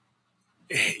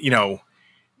 you know,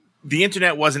 the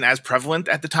internet wasn't as prevalent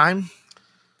at the time,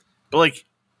 but like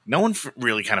no one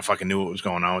really kind of fucking knew what was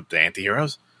going on with the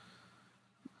Antiheroes.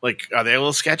 Like, are they a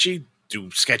little sketchy?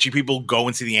 Do sketchy people go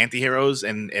and see the Antiheroes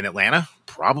in Atlanta?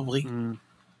 Probably.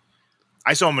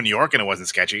 I saw them in New York and it wasn't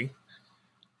sketchy,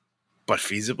 but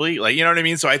feasibly, like, you know what I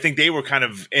mean? So I think they were kind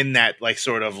of in that, like,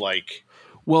 sort of like,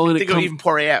 Well, and I it think even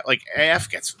poor AF, like AF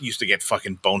used to get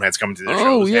fucking boneheads coming to their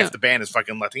shows. yeah. Half the band is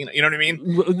fucking Latino. You know what I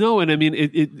mean? no, and I mean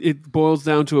it boils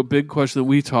down to a big question that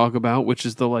we talk about, which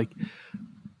is the like.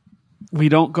 We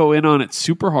don't go in on it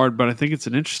super hard, but I think it's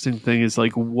an interesting thing. Is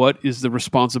like, what is the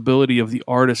responsibility of the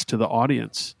artist to the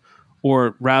audience,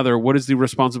 or rather, what is the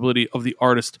responsibility of the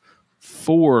artist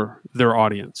for their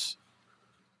audience?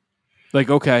 Like,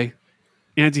 okay,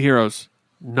 Antiheroes,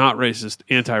 not racist,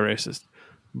 anti-racist,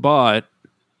 but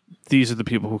these are the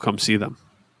people who come see them.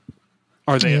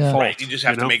 Are they Yeah. at fault? Right. You just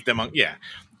have to know? make them. Yeah.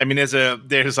 I mean, there's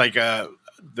like the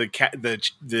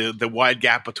wide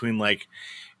gap between like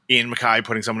Ian MacKaye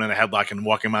putting someone in a headlock and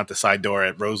walking them out the side door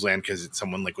at Roseland because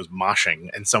someone like was moshing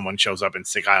and someone shows up in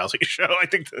Sick Isles like a show. I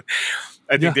think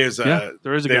Yeah. there's Yeah.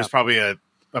 There is a there's gap. probably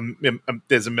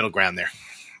there's a middle ground there.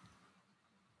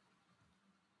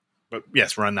 But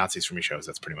yes, run Nazis for me shows.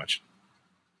 That's pretty much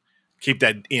keep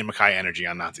that Ian MacKaye energy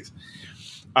on Nazis.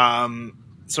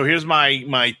 So here's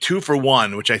my 2 for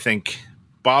 1, which I think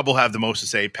Bob will have the most to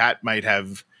say. Pat might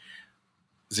have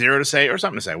 0 to say or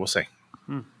something to say. We'll see.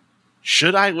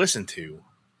 Should I listen to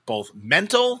both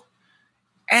Mental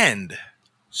and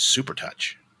Super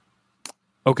Touch?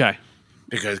 Okay.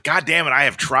 Because God damn it, I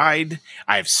have tried.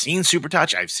 I have seen Super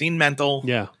Touch. I've seen Mental,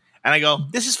 Yeah. and I go,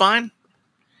 this is fine.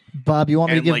 Bob, you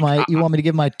want me to And, give like, want me to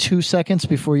give my 2 seconds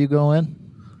before you go in?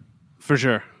 For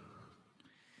sure.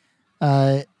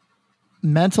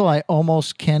 Mental, I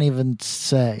almost can't even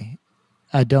say.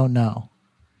 I don't know.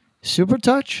 Super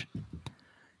Touch?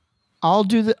 I'll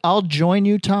join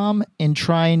you, Tom, in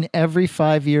trying every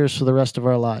 5 years for the rest of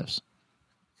our lives.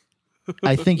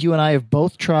 I think you and I have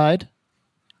both tried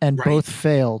and Right. both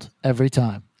failed every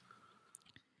time.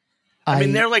 I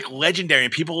mean, they're like legendary,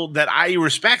 and people that I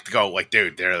respect go like,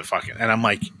 dude, they're the fucking. And I'm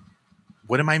like,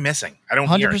 what am I missing? I don't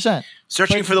hear it. 100%.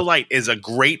 Searching for the Light is a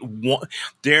great one.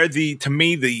 They're to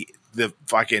me the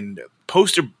fucking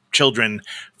poster children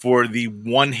for the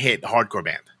one hit hardcore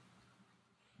band.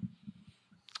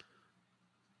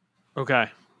 Okay.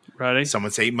 Ready?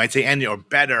 Someone might say End or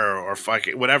Better or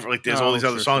fucking whatever. Like there's all these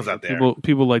other songs out there.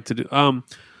 People like to do.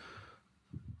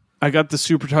 I got the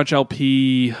Super Touch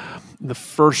LP, the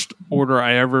first order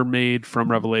I ever made from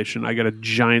Revelation. I got a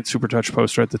giant Super Touch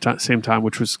poster at the same time,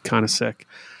 which was kind of sick.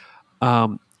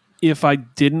 If I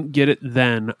didn't get it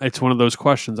then, it's one of those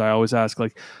questions I always ask,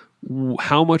 like,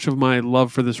 how much of my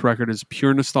love for this record is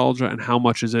pure nostalgia and how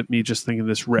much is it me just thinking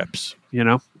this rips, you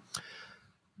know?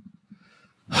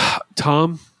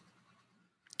 Tom,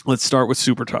 let's start with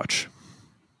Super Touch.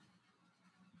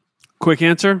 Quick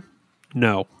answer,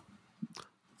 no.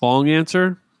 Long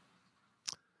answer,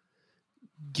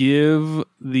 give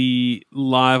the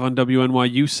live on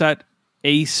WNYU set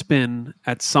a spin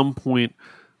at some point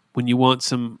when you want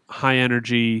some high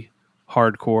energy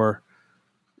hardcore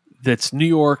that's New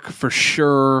York for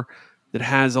sure, that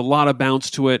has a lot of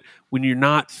bounce to it, when you're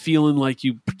not feeling like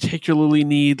you particularly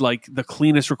need like the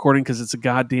cleanest recording because it's a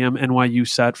goddamn NYU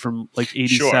set from like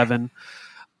 87.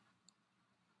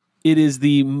 It is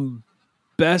the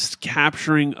best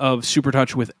capturing of Super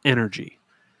Touch with energy.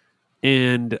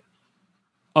 And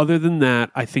other than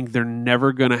that, I think they're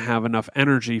never going to have enough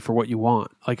energy for what you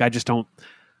want. Like, I just don't.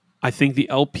 I think the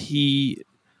LP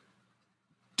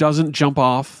doesn't jump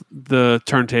off the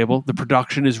turntable. The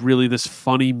production is really this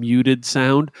funny muted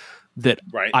sound that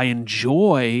Right. I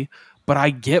enjoy, but I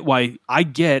get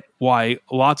why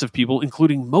lots of people,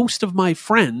 including most of my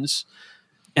friends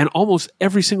and almost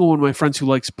every single one of my friends who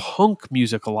likes punk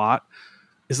music a lot,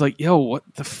 is like, yo, what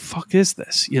the fuck is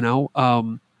this? You know?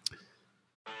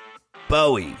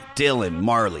 Bowie, Dylan,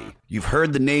 Marley. You've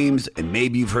heard the names and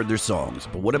maybe you've heard their songs,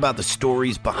 but what about the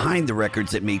stories behind the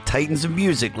records that made titans of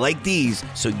music like these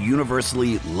so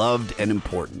universally loved and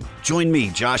important? Join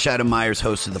me, Josh Adam Myers,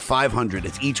 host of The 500,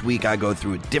 as each week I go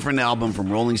through a different album from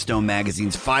Rolling Stone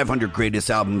magazine's 500 Greatest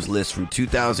Albums list from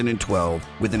 2012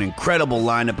 with an incredible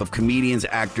lineup of comedians,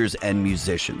 actors, and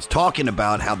musicians talking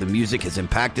about how the music has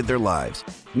impacted their lives.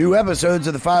 New episodes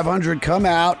of The 500 come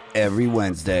out every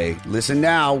Wednesday. Listen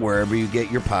now wherever you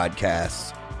get your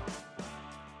podcasts.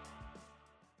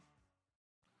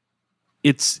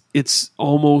 It's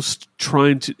almost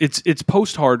trying to it's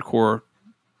post-hardcore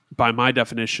by my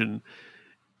definition,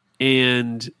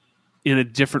 and in a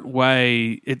different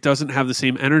way. It doesn't have the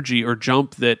same energy or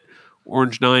jump that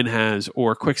Orange 9 has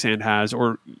or Quicksand has,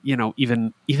 or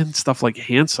even stuff like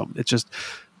Handsome. It just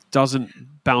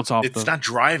doesn't bounce off. It's not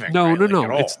driving. No, right? no, Like, no. at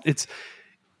all.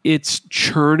 It's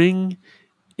churning.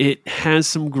 It has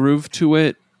some groove to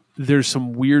it. There's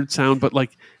some weird sound, but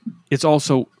like it's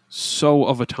also so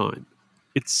of a time.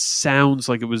 It sounds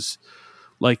like it was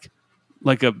like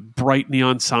a bright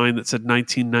neon sign that said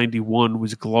 1991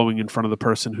 was glowing in front of the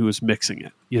person who was mixing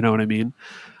it. You know what I mean?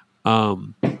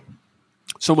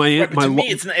 So Right, but to me,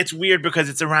 it's weird because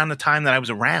it's around the time that I was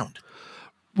around.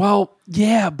 Well,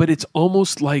 yeah, but it's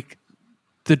almost like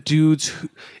the dudes who,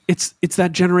 it's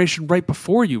that generation right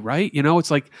before you, right?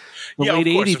 It's like the late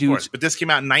 80 dudes. But this came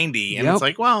out in 90, and Yep. it's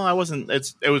like, well, I wasn't.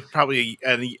 It was probably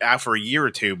for a year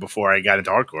or two before I got into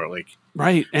hardcore. Like,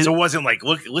 Right. And so it wasn't like,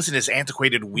 listen to this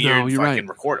antiquated, weird you're fucking right.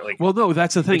 record. Like, well, no,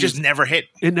 that's the thing. it just never hit.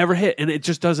 It never hit, and it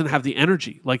just doesn't have the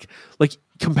energy. Like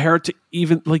compare it to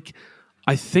even like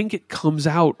I think it comes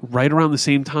out right around the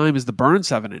same time as the Burn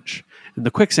 7-inch and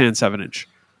the Quicksand 7-inch.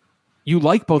 You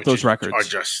like both those records? Are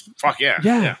just fuck yeah,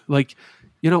 Yeah, like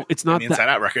it's not the that Inside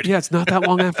Out record. Yeah, it's not that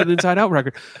long after the Inside Out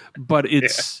record, but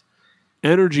it's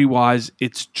energy wise,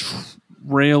 it's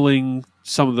trailing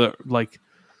some of the like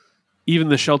even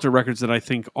the Shelter records that I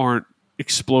think aren't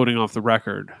exploding off the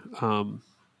record.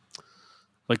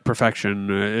 Like Perfection,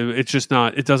 it's just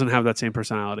not. It doesn't have that same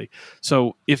personality.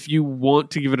 So if you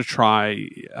want to give it a try,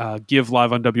 give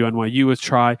Live on WNYU a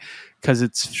try because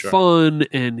it's fun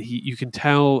and you can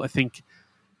tell. I think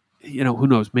who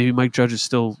knows? Maybe Mike Judge is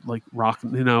still like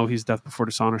rocking. He's Death Before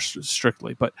Dishonor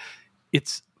strictly, but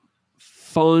it's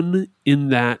fun in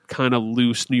that kind of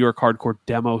loose New York hardcore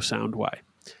demo sound way.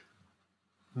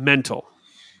 Mental.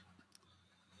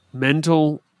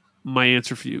 My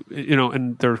answer for you,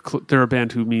 and they're a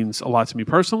band who means a lot to me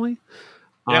personally.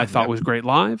 I thought was great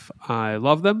live. I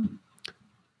love them.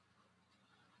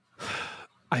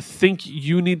 I think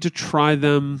you need to try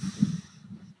them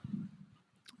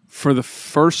for the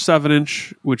first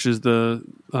 7-inch, which is the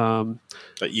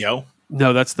Yo,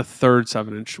 no, that's the third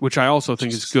 7-inch, which I also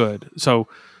think is good. So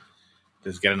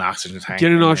just get an oxygen tank.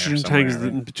 get an in there oxygen tank is somewhere,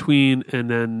 right? in between, and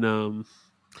then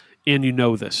and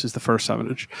this is the first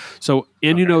 7-inch. So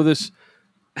this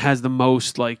has the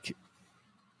most like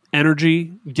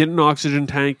energy. Get an oxygen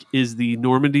tank is the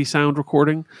Normandy sound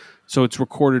recording. So it's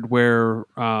recorded where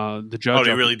the Judge. Oh,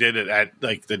 they really did it at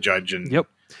like the Judge and Yep.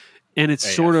 And it's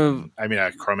sort of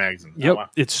Cro-Mags. And, yep. oh, wow.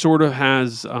 It sort of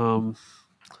has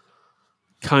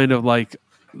kind of like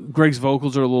Greg's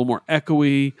vocals are a little more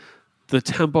echoey. The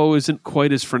tempo isn't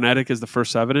quite as frenetic as the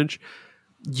first 7-inch.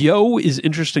 Yo is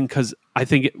interesting because I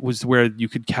think it was where you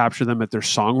could capture them at their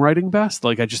songwriting best.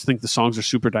 Like, I just think the songs are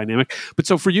super dynamic. But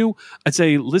so for you, I'd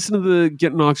say listen to the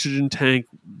Get an Oxygen Tank,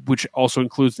 which also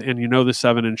includes the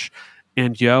 7-inch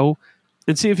and Yo,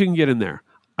 and see if you can get in there.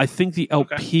 I think the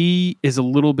LP is a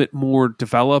little bit more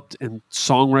developed and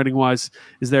songwriting wise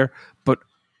is there, but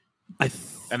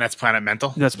and that's Planet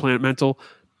Mental. That's Planet Mental.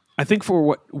 I think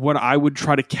for what I would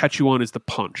try to catch you on is the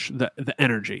punch, the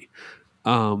energy.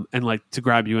 And like to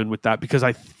grab you in with that, because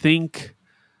I think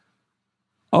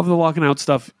of the Locking Out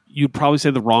stuff, you'd probably say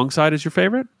the Wrong Side is your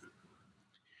favorite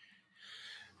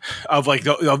Of like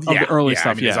the early stuff.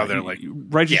 I mean, there's other, like,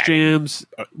 Righteous Jams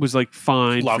was like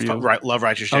fine. Love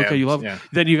Righteous Jams. Okay, you love. Yeah.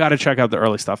 Then you got to check out the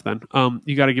early stuff. Then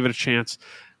you got to give it a chance.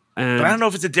 And but I don't know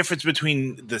if it's a difference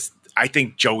between this. I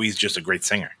think Joey's just a great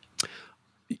singer.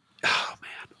 Oh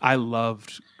man, I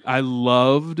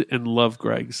loved and love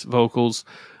Greg's vocals.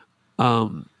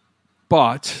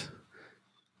 But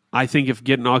I think if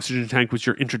Get an Oxygen Tank was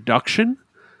your introduction,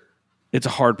 it's a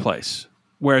hard place.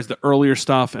 Whereas the earlier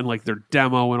stuff and like their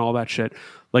demo and all that shit,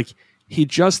 like he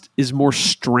just is more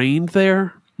strained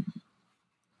there,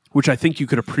 which I think you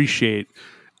could appreciate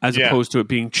as opposed to it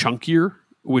being chunkier,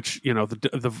 which, you know,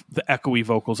 the echoey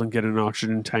vocals on Get in an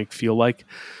Oxygen Tank feel like.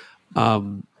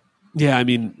 Yeah, I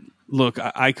mean, look,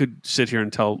 I could sit here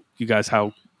and tell you guys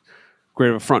how great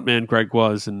of a frontman Greg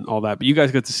was and all that, but you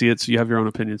guys got to see it, so you have your own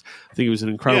opinions. I think he was an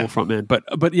incredible frontman.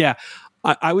 But yeah,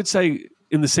 I would say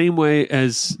in the same way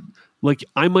as, like,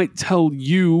 I might tell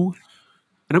you,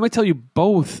 and I might tell you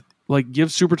both, like, give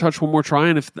Supertouch one more try,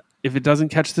 and if it doesn't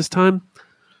catch this time,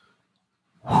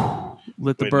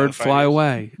 let the bird fly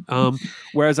away.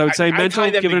 Whereas I would say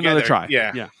Mental, give it another try.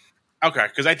 Yeah. Okay,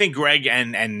 because I think Greg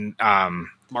and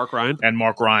Mark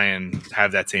Ryan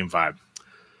have that same vibe.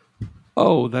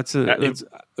 Oh, that's a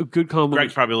good compliment.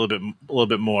 Greg's probably a little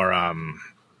bit more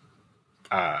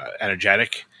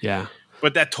energetic. Yeah,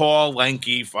 but that tall,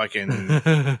 lanky,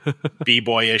 fucking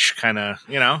b-boyish kind of,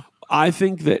 you know. I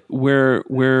think that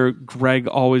where Greg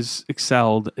always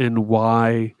excelled and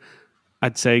why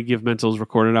I'd say give Mental's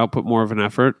recorded output more of an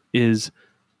effort is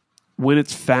when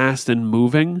it's fast and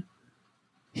moving,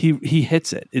 he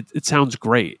hits it. It sounds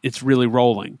great. It's really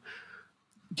rolling.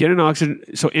 Get an Oxygen.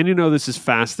 So, and you know this is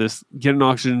fastest. Get an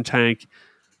Oxygen Tank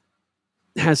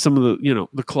has some of the, you know,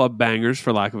 the club bangers,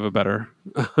 for lack of a better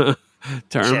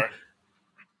term. Sure.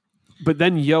 But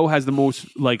then Yo has the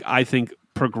most, like, I think,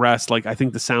 progressed. Like, I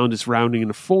think the sound is rounding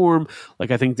into form.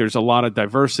 Like, I think there's a lot of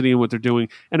diversity in what they're doing.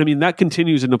 And I mean, that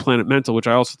continues into Planet Mental, which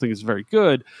I also think is very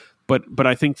good. But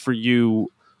I think for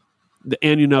you,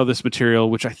 and you know this material,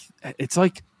 which it's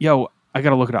like, yo, I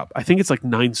got to look it up. I think it's like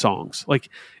 9 songs. Like,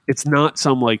 it's not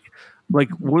some like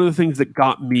one of the things that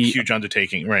got me huge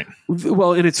undertaking, right?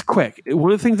 Well, and it's quick.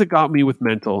 One of the things that got me with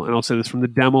Mental, and I'll say this from the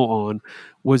demo on,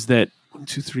 was that 1,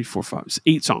 2, 3, 4, 5,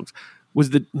 8 songs.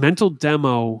 Was the Mental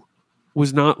demo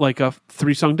was not like a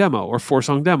 3-song demo or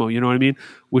 4-song demo. You know what I mean?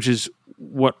 Which is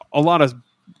what a lot of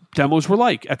demos were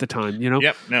like at the time. You know?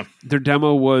 Yep. No. Their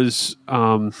demo was,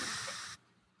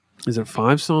 is it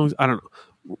 5 songs? I don't know.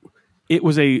 It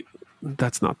was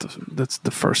that's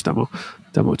the first demo.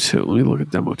 Demo 2. Let me look at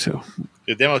demo 2.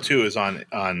 The demo 2 is on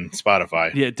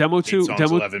Spotify. Yeah, demo 2. Songs,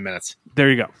 demo 11 minutes. There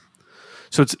you go.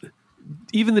 So it's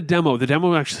even the demo. The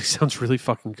demo actually sounds really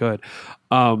fucking good.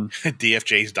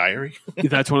 DFJ's Diary.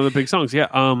 That's one of the big songs.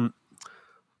 Yeah.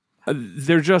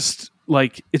 They're just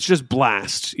like, it's just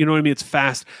blast. You know what I mean? It's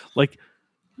fast. Like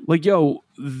yo,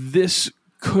 this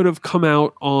could have come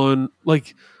out on,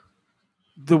 like,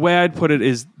 the way I'd put it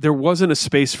is there wasn't a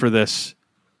space for this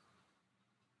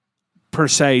per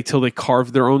se till they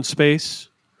carved their own space.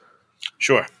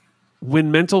 Sure.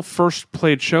 When Mental first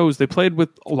played shows, they played with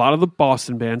a lot of the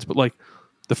Boston bands, but like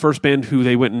the first band who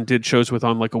they went and did shows with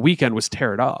on like a weekend was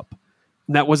Tear It Up.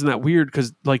 And that wasn't that weird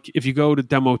because, like, if you go to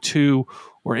demo 2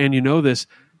 or And You Know This,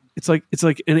 it's like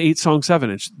an 8-song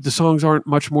 7-inch. The songs aren't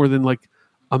much more than like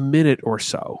a minute or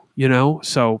so, you know?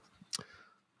 So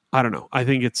I don't know. I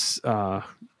think it's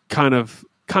kind of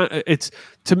it's,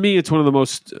 to me, it's one of the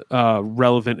most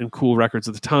relevant and cool records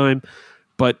of the time.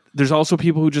 But there's also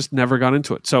people who just never got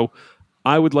into it. So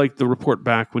I would like the report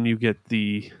back when you get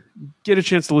a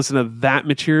chance to listen to that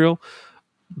material,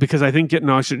 because I think Get an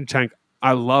Oxygen Tank,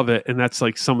 I love it, and that's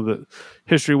like some of the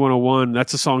History 101.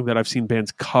 That's a song that I've seen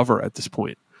bands cover at this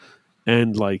point,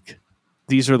 and like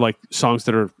these are like songs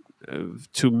that are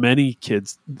to many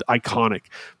kids iconic.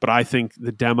 But I think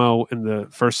the demo and the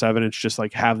first 7-inch just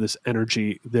like have this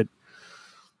energy that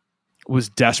was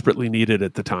desperately needed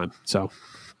at the time. So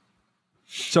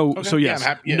yes,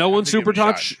 yeah, no on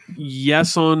Supertouch,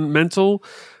 yes on Mental,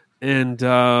 and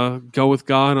go with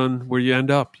God on where you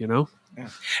end up. You know. Yeah.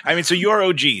 I mean, so you're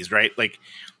OGs, right? Like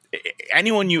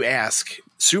anyone you ask,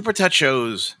 Supertouch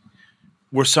shows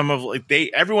were some of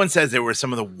everyone says they were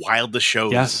some of the wildest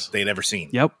shows they'd ever seen.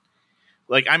 Yep.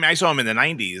 Like, I mean, I saw them in the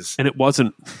 90s, and it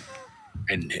wasn't,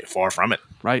 and far from it,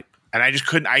 right? And I just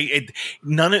couldn't.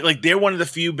 They're one of the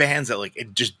few bands that like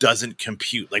it just doesn't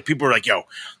compute. Like, people are like, "Yo,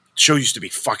 show used to be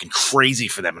fucking crazy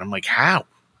for them," and I'm like, "How?"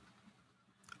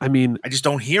 I mean, I just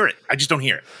don't hear it.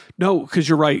 No, because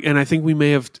you're right, and I think we may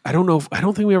have. I don't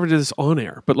think we ever did this on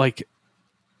air, but like,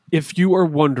 if you are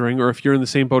wondering, or if you're in the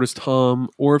same boat as Tom,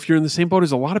 or if you're in the same boat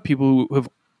as a lot of people who have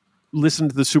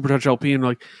listened to the Supertouch LP and are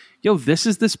like, yo, this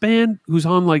is this band who's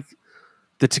on like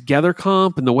the Together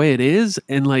comp and The Way It Is,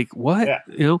 and like what,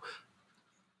 you know,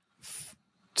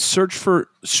 search for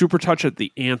Supertouch at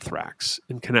the Anthrax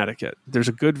in Connecticut. There's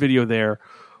a good video there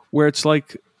where it's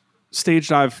like stage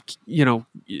dive, you know,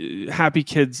 happy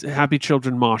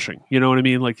children moshing. You know what I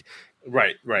mean? Like,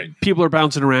 right. People are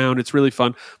bouncing around. It's really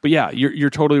fun. But yeah, you're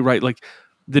totally right. Like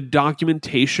the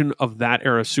documentation of that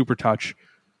era Supertouch,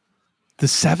 the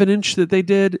 7-inch that they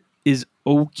did is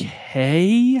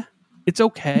okay. It's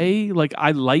okay. Like,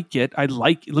 I like it.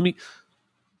 Let me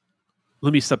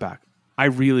step back. I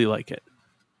really like it.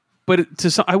 But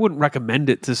I wouldn't recommend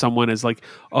it to someone as like,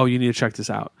 oh, you need to check this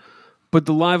out. But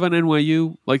the Live on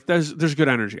NYU, like, there's good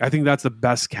energy. I think that's the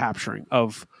best capturing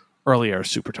of early era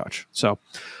Supertouch. So,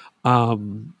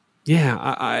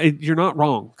 you're not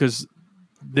wrong, because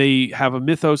they have a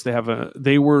mythos.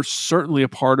 They were certainly a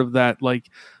part of that like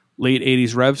late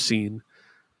 80s Rev scene.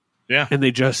 Yeah. And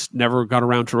they just never got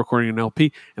around to recording an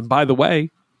LP. And by the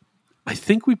way, I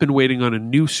think we've been waiting on a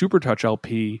new Supertouch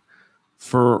LP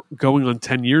for going on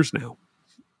 10 years now.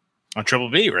 On Triple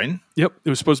B, right? Yep. It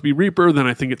was supposed to be Reaper. Then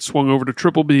I think it swung over to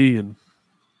Triple B. And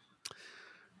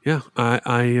yeah,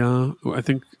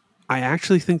 I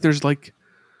actually think there's like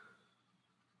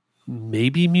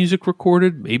maybe music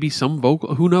recorded, maybe some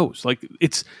vocal. Who knows? Like,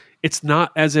 it's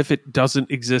not as if it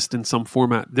doesn't exist in some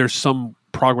format. There's some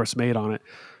progress made on it.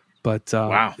 But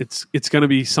wow. It's going to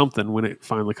be something when it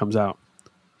finally comes out.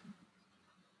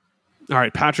 All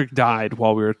right, Patrick died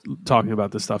while we were talking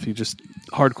about this stuff.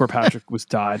 Hardcore Patrick was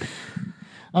died.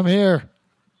 I'm here.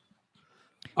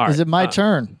 All right, is it my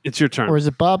turn? It's your turn. Or is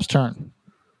it Bob's turn?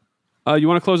 You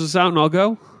want to close this out and I'll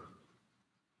go?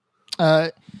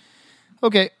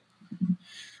 Okay.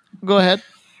 Go ahead.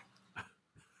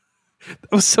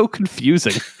 That was so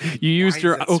confusing. You used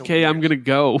your so okay, I'm going to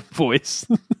go voice.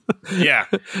 Yeah.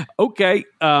 Okay.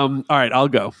 All right, I'll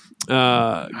go.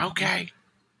 Okay.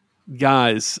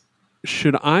 Guys,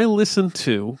 should I listen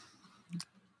to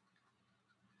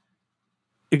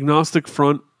Agnostic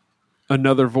Front,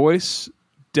 Another Voice,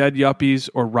 Dead Yuppies,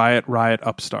 or Riot Riot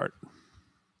Upstart?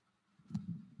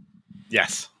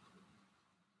 Yes.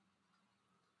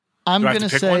 I'm going to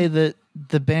say one? that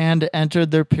the band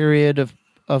entered their period of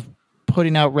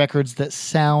putting out records that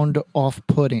sound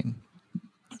off-putting.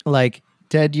 Like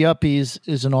Dead Yuppies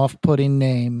is an off-putting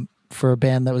name for a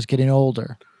band that was getting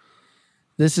older.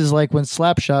 This is like when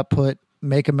Slapshot put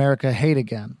Make America Hate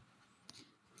Again.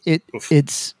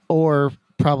 It's or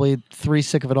probably 3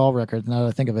 Sick of It All records, now that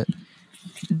I think of it.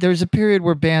 There's a period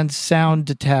where bands sound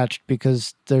detached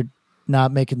because they're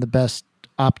not making the best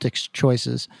optics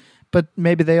choices. But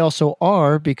maybe they also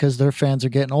are because their fans are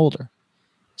getting older.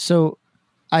 So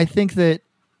I think that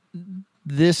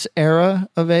this era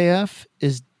of AF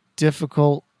is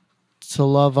difficult to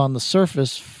love on the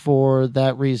surface for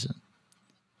that reason.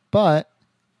 But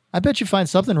I bet you find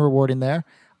something rewarding there.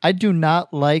 I do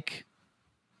not like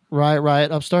Riot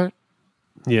Riot Upstart.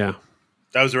 Yeah.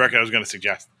 That was the record I was going to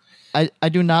suggest. I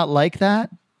do not like that.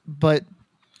 But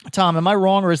Tom, am I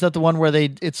wrong, or is that the one where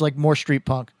it's like more street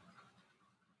punk?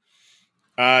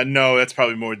 No, that's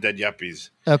probably more Dead Yuppies.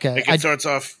 Okay. Like, it starts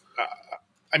off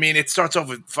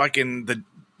with fucking the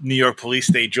New York Police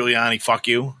State, Giuliani, fuck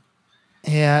you.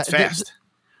 Yeah. It's fast.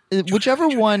 Whichever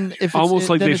one. If almost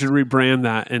like they it's, should rebrand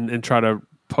that and try to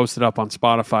post it up on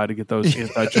Spotify to get those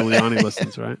anti-Giuliani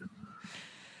listens, right?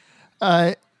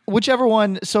 Whichever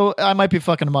one. So I might be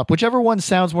fucking them up. Whichever one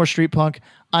sounds more street punk.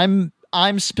 I'm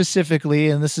specifically,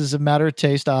 and this is a matter of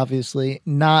taste, obviously,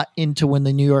 not into when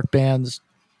the New York bands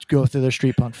go through their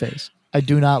street punk phase. I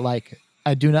do not like it.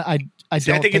 I do not. I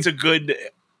think it's a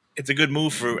good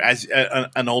move for as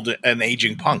an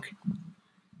aging punk.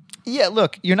 Yeah,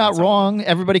 look, you're not wrong.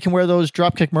 Everybody can wear those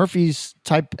Dropkick Murphys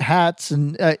type hats,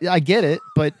 and I get it,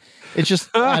 but it's just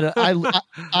I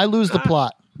lose the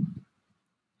plot.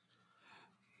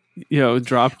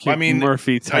 Dropkick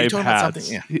Murphy type hats.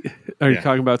 Yeah. Are you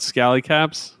talking about scally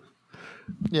caps?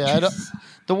 Yeah,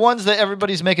 the ones that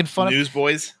everybody's making fun of.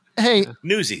 Newsboys. Hey,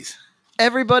 Newsies.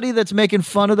 Everybody that's making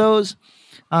fun of those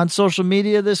on social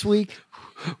media this week.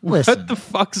 Listen. What the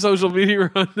fuck social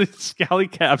media on the scally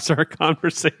caps are a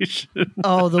conversation?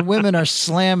 Oh, the women are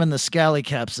slamming the scally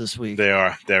caps this week. They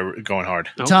are. They're going hard.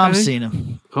 Okay. Tom's seen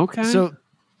them. Okay. So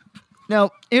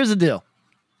now here's the deal.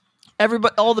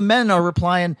 All the men are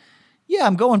replying, yeah,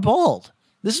 I'm going bald.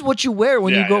 This is what you wear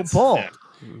when you go bald. Yeah.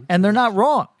 And they're not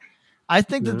wrong. I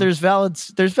think that there's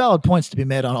valid points to be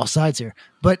made on all sides here.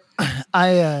 But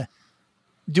I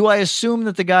assume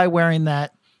that the guy wearing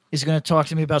that is going to talk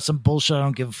to me about some bullshit I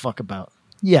don't give a fuck about?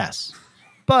 Yes.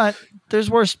 But there's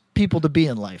worse people to be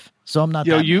in life. So I'm not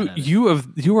you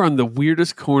are on the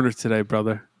weirdest corner today,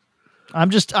 brother. I'm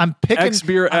picking X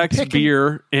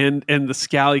beer and the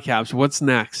scally caps. What's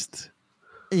next?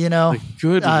 You know,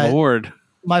 good Lord.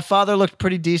 My father looked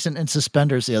pretty decent in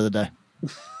suspenders the other day.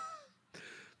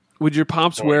 Would your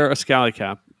pops wear a scally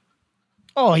cap?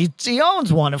 Oh, he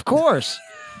owns one, of course.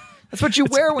 That's what you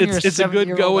wear when you're a 70-year-old It's a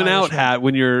good going out Irishman. hat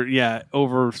when you're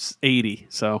over 80,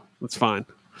 so it's fine.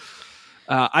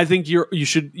 I think you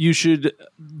should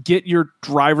get your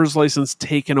driver's license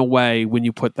taken away when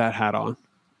you put that hat on,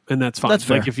 and that's fine. That's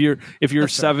fair. Like if you're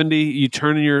 70, you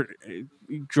turn in your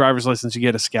driver's license, you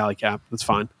get a scally cap. That's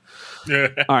fine. All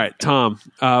right, Tom.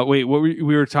 Wait, we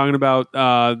were talking about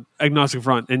Agnostic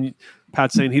Front, and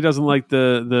Pat's saying he doesn't like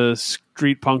the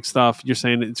street punk stuff. You're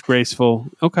saying it's graceful.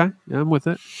 Okay, yeah, I'm with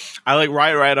it. I like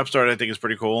Riot Upstart. I think is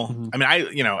pretty cool. Mm-hmm. I mean,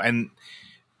 and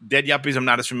Dead Yuppies I'm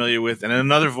not as familiar with, and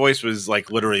another voice was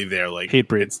like literally their like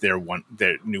Hatebreed. It's their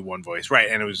new one voice, right?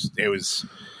 And it was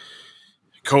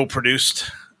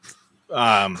co-produced,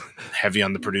 heavy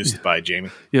on the produced by Jamie.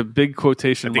 Yeah, big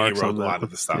quotation I think marks he wrote on a that. lot of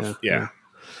the stuff. Yeah.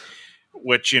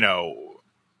 Which there's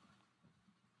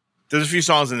a few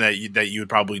songs in that you would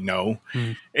probably know.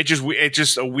 Mm. It's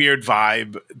just a weird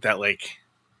vibe that like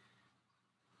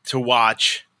to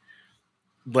watch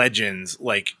legends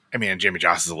like I mean Jamie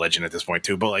Joss is a legend at this point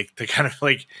too, but like to kind of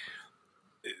like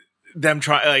them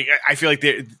try like I feel like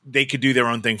they could do their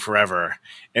own thing forever,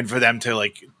 and for them to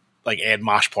like add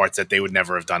mosh parts that they would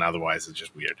never have done otherwise is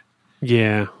just weird.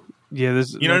 Yeah. You know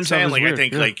what I'm saying? Like weird. I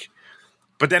think like,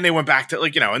 but then they went back to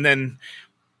like and then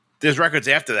there's records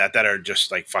after that are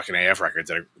just like fucking AF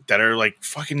records that are like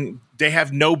fucking. They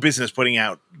have no business putting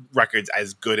out records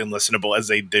as good and listenable as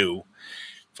they do.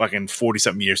 Fucking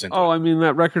 40-something years into. Oh, I mean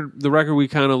the record we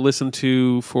kind of listened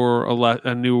to for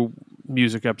a new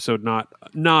music episode, not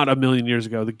a million years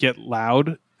ago. The Get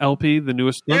Loud LP, the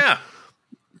newest one. Yeah.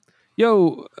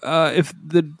 Yo, if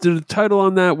the title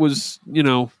on that was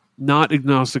not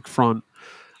Agnostic Front,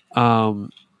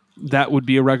 that would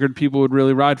be a record people would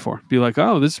really ride for. Be like,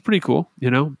 oh, this is pretty cool,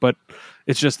 But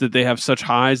it's just that they have such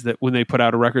highs that when they put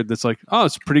out a record that's like, oh,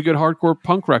 it's a pretty good hardcore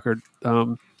punk record.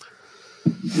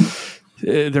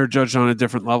 They're judged on a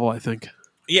different level, I think.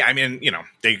 Yeah, I mean,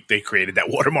 they created that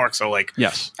watermark, so like,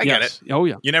 yes, I get it. Oh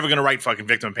yeah, you're never gonna write fucking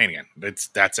Victim of Pain again.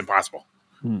 That's impossible.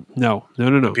 No.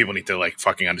 People need to like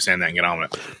fucking understand that and get on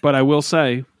with it. But I will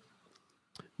say,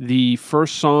 the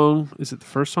first song is it the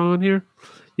first song on here?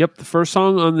 Yep, the first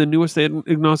song on the newest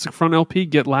Agnostic Front LP,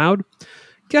 Get Loud.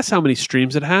 Guess how many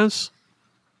streams it has?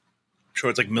 I'm sure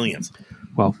it's like millions.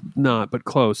 Well, not, but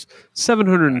close.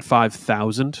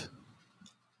 705,000.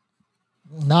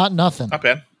 Not nothing. Not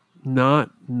bad.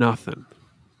 Not nothing.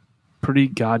 Pretty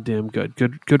goddamn good.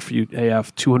 Good for you,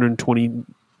 AF.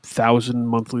 220,000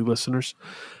 monthly listeners.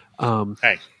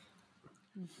 Hey,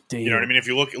 damn. You know what I mean? If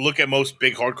you look at most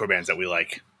big hardcore bands that we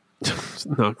like, it's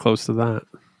not close to that.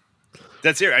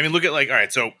 That's it. I mean, look at like, all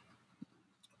right, so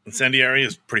Incendiary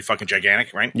is pretty fucking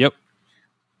gigantic, right? Yep.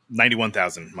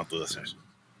 91,000 monthly listeners.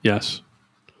 Yes.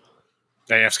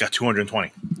 AF's got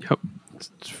 220. Yep.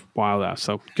 It's wild ass.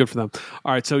 So good for them.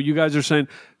 All right. So you guys are saying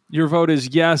your vote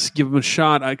is yes, give them a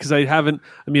shot. Because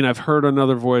I've heard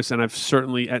another voice, and I've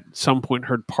certainly at some point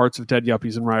heard parts of Dead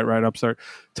Yuppies and Riot Upstart.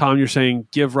 Tom, you're saying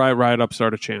give Riot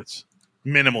Upstart a chance.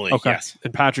 Minimally, okay. Yes.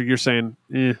 And Patrick, you're saying,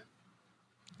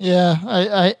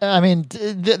 Yeah, I mean,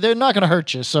 they're not going to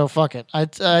hurt you, so fuck it.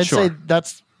 I'd Sure. say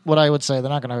that's what I would say. They're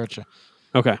not going to hurt you.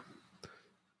 Okay.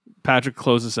 Patrick,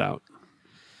 close us out.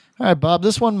 All right, Bob.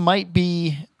 This one might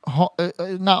be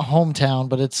not hometown,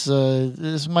 but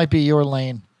this might be your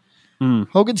lane.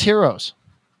 Hogan's Heroes.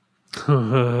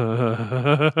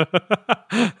 I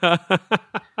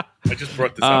just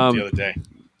brought this up the other day.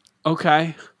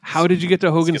 Okay. How did you get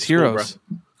to Hogan's Heroes?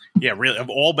 Yeah, really. Of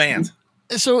all bands.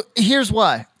 So here's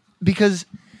why. Because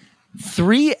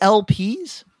 3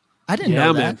 LPs? I didn't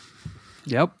know that. Man.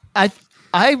 Yep.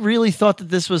 I really thought that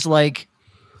this was like,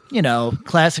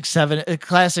 classic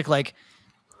like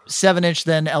 7-inch,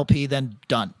 then LP, then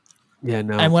done. Yeah,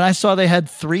 no. And when I saw they had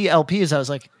 3 LPs, I was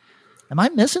like, am I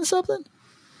missing something?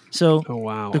 So, oh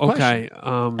wow. the question, Okay.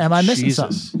 am I missing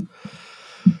something?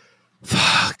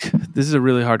 Fuck. This is a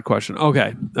really hard question.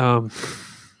 Okay.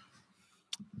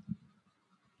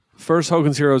 First,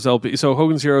 Hogan's Heroes LP. So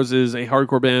Hogan's Heroes is a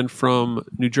hardcore band from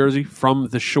New Jersey, from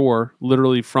the shore,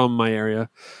 literally from my area.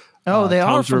 Oh, they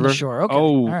Tom's are from River. the shore. Okay.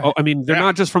 Oh, All right. I mean, they're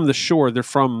not just from the shore. They're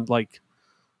from like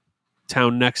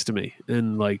town next to me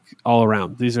and like all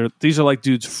around. These are like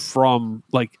dudes from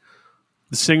like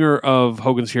the singer of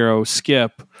Hogan's Hero,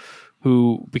 Skip,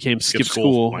 who became Skip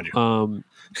School,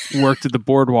 worked at the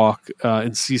Boardwalk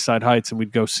in Seaside Heights, and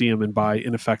we'd go see him and buy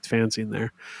In Effect fanzine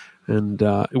there. And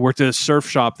it worked at a surf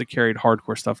shop that carried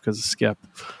hardcore stuff because of Skip.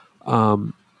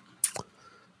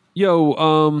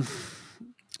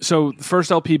 So the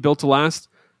first LP, Built to Last,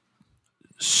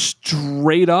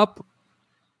 straight up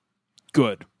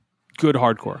good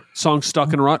hardcore. Song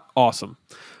Stuck in a Rut, awesome.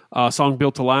 Song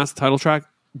Built to Last, title track,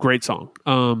 great song.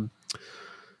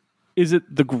 Is it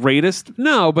the greatest?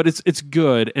 No, but it's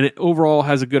good, and it overall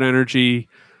has a good energy.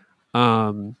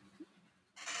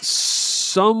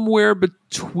 Somewhere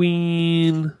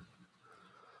between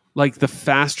like the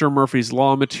faster Murphy's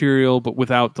Law material, but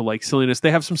without the like silliness.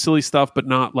 They have some silly stuff, but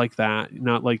not like that.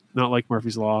 Not like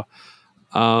Murphy's Law.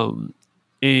 And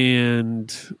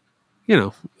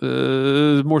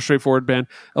more straightforward band.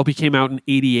 LP came out in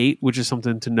 88, which is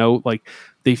something to note. Like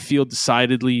they feel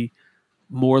decidedly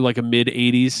more like a mid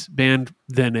 80s band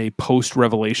than a post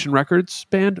Revelation Records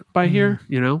band by here,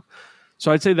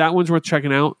 So I'd say that one's worth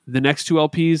checking out. The next two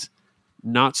LPs,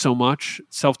 not so much.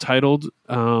 Self-titled,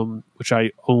 which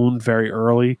I owned very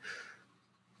early,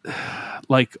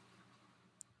 like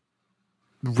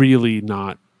really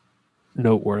not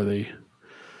noteworthy.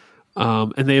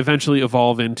 And they eventually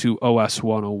evolve into OS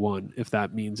 101, if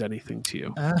that means anything to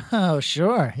you. Oh,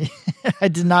 sure. I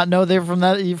did not know they were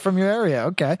from your area.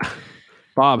 Okay.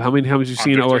 Bob, how many times have you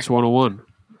seen OS 101?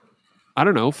 I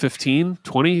don't know, 15,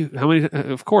 20? How many?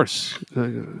 Of course.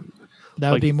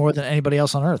 That would be more than anybody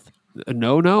else on Earth.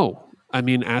 No. I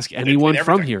mean, ask anyone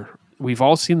from here. We've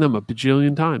all seen them a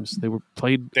bajillion times. They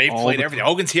played everything.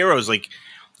 Hogan's Heroes, like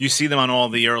you see them on all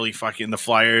the early the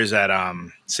flyers at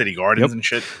City Gardens and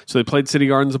shit. So they played City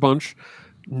Gardens a bunch.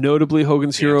 Notably,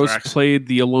 Hogan's Heroes played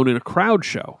the Alone in a Crowd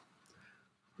show.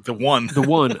 The one.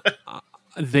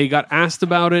 They got asked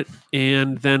about it,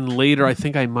 and then later, I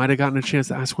think I might have gotten a chance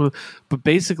to ask one. But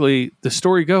basically, the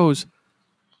story goes,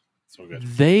 so good.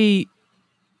 They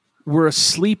were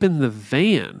asleep in the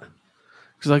van.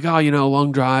 Because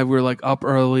long drive. We were like up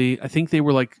early. I think they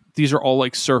were like, these are all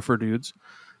like surfer dudes.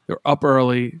 They're up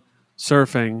early,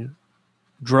 surfing,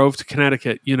 drove to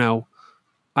Connecticut.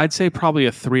 I'd say probably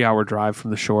a 3-hour drive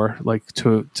from the shore, like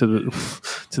to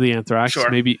the Anthrax. Sure.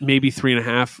 Maybe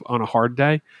 3.5 on a hard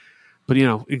day. But,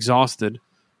 exhausted.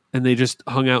 And they just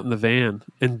hung out in the van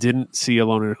and didn't see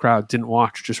Alone in a Crowd, didn't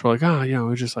watch. Just were like,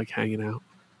 we're just like hanging out.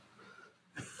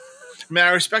 I mean, I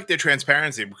respect their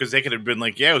transparency because they could have been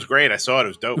like, yeah, it was great. I saw it. It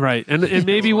was dope. Right. And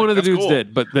maybe one of the dudes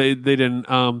did, but they didn't.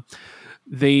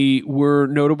 They were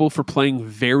notable for playing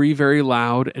very, very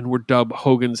loud and were dubbed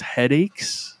Hogan's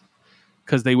Headaches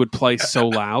because they would play so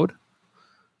loud.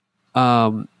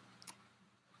 A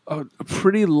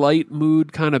pretty light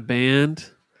mood kind of band.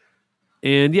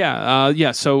 And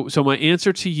so my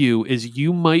answer to you is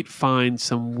you might find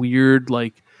some weird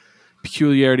like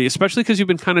peculiarity, especially because you've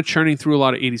been kind of churning through a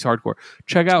lot of 80s hardcore.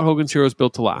 Check out Hogan's Heroes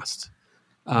Built to Last.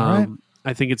 Right.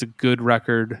 I think it's a good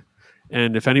record.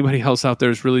 And if anybody else out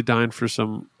there is really dying for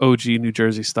some OG New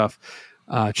Jersey stuff,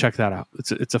 check that out.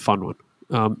 It's a fun one.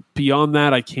 Beyond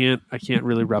that, I can't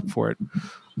really rep for it.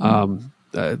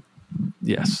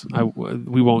 Yes,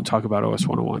 we won't talk about OS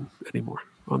 101 anymore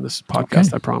on this podcast.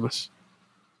 Okay. I promise.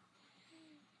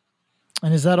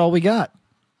 And is that all we got?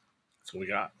 That's what we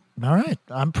got. All right.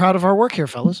 I'm proud of our work here,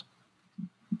 fellas.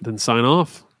 Then sign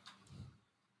off.